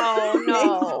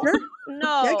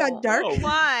 That got dark.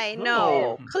 Why?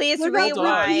 No. Please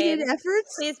rewind. Repeated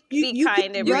efforts? Please be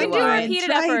kind and You can do rewind.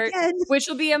 repeated effort, which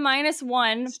will be a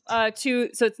 -1 to,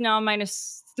 so it's now a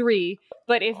 -3.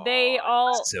 But if they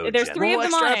all, there's 3 of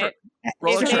them on it.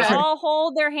 If they all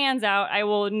hold their hands out, I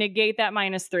will negate that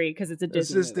 -3 because it's a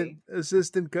Disney movie.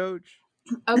 Assistant coach.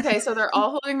 Okay, so they're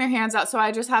all holding their hands out. So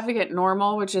I just have to get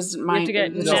normal, which is You have to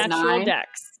get natural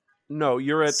dex. No,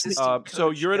 you're at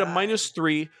you're at a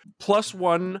 -3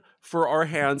 +1 for our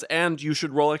hands, and you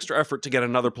should roll extra effort to get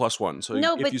another +1. So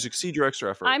if you succeed your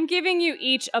extra effort, I'm giving you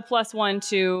each a +1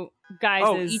 to guys'.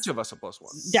 Oh, each of us a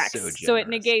 +1 dex, so it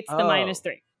negates the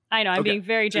 -3. I know I'm being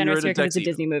very generous here because it's a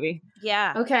Disney movie.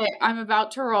 Yeah. Okay, I'm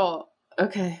about to roll.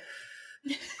 Okay.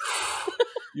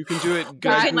 You can do it.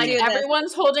 Guy,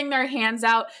 everyone's holding their hands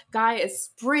out. Guy is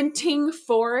sprinting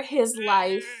for his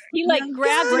life. He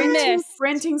grabs this.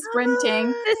 Sprinting.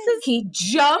 He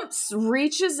jumps,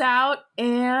 reaches out,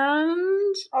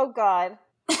 and oh god.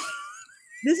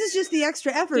 This is just the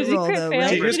extra effort Did roll, though, right?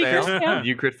 Did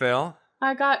you crit fail?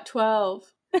 I got 12.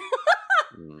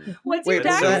 What's Wait, your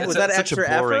dex? was that extra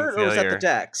effort or was that the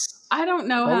dex? I don't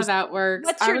know how that works.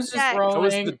 What's your I was dex? just rolling. That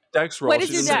was the dex roll. What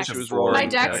is your dex? My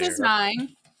dex is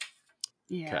 9.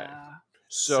 Yeah. Okay.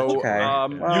 So you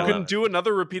can do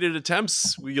another repeated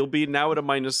attempts. You'll be now at a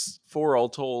 -4 all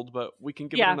told, but we can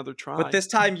give it another try. But this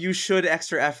time you should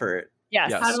extra effort.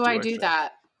 Yes. How do I do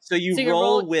that? So you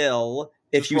roll will.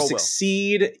 If you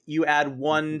succeed, you add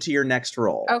 1 to your next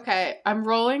roll. Okay, I'm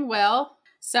rolling will.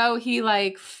 So he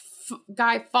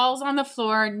Guy falls on the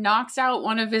floor, knocks out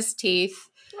one of his teeth.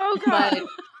 Oh god. But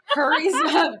hurries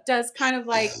up, does kind of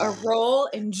like a roll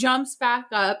and jumps back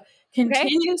up,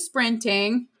 continues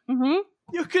sprinting. Mm-hmm.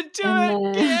 You could do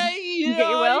it. Yay! You get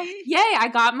your will? Yay, I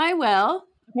got my will.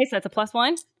 Okay, so that's a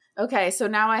 +1. Okay, so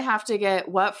now I have to get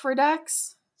what for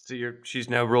dex? So she's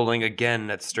now rolling again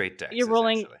at straight dex. You're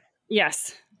rolling.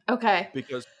 Yes. Okay.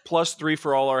 Because +3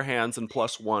 for all our hands and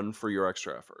 +1 for your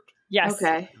extra effort. Yes.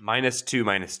 Okay.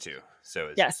 -2. So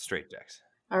it's straight dex.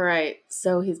 All right.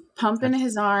 So he's pumping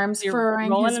his arms,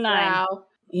 furrowing his brow,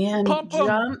 and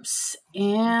jumps.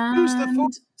 And who's the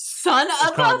son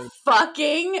of a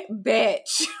fucking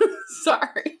bitch.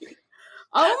 Sorry.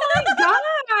 Oh my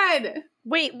god.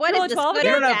 Wait, what is this? Good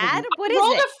or bad? What is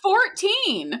rolled it? A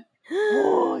 14.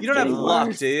 You don't have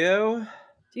luck, do you?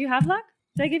 Do you have luck?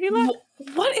 Did I give you luck?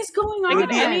 What is going on? Did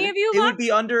I give any of you luck? It would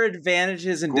be under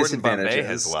advantages and disadvantages. Bombay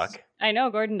has luck. I know,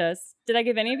 Gordon does. Did I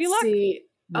give any of you luck? See.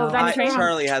 No. That's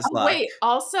Charlie has luck. Wait,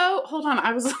 also, hold on.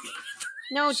 I was looking.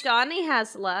 No, Donnie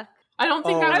has luck. I don't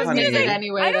think I was getting it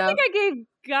anyway. I don't think I gave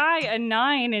Guy a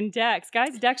 9 in dex.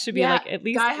 Guy's dex should be at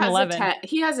least Guy has 11. A 10.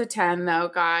 He has a 10 though,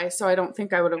 Guy. So I don't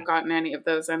think I would have gotten any of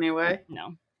those anyway.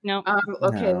 No.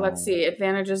 Okay, let's see.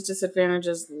 Advantages,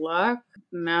 disadvantages, luck.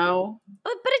 No.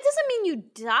 But it doesn't mean you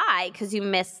die because you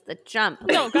missed the jump.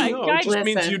 No, Guy it just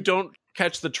means you don't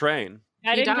catch the train.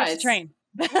 I didn't catch the train.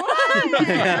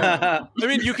 I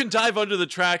mean, you can dive under the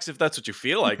tracks if that's what you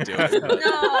feel like doing. No,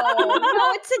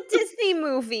 it's a Disney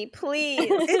movie,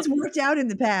 please. It's worked out in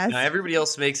the past. Now everybody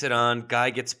else makes it on.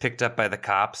 Guy gets picked up by the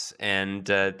cops, and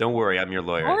don't worry, I'm your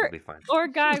lawyer. It'll be fine. Or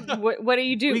Guy, what do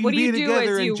you do? What do you do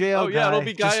as you? Jail, it'll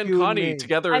be Guy and Connie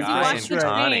together. As you watch the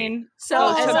train.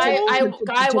 So as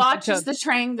Guy watches the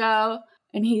train go,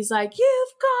 and he's like,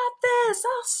 "You've got this.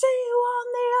 I'll see you on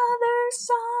the other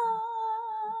side."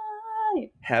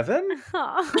 Heaven?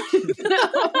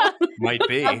 Might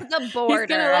be. Of the border. He's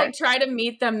gonna try to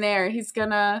meet them there. He's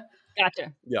gonna.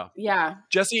 Gotcha. Yeah.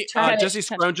 Jesse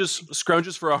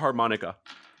scrounges for a harmonica.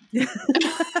 Did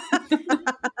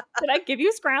I give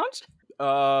you scrounge?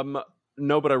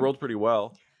 No, but I rolled pretty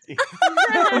well.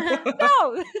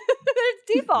 No,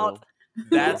 it's default.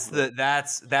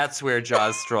 That's where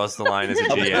Jaws draws the line as a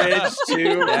GM. Bridge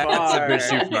too That's far. a bridge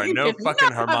too far. No It's fucking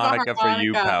not a harmonica for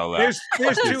you, harmonica. Paulo. There's two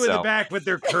in the So. back, but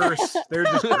they're cursed. They're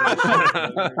just cursed.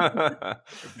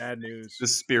 Bad news. The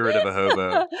spirit of a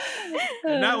hobo.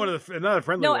 And not not a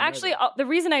friendly No, one, actually, either. the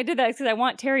reason I did that is because I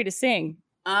want Terry to sing.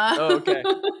 Oh, okay.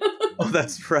 Oh,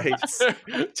 that's right.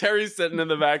 Terry's sitting in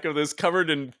the back of this covered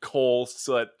in coal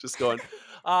sweat, just going,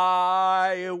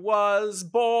 I was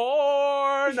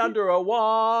born under a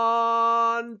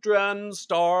wandering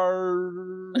star.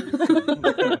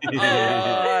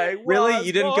 Really?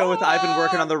 You didn't go with I've been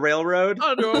working on the railroad?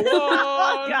 Under a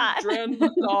wandering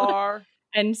star.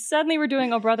 And suddenly we're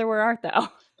doing Oh Brother, Where Art Thou?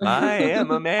 I am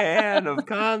a man of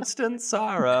constant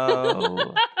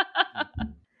sorrow.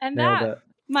 And Nailed that, it.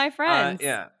 my friends,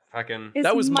 Yeah, fucking. is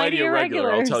That was mighty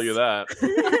irregular, I'll tell you that.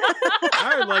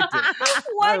 I liked it.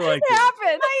 What I liked it.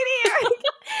 happened?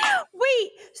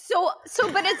 Wait, so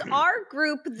but as our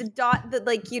group,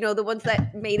 the ones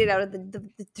that made it out of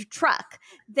the truck,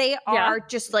 they are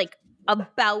just like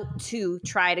about to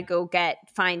try to go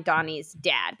find Donnie's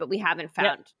dad, but we haven't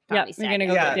found Donnie's we're dad. gonna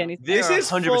go Yeah. get Danny's. This They are is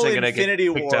 100% full gonna get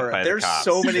Infinity picked up War. by the There's cops.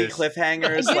 so many There's-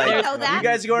 cliffhangers. You Like, didn't know that? you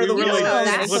guys go to the We really know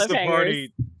that. split the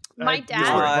party. My Used dad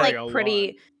the was party like a lot.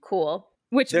 pretty cool.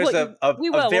 Which There's we'll a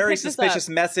we'll very pick this suspicious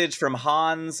up. message from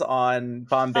Hans on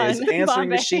Bombay's On answering Bombay.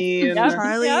 machine. Yep.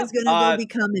 Charlie is going to go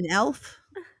become an elf.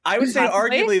 I would say,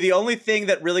 Possibly. arguably, the only thing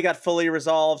that really got fully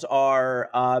resolved are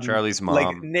Charlie's mom.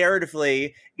 like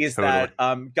narratively, is Totally.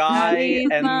 that Charlie's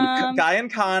mom. Guy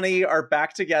and Connie are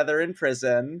back together in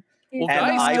prison. Well,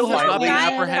 And Guy I still has not finally- been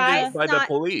Guy's apprehended by the not-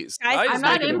 police. Guy's Guy is I'm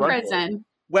not making in a run for it. prison.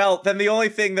 Well, then the only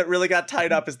thing that really got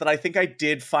tied up is that I think I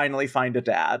did finally find a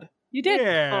dad. You did.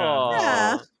 Yeah. Aw.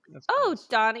 Yeah. Oh,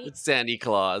 Donnie. It's Santa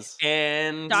Claus.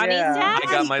 And Donnie's Yeah. dad?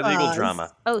 I got my legal Claus.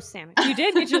 drama. Oh, Santa. You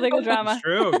did get your legal drama. It's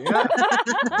true. Yeah.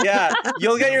 Yeah,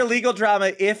 you'll get your legal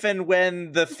drama if and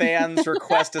when the fans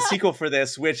request a sequel for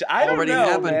this, which I don't Already know,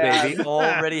 happened, man. baby.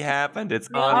 Already happened. It's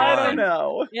online. I don't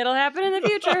know. It'll happen in the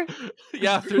future.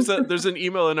 Yeah, there's an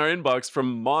email in our inbox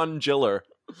from Mon Giller.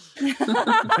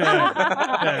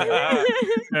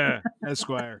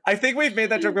 Esquire. I think we've made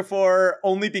that joke before,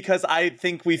 only because I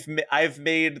think I've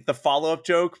made the follow-up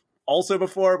joke also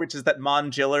before, which is that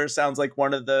Mon Giller sounds like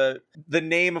one of the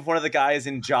name of one of the guys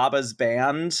in Jabba's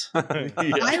band. Mon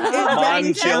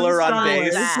Giller on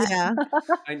bass. Yeah.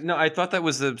 I thought that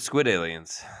was the Squid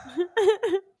Aliens.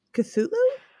 Cthulhu?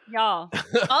 Y'all.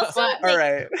 Also, All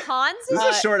right. Hans. This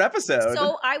is a short episode.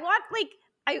 So I want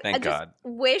I Thank just God.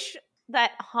 wish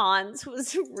that Hans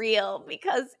was real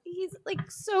because he's like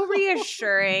so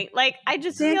reassuring. Like I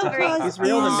just Santa feel very. Claus He's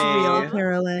real to is me. real,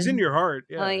 Carolyn. He's in your heart.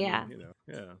 Yeah. Oh, yeah. You know,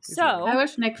 yeah. He's So- I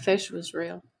wish Nick Fish was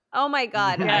real. Oh my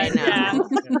God! Yeah, I know. yeah.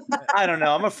 I don't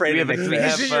know. I'm afraid We of have a- Nick we Fish.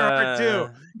 have, He's in your heart too.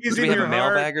 He's do in we have your a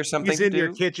heart. mailbag or something He's in to your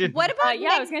do? kitchen. What about Yeah,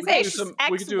 I was Nick gonna say, Fish's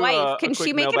we could do a ex-wife? Can quick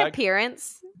she make an mailbag.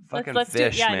 appearance? Fucking Let's do-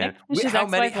 Fish, yeah, man. Nick Fish's How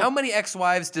many? ex-wife. How many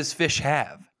ex-wives does Fish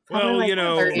have? Probably Well, like you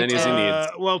know, 30. Many as he needs.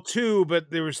 well, 2, but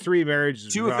there was 3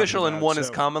 marriages. Two we're talking official and about, one is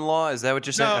so- common law. Is that what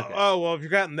you're saying? No, Okay. oh well, if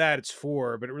you've gotten that, it's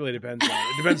 4, but it really depends on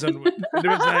it. Depends on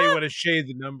how you want to shade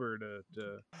the number to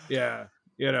yeah,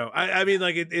 you know. I mean,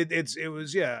 like it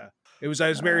was yeah. It was I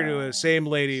was married to the same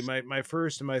lady. My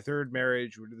first and my third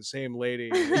marriage were to the same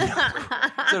lady.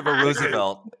 Sort of a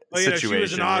Roosevelt Well, you know, situation. she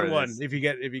was an odd where one. it's- If you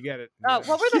get it. What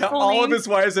were the Yeah, full all of names? his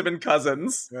wives have been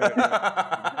cousins.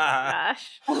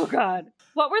 Gosh. Oh God.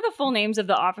 What were the full names of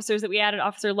the officers that we added?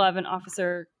 Officer Love and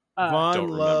Officer. Von Don't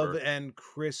Love remember. and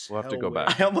Chris. We'll have to go Helwig.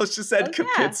 back. I almost just said Oh, yeah.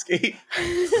 Kapitsky.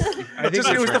 I think It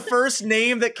that's was the right. first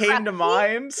name that came to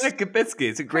mind. Yeah, Kopitsky.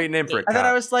 It's a great name for a And then I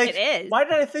cop. was like, It is. why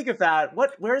did I think of that?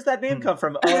 Where's that name come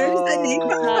from? Where does that name come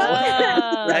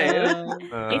from?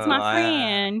 Right. It's my I-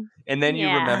 friend. And then you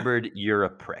Yeah. remembered you're a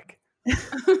prick.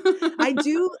 I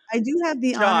do have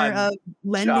the John. honor of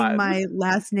lending John. my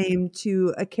last name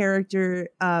to a character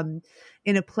in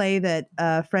a play that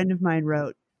a friend of mine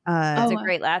wrote. That's a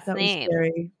great last That was name.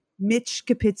 very Mitch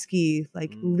Kopitsky,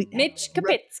 like Mitch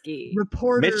Kopitsky.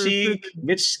 reporter,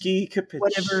 Mitchski Kapitsky.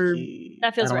 Whatever.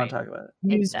 That feels I don't right. want to talk about it. That's a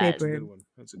newspaper. good one.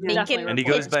 That's a good Yeah. one. Definitely And he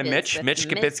goes by Pitches Mitch? with Mitch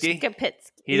Kopitsky? Kopitsky.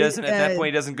 He doesn't, at that point,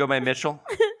 he doesn't go by Mitchell?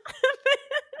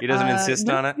 He doesn't insist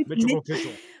on it? Mitchell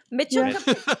Pitchell. Mitchell Yeah.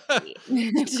 Kopitsky.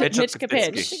 Mitchell Mitch Kopitsky.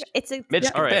 Kopitsky. It's a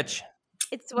Mitch All right. Kopitch.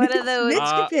 it's one of those Mitch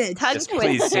Kopitch. tongue Just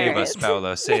twisters. please save us,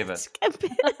 Paulo. Save us.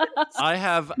 I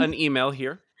have an email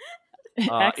here. It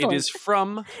Excellent. is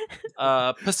from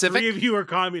Pacific. 3 of you are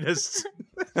communists.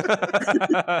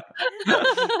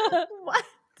 What?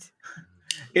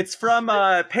 It's from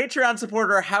Patreon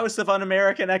supporter House of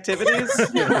Un-American Activities.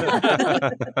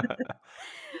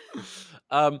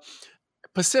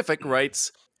 Pacific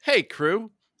writes, "Hey,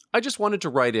 crew. I just wanted to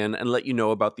write in and let you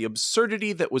know about the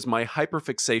absurdity that was my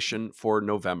hyperfixation for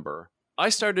November. I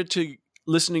started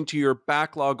listening to your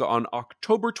backlog on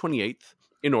October 28th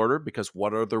in order, because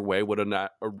what other way would a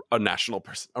rational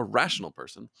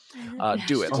person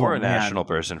do it? Or a national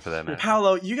person, for that matter.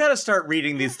 Paulo, you got to start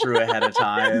reading these through ahead of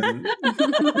time.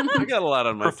 I got a lot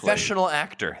on my Professional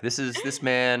actor. This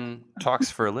man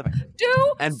talks for a living.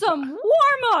 Do some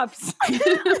warm-ups.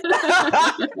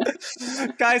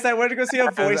 Guys, I went to go see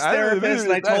a voice therapist,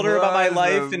 and I told her about my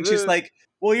life, and she's like,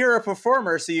 well, you're a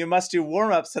performer, so you must do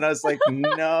warm-ups. And I was like,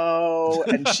 no.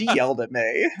 And she yelled at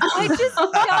me. I just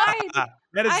died.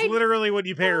 That is literally what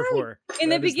you pay her for. In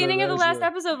the beginning of the last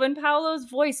episode, when Paulo's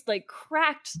voice like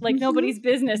cracked like nobody's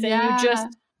business, and you just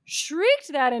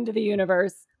shrieked that into the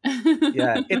universe.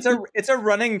 Yeah, it's a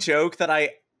running joke that I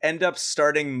end up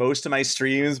starting most of my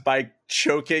streams by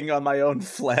choking on my own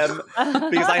phlegm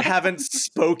because I haven't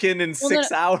spoken in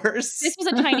 6 hours. This was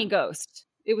a tiny ghost.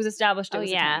 It was established. It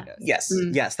was a tiny ghost.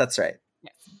 Yes, that's right.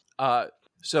 Yes.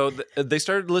 So they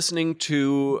started listening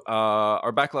to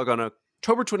our backlog on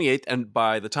October 28th, and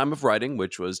by the time of writing,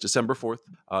 which was December 4th,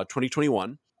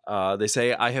 2021, they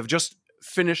say, I have just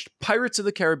finished Pirates of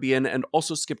the Caribbean and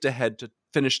also skipped ahead to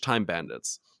finish Time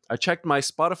Bandits. I checked my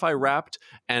Spotify Wrapped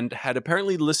and had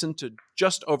apparently listened to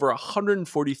just over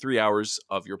 143 hours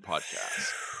of your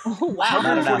podcast. Oh, wow.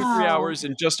 143 hours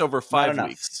in just over 5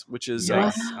 weeks, which is...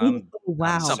 wow.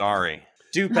 I'm sorry.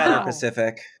 Do better,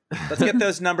 Pacific. Let's get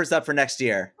those numbers up for next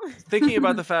year. Thinking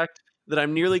about the fact that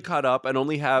I'm nearly caught up and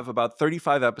only have about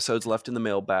 35 episodes left in the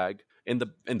mailbag, in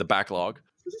the backlog.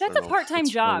 That's a part-time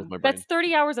job. That's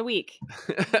 30 hours a week.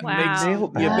 Wow.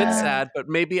 Makes me a bit sad, but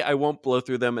maybe I won't blow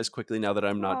through them as quickly now that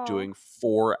I'm not doing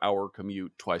 4-hour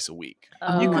commute twice a week.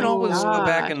 You can always go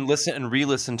back and listen and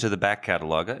re-listen to the back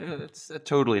catalog. It's a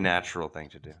totally natural thing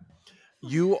to do.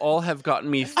 You all have gotten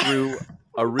me through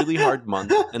a really hard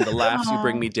month, and the laughs you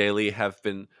bring me daily have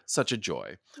been such a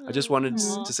joy. I just wanted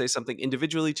to say something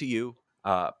individually to you,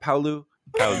 Paulo.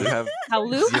 Paulo?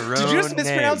 Did you just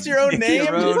mispronounce your own name?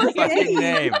 Your own fucking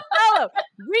name. Paulo,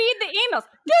 read the emails.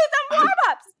 Do some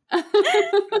warm-ups.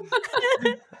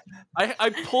 I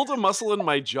pulled a muscle in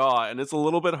my jaw, and it's a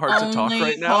little bit hard to talk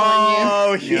right now.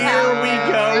 Oh, here we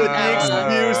go with the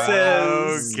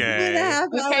excuses.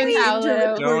 Okay,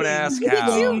 Paulo. Don't ask Did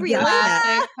how. you really?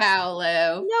 Classic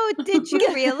Paulo. No, did you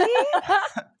really?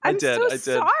 I'm I did.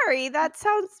 sorry. That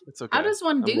sounds... It's okay. How does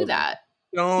one do that?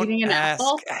 Don't Eating an ask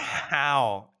apple?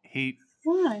 how.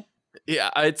 Why? Yeah,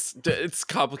 it's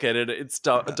complicated. It's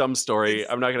a dumb story.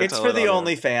 I'm not going to tell it. It's for the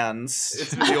OnlyFans.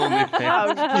 It's for the OnlyFans.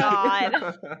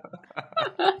 Oh, God.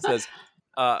 It says,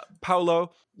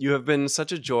 Paulo, you have been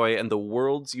such a joy, and the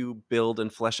worlds you build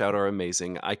and flesh out are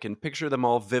amazing. I can picture them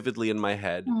all vividly in my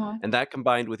head, and that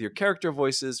combined with your character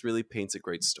voices really paints a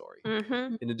great story.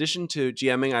 Mm-hmm. In addition to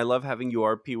GMing, I love having you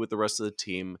RP with the rest of the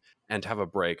team and have a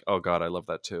break. Oh God, I love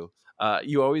that too.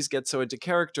 You always get so into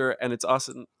character, and it's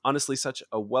honestly such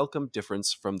a welcome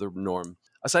difference from the norm.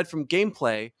 Aside from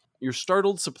gameplay, your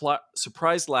startled,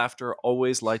 surprised laughter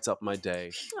always lights up my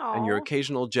day, and your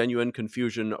occasional genuine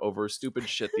confusion over stupid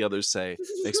shit the others say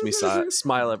makes me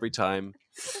smile every time,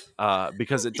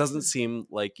 because it doesn't seem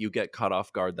like you get caught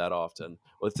off guard that often.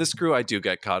 With this crew, I do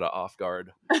get caught off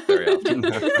guard very often.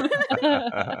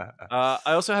 I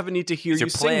also have a need to hear you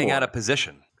sing playing more. out of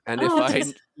position. And if I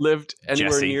lived anywhere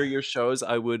Jesse. near your shows,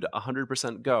 I would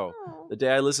 100% go. The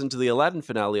day I listened to the Aladdin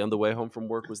finale on the way home from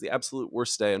work was the absolute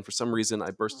worst day, and for some reason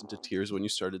I burst into tears when you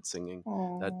started singing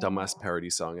that dumbass parody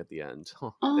song at the end.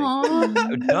 Thank you.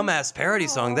 A dumbass parody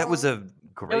song. That was a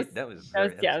great. It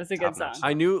was a good song.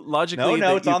 I knew logically.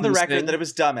 No, it's on the record that it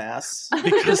was dumbass.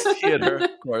 Because theater,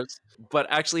 of course. But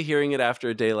actually hearing it after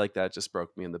a day like that just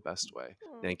broke me in the best way.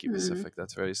 Thank you, Pacific.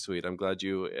 That's very sweet. I'm glad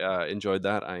you enjoyed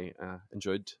that. I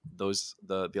enjoyed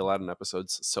the Aladdin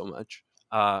episodes so much.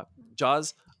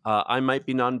 Jaws, I might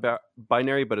be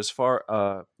non-binary, but as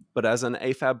an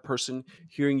AFAB person,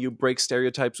 hearing you break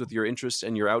stereotypes with your interest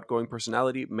and your outgoing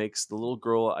personality makes the little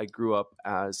girl I grew up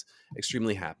as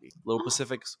extremely happy. Little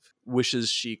Pacific wishes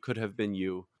she could have been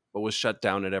you, but was shut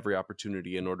down at every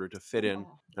opportunity in order to fit in.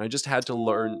 And I just had to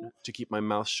learn to keep my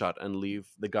mouth shut and leave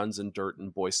the guns and dirt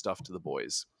and boy stuff to the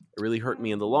boys. It really hurt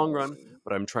me in the long run,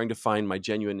 but I'm trying to find my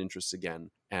genuine interests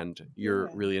again, and you're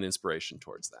really an inspiration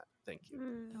towards that. Thank you.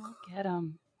 Get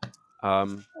him.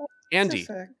 Andy,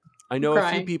 I know a few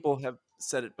Crying. people have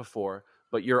said it before,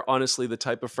 but you're honestly the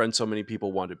type of friend so many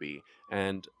people want to be,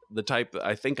 and the type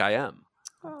I think I am.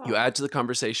 You add to the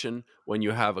conversation when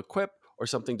you have a quip or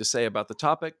something to say about the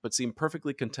topic, but seem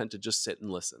perfectly content to just sit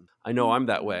and listen. I know I'm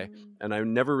that way, and I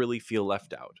never really feel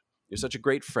left out. You're such a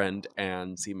great friend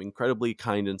and seem incredibly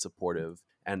kind and supportive.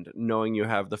 And knowing you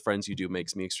have the friends you do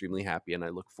makes me extremely happy, and I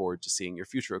look forward to seeing your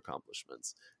future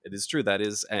accomplishments. It is true. That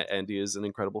is, Andy is an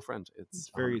incredible friend. It's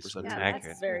very 100% accurate.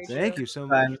 That's very Thank true. you so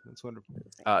much. That's wonderful.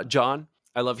 John,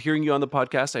 I love hearing you on the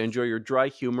podcast. I enjoy your dry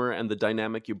humor and the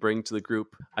dynamic you bring to the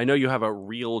group. I know you have a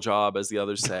real job, as the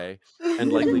others say,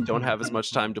 and likely don't have as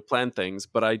much time to plan things,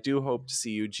 but I do hope to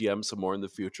see you GM some more in the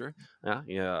future.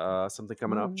 Something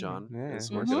coming up, John.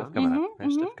 Is More working stuff on. coming up.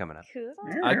 More stuff coming up.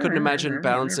 I couldn't imagine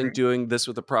balancing doing this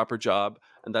with a proper job,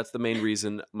 and that's the main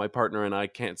reason my partner and I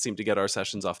can't seem to get our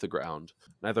sessions off the ground.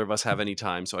 Neither of us have any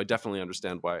time, so I definitely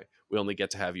understand why we only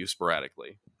get to have you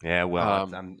sporadically. Yeah,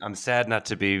 well, I'm sad not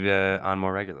to be on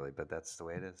more regularly, but that's the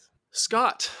way it is.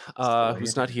 Scott,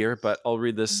 who's not here, but I'll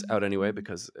read this out anyway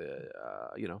because,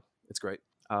 it's great.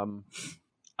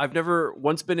 I've never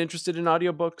once been interested in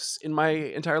audiobooks in my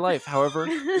entire life. However,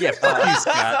 yeah, fuck you,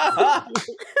 Scott.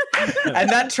 And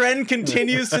that trend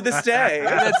continues to this day.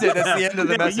 That's it. That's the end of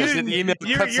the message. The email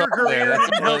cuts your off there. career That's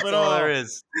didn't help at all. there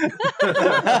is.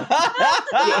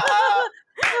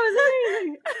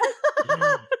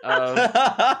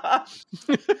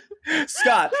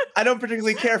 Scott, I don't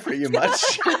particularly care for you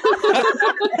much. I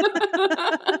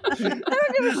don't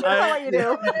give a shit about what you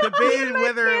do. Debated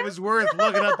whether it was worth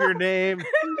looking up your name.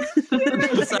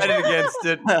 Decided against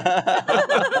it.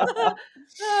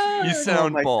 You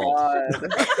sound bald.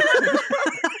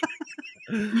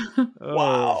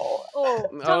 Wow. Oh,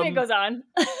 tell me it goes on.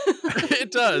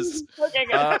 It does. Okay,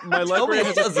 go. My library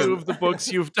has a few of the books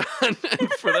you've done, and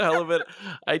for the hell of it,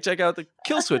 I check out the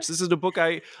Kill Switch. This is a book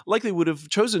I likely would have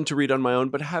chosen to read on my own,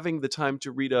 but having the time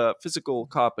to read a physical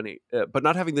copy, I've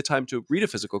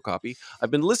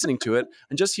been listening to it,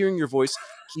 and just hearing your voice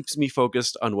keeps me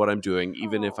focused on what I'm doing,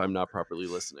 even if I'm not properly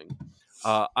listening.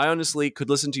 I honestly could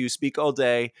listen to you speak all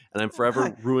day, and I'm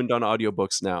forever ruined on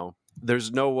audiobooks now.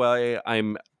 There's no way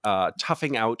I'm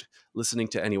toughing out listening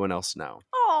to anyone else now.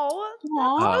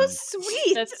 Oh,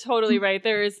 sweet. That's totally right.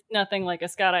 There is nothing like a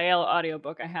Scott IL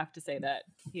audiobook. I have to say that.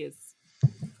 He is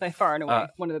by far and away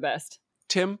one of the best.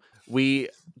 Tim, we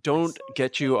don't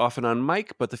get you often on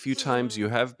mic, but the few times you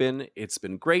have been, it's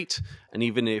been great. And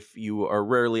even if you are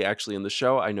rarely actually in the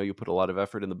show, I know you put a lot of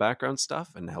effort in the background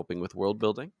stuff and helping with world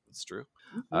building. It's true.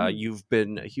 You've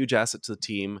been a huge asset to the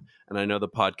team, and I know the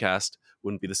podcast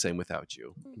wouldn't be the same without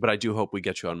you. But I do hope we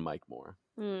get you on mic more.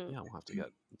 Yeah, we'll have to get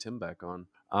Tim back on.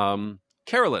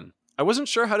 Carolyn, I wasn't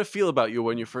sure how to feel about you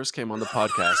when you first came on the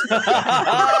podcast.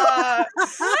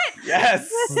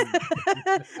 Yes.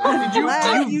 Did you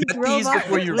vet these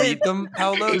before you read them,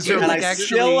 Paulo? And I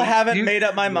still haven't made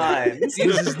up my mind. This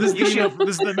is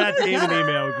the Matt Damon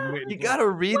email. You gotta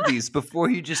read these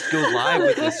before you just go live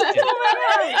with this shit.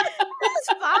 That's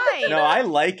fine. No, I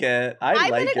like it. I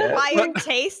like an it. acquired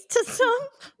taste to some.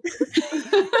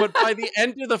 But by the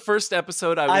end of the first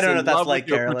episode, I was in love with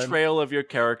your portrayal of your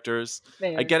characters.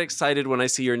 Man. I get excited when I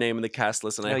see your name in the cast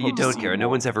list, and I No, hope you don't, to see Garrett. No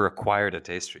one's ever acquired a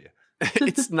taste for you.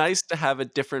 It's nice to have a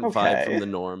different vibe from the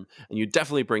norm, and you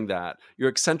definitely bring that. You're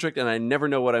eccentric, and I never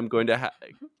know what I'm going to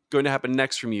happen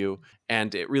next from you,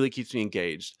 and it really keeps me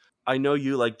engaged. I know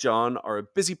you, like John, are a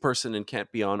busy person and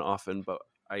can't be on often, but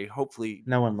hopefully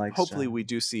John. we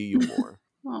do see you more.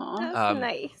 That's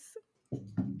nice.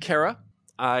 Kara,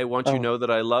 I want you to know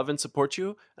that I love and support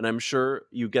you, and I'm sure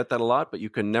you get that a lot, but you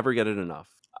can never get it enough.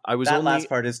 Last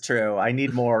part is true. I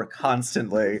need more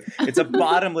constantly. It's a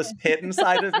bottomless pit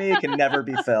inside of me. It can never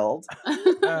be filled.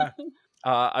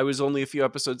 I was only a few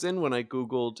episodes in when I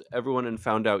Googled everyone and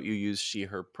found out you use she,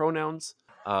 her pronouns.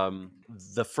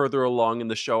 The further along in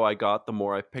the show I got, the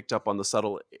more I picked up on the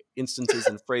subtle instances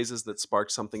and phrases that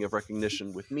sparked something of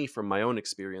recognition with me from my own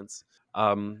experience.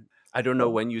 I don't know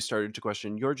when you started to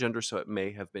question your gender, so it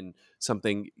may have been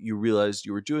something you realized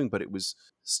you were doing, but it was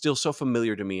still so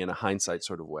familiar to me in a hindsight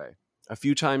sort of way. A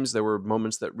few times there were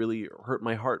moments that really hurt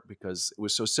my heart because it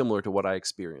was so similar to what I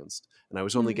experienced, and I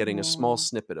was only getting a small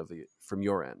snippet of it from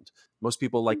your end. Most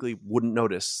people likely wouldn't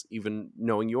notice, even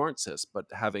knowing you aren't cis, but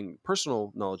having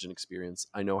personal knowledge and experience,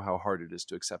 I know how hard it is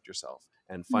to accept yourself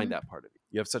and find that part of you.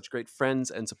 You have such great friends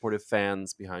and supportive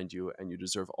fans behind you, and you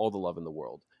deserve all the love in the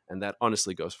world. And that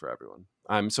honestly goes for everyone.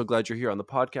 I'm so glad you're here on the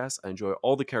podcast. I enjoy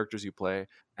all the characters you play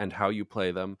and how you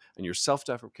play them, and your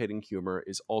self-deprecating humor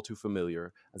is all too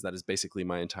familiar, as that is basically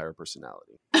my entire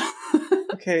personality.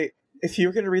 Okay, if you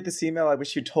were going to read this email, I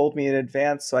wish you told me in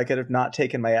advance so I could have not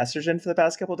taken my estrogen for the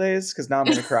past couple days, because now I'm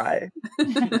going to cry.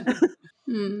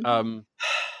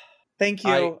 Thank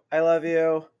you. I love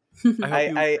you.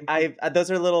 I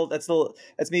those are little. That's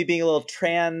me being a little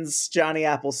trans Johnny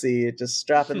Appleseed, just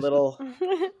dropping little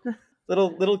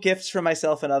gifts for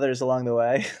myself and others along the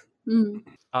way.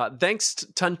 Thanks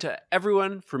ton to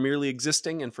everyone for merely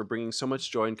existing and for bringing so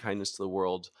much joy and kindness to the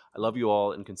world. I love you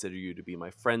all and consider you to be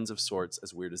my friends of sorts,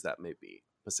 as weird as that may be.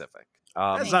 Pacific.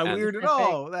 That's not weird at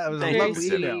all. That was a lovely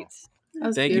email.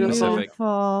 Thank you, Pacific.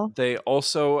 They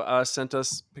also sent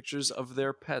us pictures of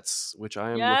their pets, which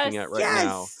I am looking at right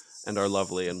now, and are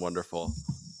lovely and wonderful.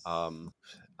 I'm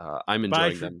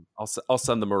enjoying them. I'll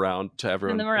send them around to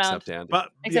everyone except Andy. But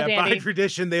by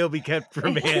tradition, they'll be kept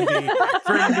from Andy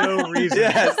for no reason.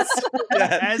 Yes.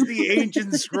 As the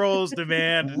ancient scrolls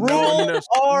demand. No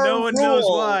one knows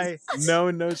why. No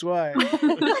one knows why.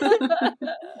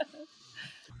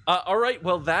 All right.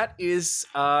 Well, that is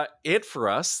it for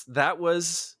us. That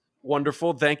was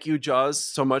wonderful. Thank you, Jaws,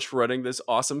 so much for running this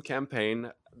awesome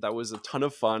campaign. That was a ton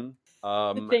of fun.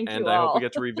 Thank you and all. I hope we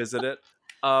get to revisit it.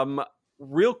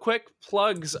 Real quick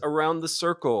plugs around the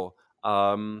circle.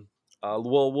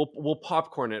 We'll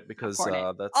popcorn it because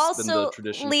that's also, been the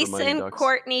tradition. Lisa for Mighty and Ducks.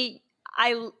 Courtney,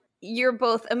 you're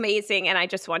both amazing, and I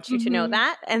just want you to know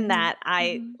that, and that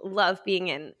I love being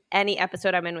in any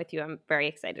episode I'm in with you. I'm very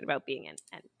excited about being in.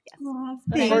 And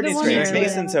yes, Courtney's great.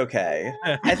 Mason's okay.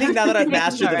 I think now that I've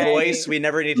mastered the voice, we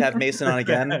never need to have Mason on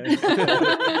again.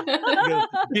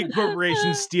 Big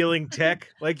corporation stealing tech.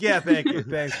 Like, yeah, thank you.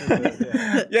 Thanks for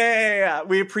that. Yeah.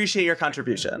 We appreciate your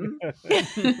contribution.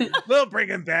 We'll bring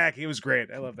him back. He was great.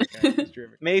 I love that guy. He's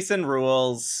terrific. Mason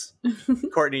rules.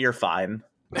 Courtney, you're fine.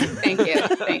 Thank you.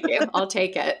 I'll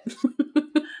take it.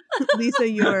 Lisa,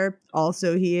 you're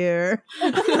also here.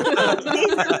 Okay,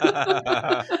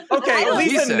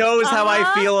 Lisa knows how I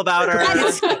feel about her. Where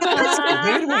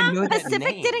do I know that Pacific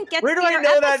name? didn't get Where to do I your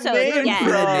know that episode name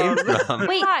yet. from?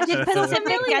 Wait, did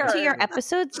Pacific get to your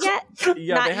episodes yet?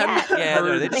 Yeah, Not they haven't yet.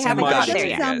 heard They haven't much got there Doesn't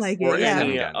yet. sound like or it. Yeah.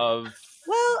 any of.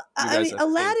 Well, I guys, mean, I think,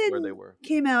 where they Aladdin were.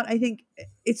 came out. I think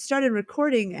it started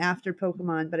recording after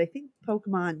Pokemon, but I think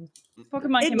Pokemon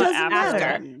Pokemon it came out doesn't after.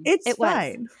 matter. It's It was.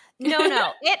 fine. No.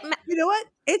 You know what?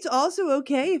 It's also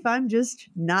okay if I'm just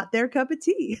not their cup of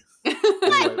tea.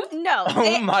 No.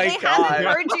 Oh my they God. haven't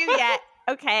heard you yet.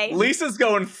 Okay. Lisa's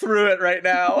going through it right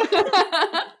now.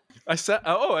 I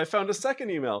found a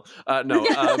second email. No, we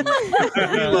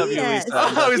love you, Yes. Lisa.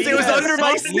 Oh, it was under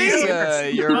my sleeve.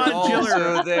 Lisa, you're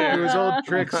also there. It was old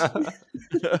tricks.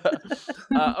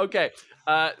 Okay,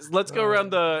 let's go around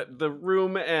the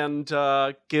room and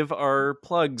give our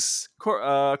plugs.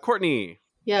 Courtney.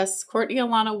 Yes, Courtney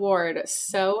Alana Ward.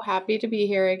 So happy to be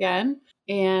here again.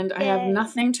 And I have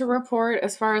nothing to report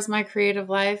as far as my creative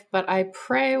life, but I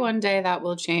pray one day that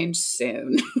will change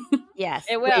soon. Yes.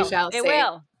 It will. We shall It see.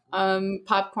 will.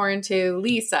 Popcorn to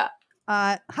Lisa.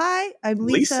 Hi, I'm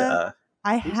Lisa.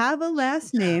 I have a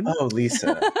last name. Oh,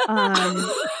 Lisa. I'm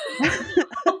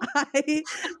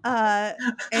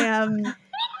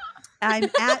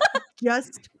at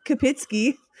just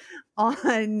Kopitsky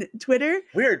on Twitter.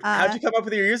 Weird. How'd you come up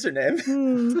with your username?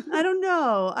 I don't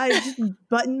know. I just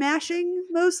button mashing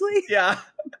mostly. Yeah.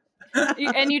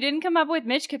 And you didn't come up with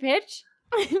Mitch Kapitch?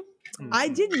 I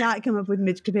did not come up with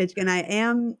Mitch Kopitsky, and I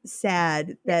am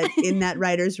sad that in that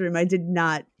writer's room I did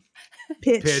not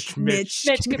pitch Mitch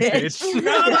Kopitch.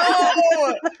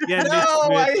 No! Yeah, No,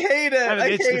 Mitch. I hate it. I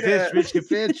hate it. Mitch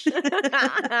Pitch.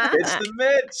 It's the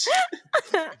Mitch.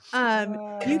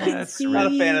 You can see. Not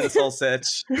a fan of this whole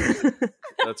sitch.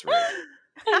 That's right.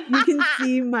 You can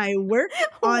see my work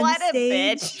on What a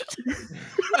stage. bitch.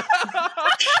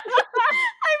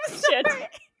 I'm sorry.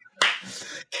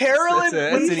 Carolyn, That's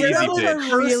when an easy Carolyn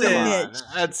pitch. Really curses,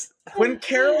 Mitch. when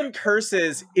Carolyn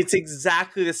curses, it's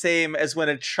exactly the same as when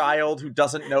a child who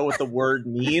doesn't know what the word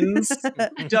means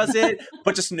does it,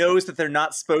 but just knows that they're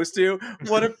not supposed to.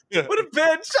 What a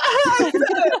bitch!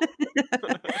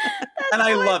 And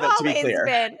I love it, to be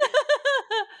clear.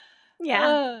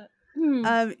 Yeah.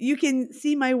 You can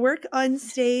see my work on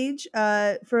stage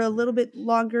for a little bit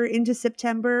longer into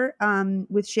September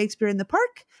with Shakespeare in the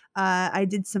Park. I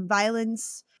did some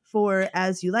violence for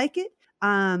As You Like It.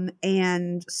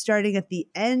 And starting at the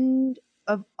end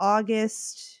of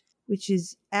August, which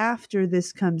is after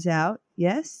this comes out.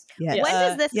 Yes? Yes. When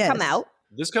does this yes. come out?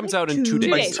 This comes out in 2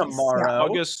 days. Like tomorrow.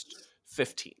 August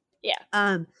 15th.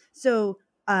 Yeah. So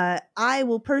I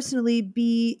will personally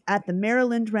be at the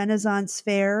Maryland Renaissance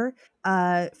Fair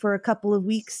for a couple of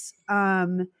weeks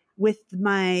with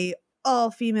my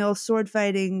all-female sword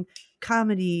fighting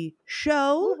comedy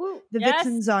show, Woo-hoo. The Yes.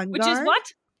 Vixens on Which Guard. is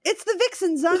what? It's the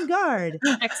Vixens on Guard.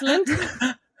 Excellent.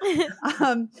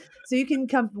 So you can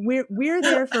come. We're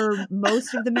there for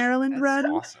most of the Maryland run.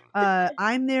 Awesome.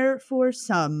 I'm there for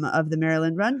some of the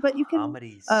Maryland run, but you can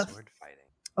comedy sword fighting.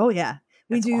 Oh yeah,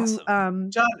 we That's do.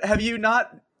 awesome. John, have you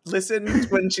not listened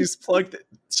when she's plugged?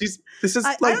 This is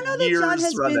I like don't know that years John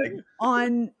has running. been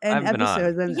on an I've been on.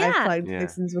 episode, and I've plugged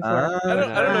Vixens before. I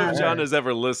don't know if John has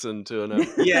ever listened to an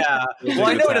episode. Yeah, well,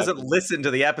 I know he doesn't listen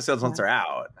to the episodes once they're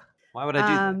out. Why would I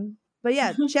do that? But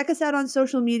yeah, check us out on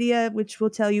social media, which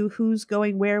will tell you who's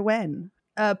going where when.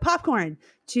 Popcorn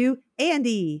to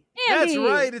Andy. That's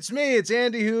right. It's me. It's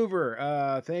Andy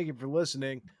Hoover. Thank you for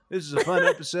listening. This is a fun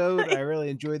episode. I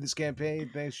really enjoyed this campaign.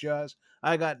 Thanks, Josh.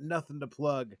 I got nothing to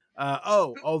plug.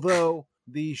 Although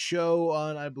the show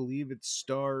on, I believe it's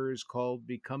Stars, called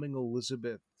Becoming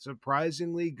Elizabeth.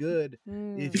 Surprisingly good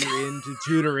if you're into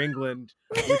Tudor England,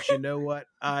 which you know what?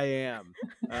 I am.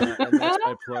 And that's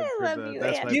my plug for the...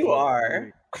 That's my you plug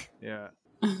are. Yeah.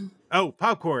 Oh,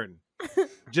 popcorn.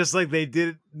 Just like they did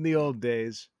it in the old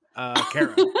days.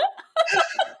 Kara.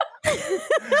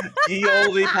 Ye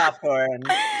olde popcorn.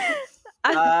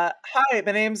 Hi,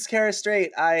 my name's Kara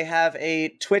Strait. I have a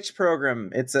Twitch program.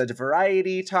 It's a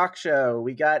variety talk show.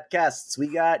 We got guests, we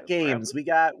got games, we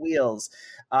got wheels.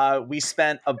 We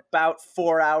spent about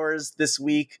 4 hours this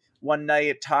week one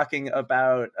night talking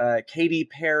about Katy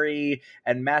Perry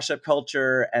and mashup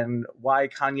culture and why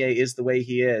Kanye is the way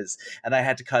he is. And I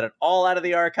had to cut it all out of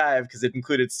the archive because it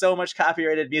included so much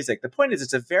copyrighted music. The point is,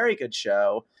 it's a very good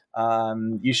show.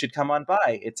 You should come on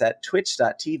by. It's at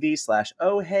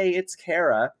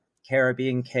twitch.tv/ohheyitskara, Kara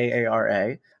being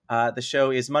Kara. The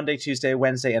show is Monday, Tuesday,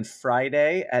 Wednesday, and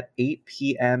Friday at 8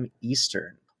 p.m.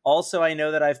 Eastern. Also, I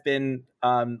know that I've been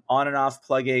on and off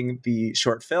plugging the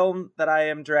short film that I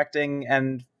am directing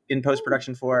and in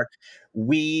post-production for.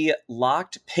 We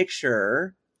locked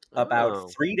picture about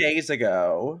 3 days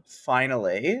ago,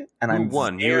 finally. And I'm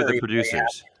won? You were the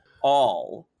producers.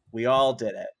 We all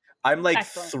did it. I'm like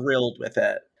thrilled with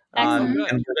it. And we're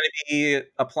going to be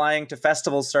applying to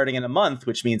festivals starting in a month,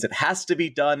 which means it has to be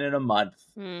done in a month.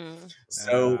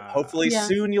 So hopefully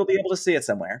soon you'll be able to see it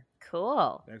somewhere.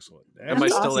 Cool. Excellent. Am I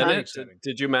still in it?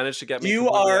 Did you manage to get me? You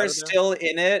are still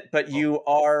in it, but you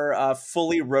are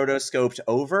fully rotoscoped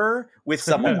over with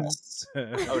someone else.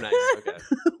 Oh, nice. Okay.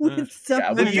 With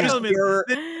someone else.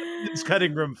 It's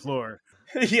cutting room floor.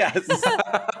 Yes.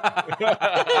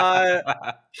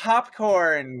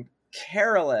 Popcorn,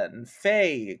 Carolyn,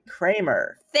 Faye,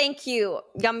 Kramer. Thank you.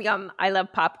 Yum, yum. I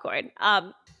love popcorn.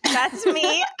 That's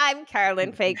me. I'm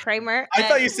Carolyn Faye Kramer. I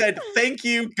thought you said thank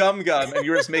you, Gum Gum, and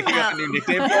you were just making up a new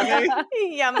nickname for me.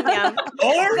 Yum yum.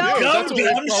 Or Gum Gum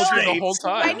the whole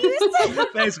time.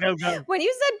 Thanks, Gum Gum. When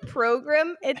you said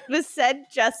program, it was said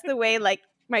just the way like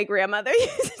my grandmother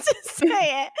used to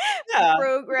say it. Yeah,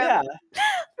 program. Yeah.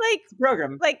 Like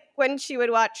program. Like when she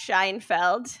would watch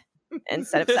Seinfeld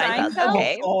instead of Seinfeld.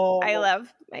 Okay. I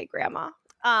love my grandma.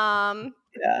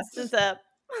 This is a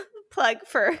plug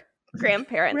for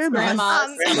grandparents.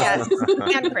 Grandmas. Yes,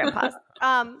 and grandpas.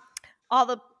 All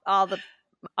the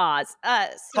Oz.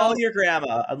 Call your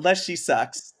grandma unless she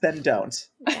sucks. Then don't.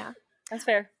 Yeah, that's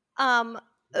fair. So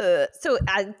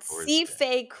see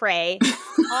Faye Cray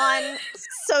on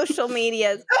social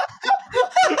medias.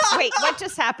 Wait, what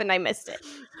just happened? I missed it.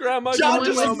 Grandma, John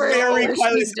just very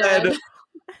quietly said.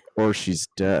 Or she's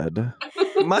dead.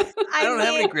 I don't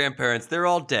have any grandparents. They're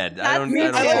all dead. I don't know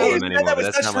them anymore. That was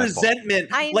That's such not my fault. resentment.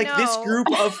 I Like know. this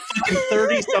group of fucking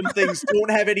 30-somethings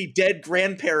don't have any dead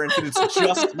grandparents, and it's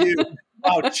just you.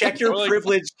 Wow, check your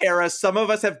privilege, Kara. Some of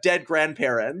us have dead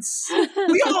grandparents.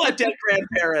 We all have dead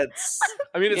grandparents.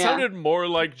 I mean, it sounded more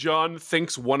like John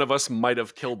thinks one of us might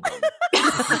have killed them. That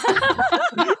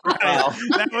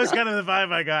was kind of the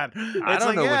vibe I got. I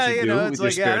don't know what you do with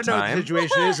your spare I don't know what time. the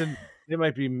situation is, and they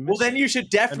might be Well, then you should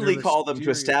definitely under call them to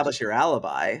mysterious- establish your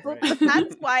alibi. But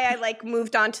that's why I like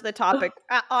moved on to the topic,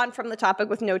 from the topic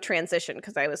with no transition,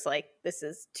 because I was like, this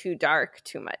is too dark,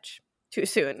 too much, too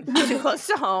soon, too close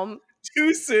to home.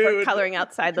 Too soon. We're coloring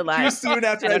outside the Too lines. soon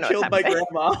after I don't know killed what's my happening.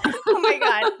 grandma. Oh my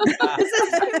god, this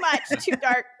is too much, too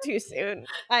dark, too soon.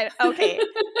 Okay.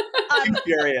 I'm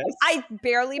furious. I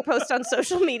barely post on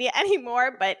social media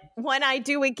anymore, but when I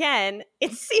do again,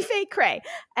 it's CFA Cray.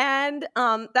 And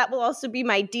that will also be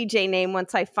my DJ name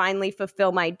once I finally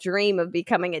fulfill my dream of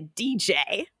becoming a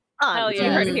DJ. Hell You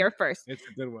yeah. heard it here first. It's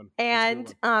a good one.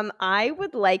 And I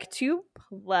would like to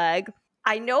plug,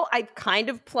 I know I've kind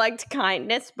of plugged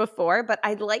kindness before, but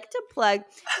I'd like to plug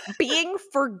being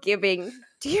forgiving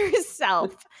to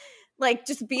yourself. Like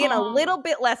just being a little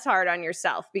bit less hard on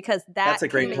yourself, because That's a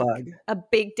can great make plug. a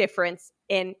big difference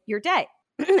in your day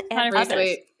and 100%.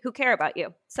 others who care about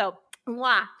you. So,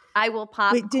 mwah. I will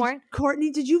popcorn. Courtney,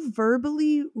 did you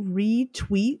verbally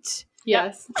retweet?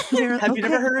 Yes. Have you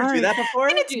never heard her do that before?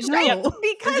 And it's great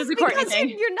because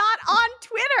you're not on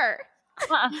Twitter.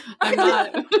 I'm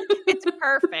not. It's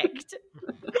perfect.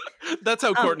 That's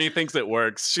how Courtney thinks it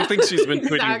works. She thinks she's been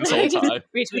tweeting this whole time.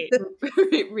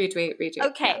 Retweet.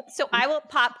 Okay, so I will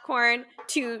popcorn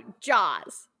to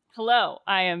Jaws. Hello,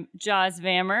 I am Jaws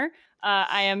Vammer.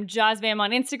 I am Jaws Vam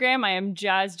on Instagram. I am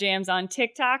Jaws Jams on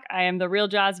TikTok. I am the real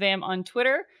Jaws Vam on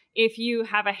Twitter. If you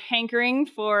have a hankering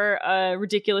for a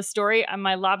ridiculous story,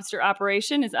 my lobster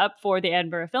operation is up for the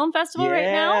Edinburgh Film Festival right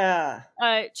now.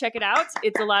 Check it out.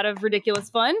 It's a lot of ridiculous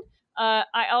fun.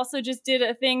 I also just did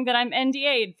a thing that I'm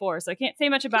NDA'd for, so I can't say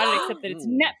much about it except that it's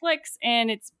Netflix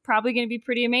and it's probably going to be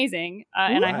pretty amazing.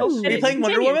 And I hope that Are you playing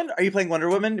Wonder Woman? Are you playing Wonder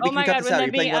Woman? Oh my God, wouldn't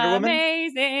that be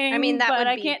amazing? I mean, that would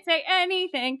I can't say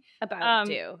anything about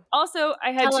you. Also,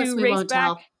 I had to race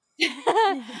back.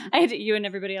 I had to, you and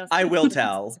everybody else. I will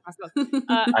tell.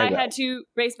 I had to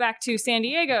race back to San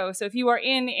Diego. So if you are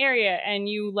in the area and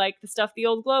you like the stuff the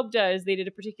Old Globe does, they did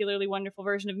a particularly wonderful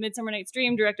version of Midsummer Night's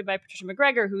Dream directed by Patricia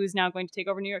McGregor, who is now going to take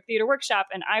over New York Theater Workshop.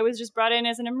 And I was just brought in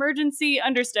as an emergency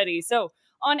understudy. So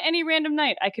on any random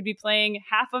night, I could be playing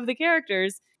half of the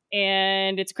characters.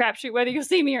 And it's a crapshoot whether you'll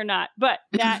see me or not. But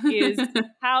that is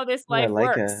how this life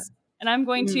works. And I'm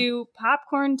going to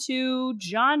popcorn to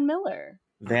John Miller.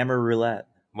 Vammer roulette.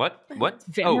 What?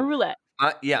 Vammer roulette.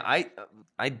 Yeah, I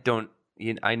don't.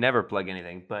 I never plug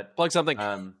anything, but plug something.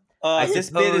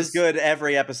 This bit is good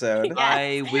every episode. Yes.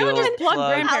 I will just plug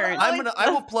grandparents.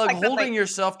 I will plug holding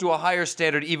yourself to a higher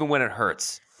standard even when it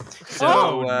hurts.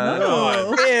 So,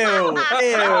 no. Ew.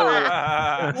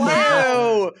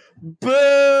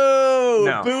 Boo!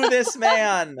 No. Boo this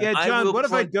man. Yeah, John, what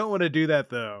if I don't want to do that,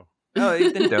 though? Oh,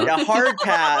 then don't. Yeah, hard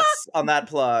pass on that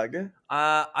plug.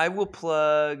 I will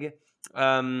plug.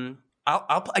 I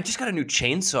just got a new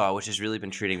chainsaw, which has really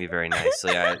been treating me very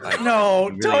nicely.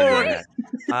 No, don't.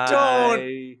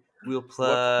 I will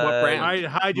plug. What brand?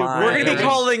 We're going to be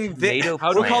calling this.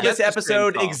 We'll call this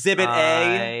episode Exhibit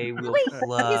A. Wait, he's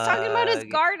talking about his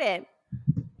garden.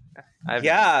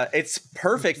 Yeah, it's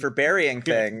perfect for burying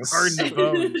things. Garden of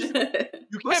bones.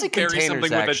 You can't bury something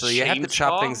with a chainsaw. You have to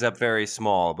chop things up very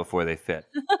small before they fit.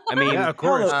 I mean, yeah, of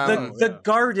course. The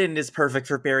garden is perfect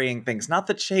for burying things, not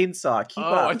the chainsaw. Keep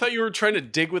up. I thought you were trying to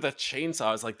dig with a chainsaw.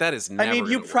 I was like, that is never. I mean,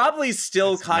 you probably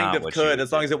still kind of could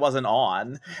as long as it wasn't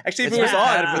on. Actually, if it was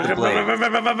on,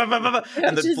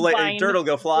 and the dirt will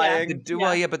go flying.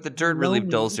 Well, yeah, but the dirt really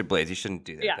dulls your blades. You shouldn't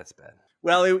do that. Yeah. That's bad.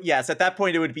 Well, yes, at that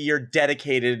point, it would be your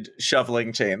dedicated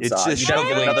shoveling chainsaw. It's just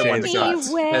shoveling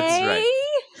chainsaw. That's right.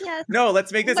 Yes. No,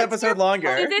 let's make this episode longer.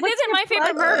 This isn't my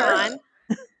favorite murder.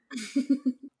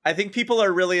 I think people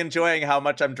are really enjoying how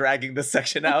much I'm dragging this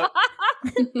section out.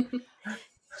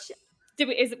 Did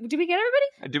we get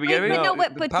everybody? Did we get everybody? No,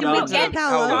 but do we get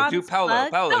Paulo? Do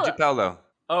Paulo.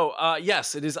 Oh,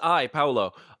 yes, it is I,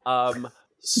 Paulo.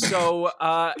 So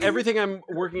everything I'm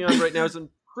working on right now is in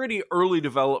pretty early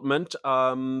development.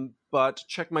 But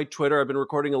check my Twitter. I've been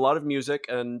recording a lot of music,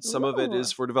 and some of it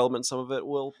is for development. Some of it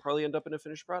will probably end up in a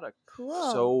finished product.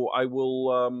 Cool. So I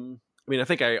will. I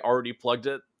think I already plugged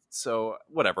it. So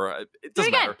whatever. It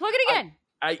doesn't matter. Plug it again.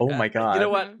 Oh my God. You know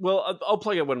what? Well, I'll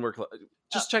plug it when we're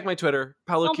just check my Twitter.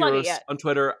 Paulo Quiros on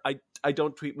Twitter. I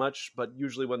don't tweet much, but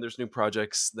usually when there's new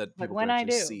projects that people can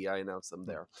actually see, I announce them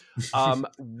there.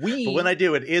 But when I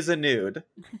do, it is a nude.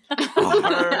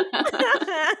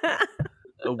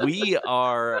 We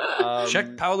are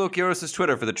check Paulo Quiros'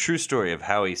 Twitter for the true story of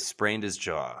how he sprained his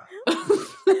jaw.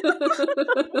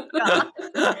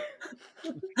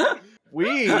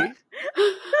 We are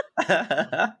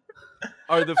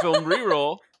the Film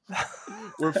Reroll.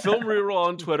 We're Film Reroll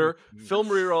on Twitter, Film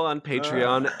Reroll on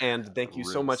Patreon, and thank you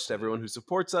so much to everyone who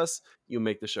supports us. You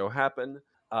make the show happen.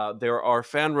 There are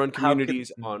fan-run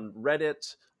communities on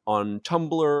Reddit, on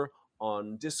Tumblr,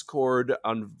 on Discord,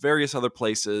 on various other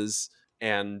places.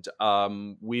 And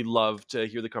we love to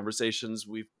hear the conversations.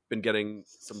 We've been getting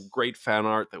some great fan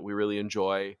art that we really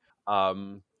enjoy.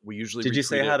 We usually Did you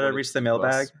say how to reach the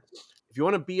mailbag? If you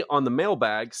want to be on the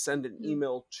mailbag, send an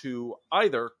email to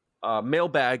either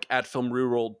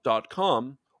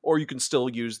mailbag@filmreroll.com, or you can still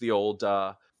use the old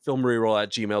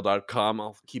filmreroll@gmail.com.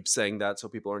 I'll keep saying that so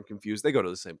people aren't confused. They go to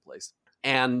the same place.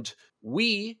 And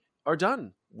we are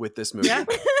done with this movie. Yeah.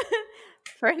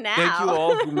 For now. Thank you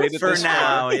all who made it For this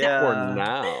now, far. yeah. For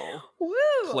now. Woo!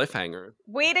 Cliffhanger.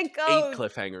 Way to go. 8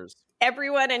 cliffhangers.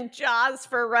 Everyone in Jaws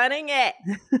for running it.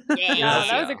 Yeah,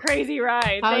 that was a crazy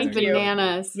ride. That Thank was you.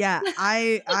 bananas. Yeah,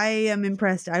 I am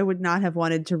impressed. I would not have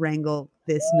wanted to wrangle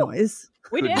this noise.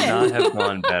 We Could did not it. have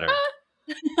gone better.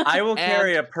 I will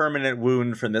carry a permanent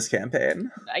wound from this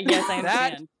campaign. Yes, I understand.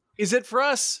 That is it for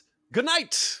us. Good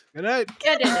night. Good night.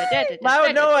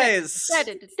 Loud noise.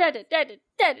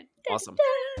 Awesome.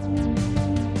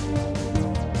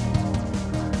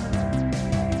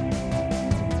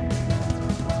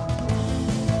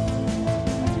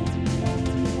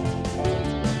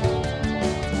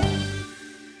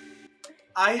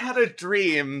 I had a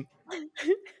dream.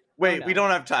 Wait, we don't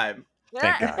have time.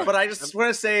 Thank God. But I just want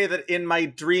to say that in my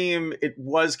dream, it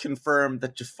was confirmed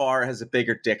that Jafar has a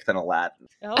bigger dick than Aladdin.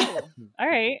 Oh, all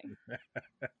right.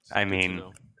 I mean,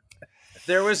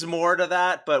 there was more to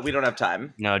that, but we don't have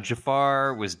time. No,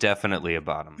 Jafar was definitely a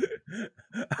bottom.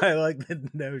 I like the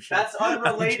notion. That's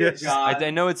unrelated, John.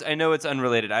 I know it's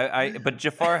unrelated. But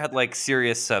Jafar had like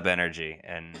serious sub energy,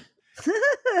 and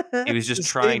he was just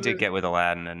trying to get with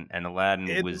Aladdin, and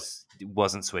Aladdin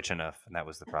wasn't switch enough, and that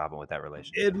was the problem with that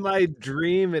relationship. In my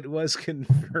dream, it was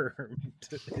confirmed.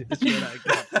 Is what I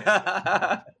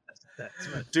got.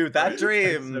 Dude, that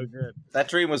dream, so good. That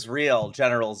dream was real.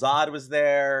 General Zod was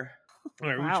there. All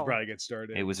right, we should probably get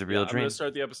started. It was a real I'm dream. going to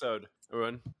start the episode.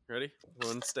 Everyone ready?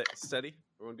 Everyone steady?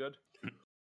 Everyone good?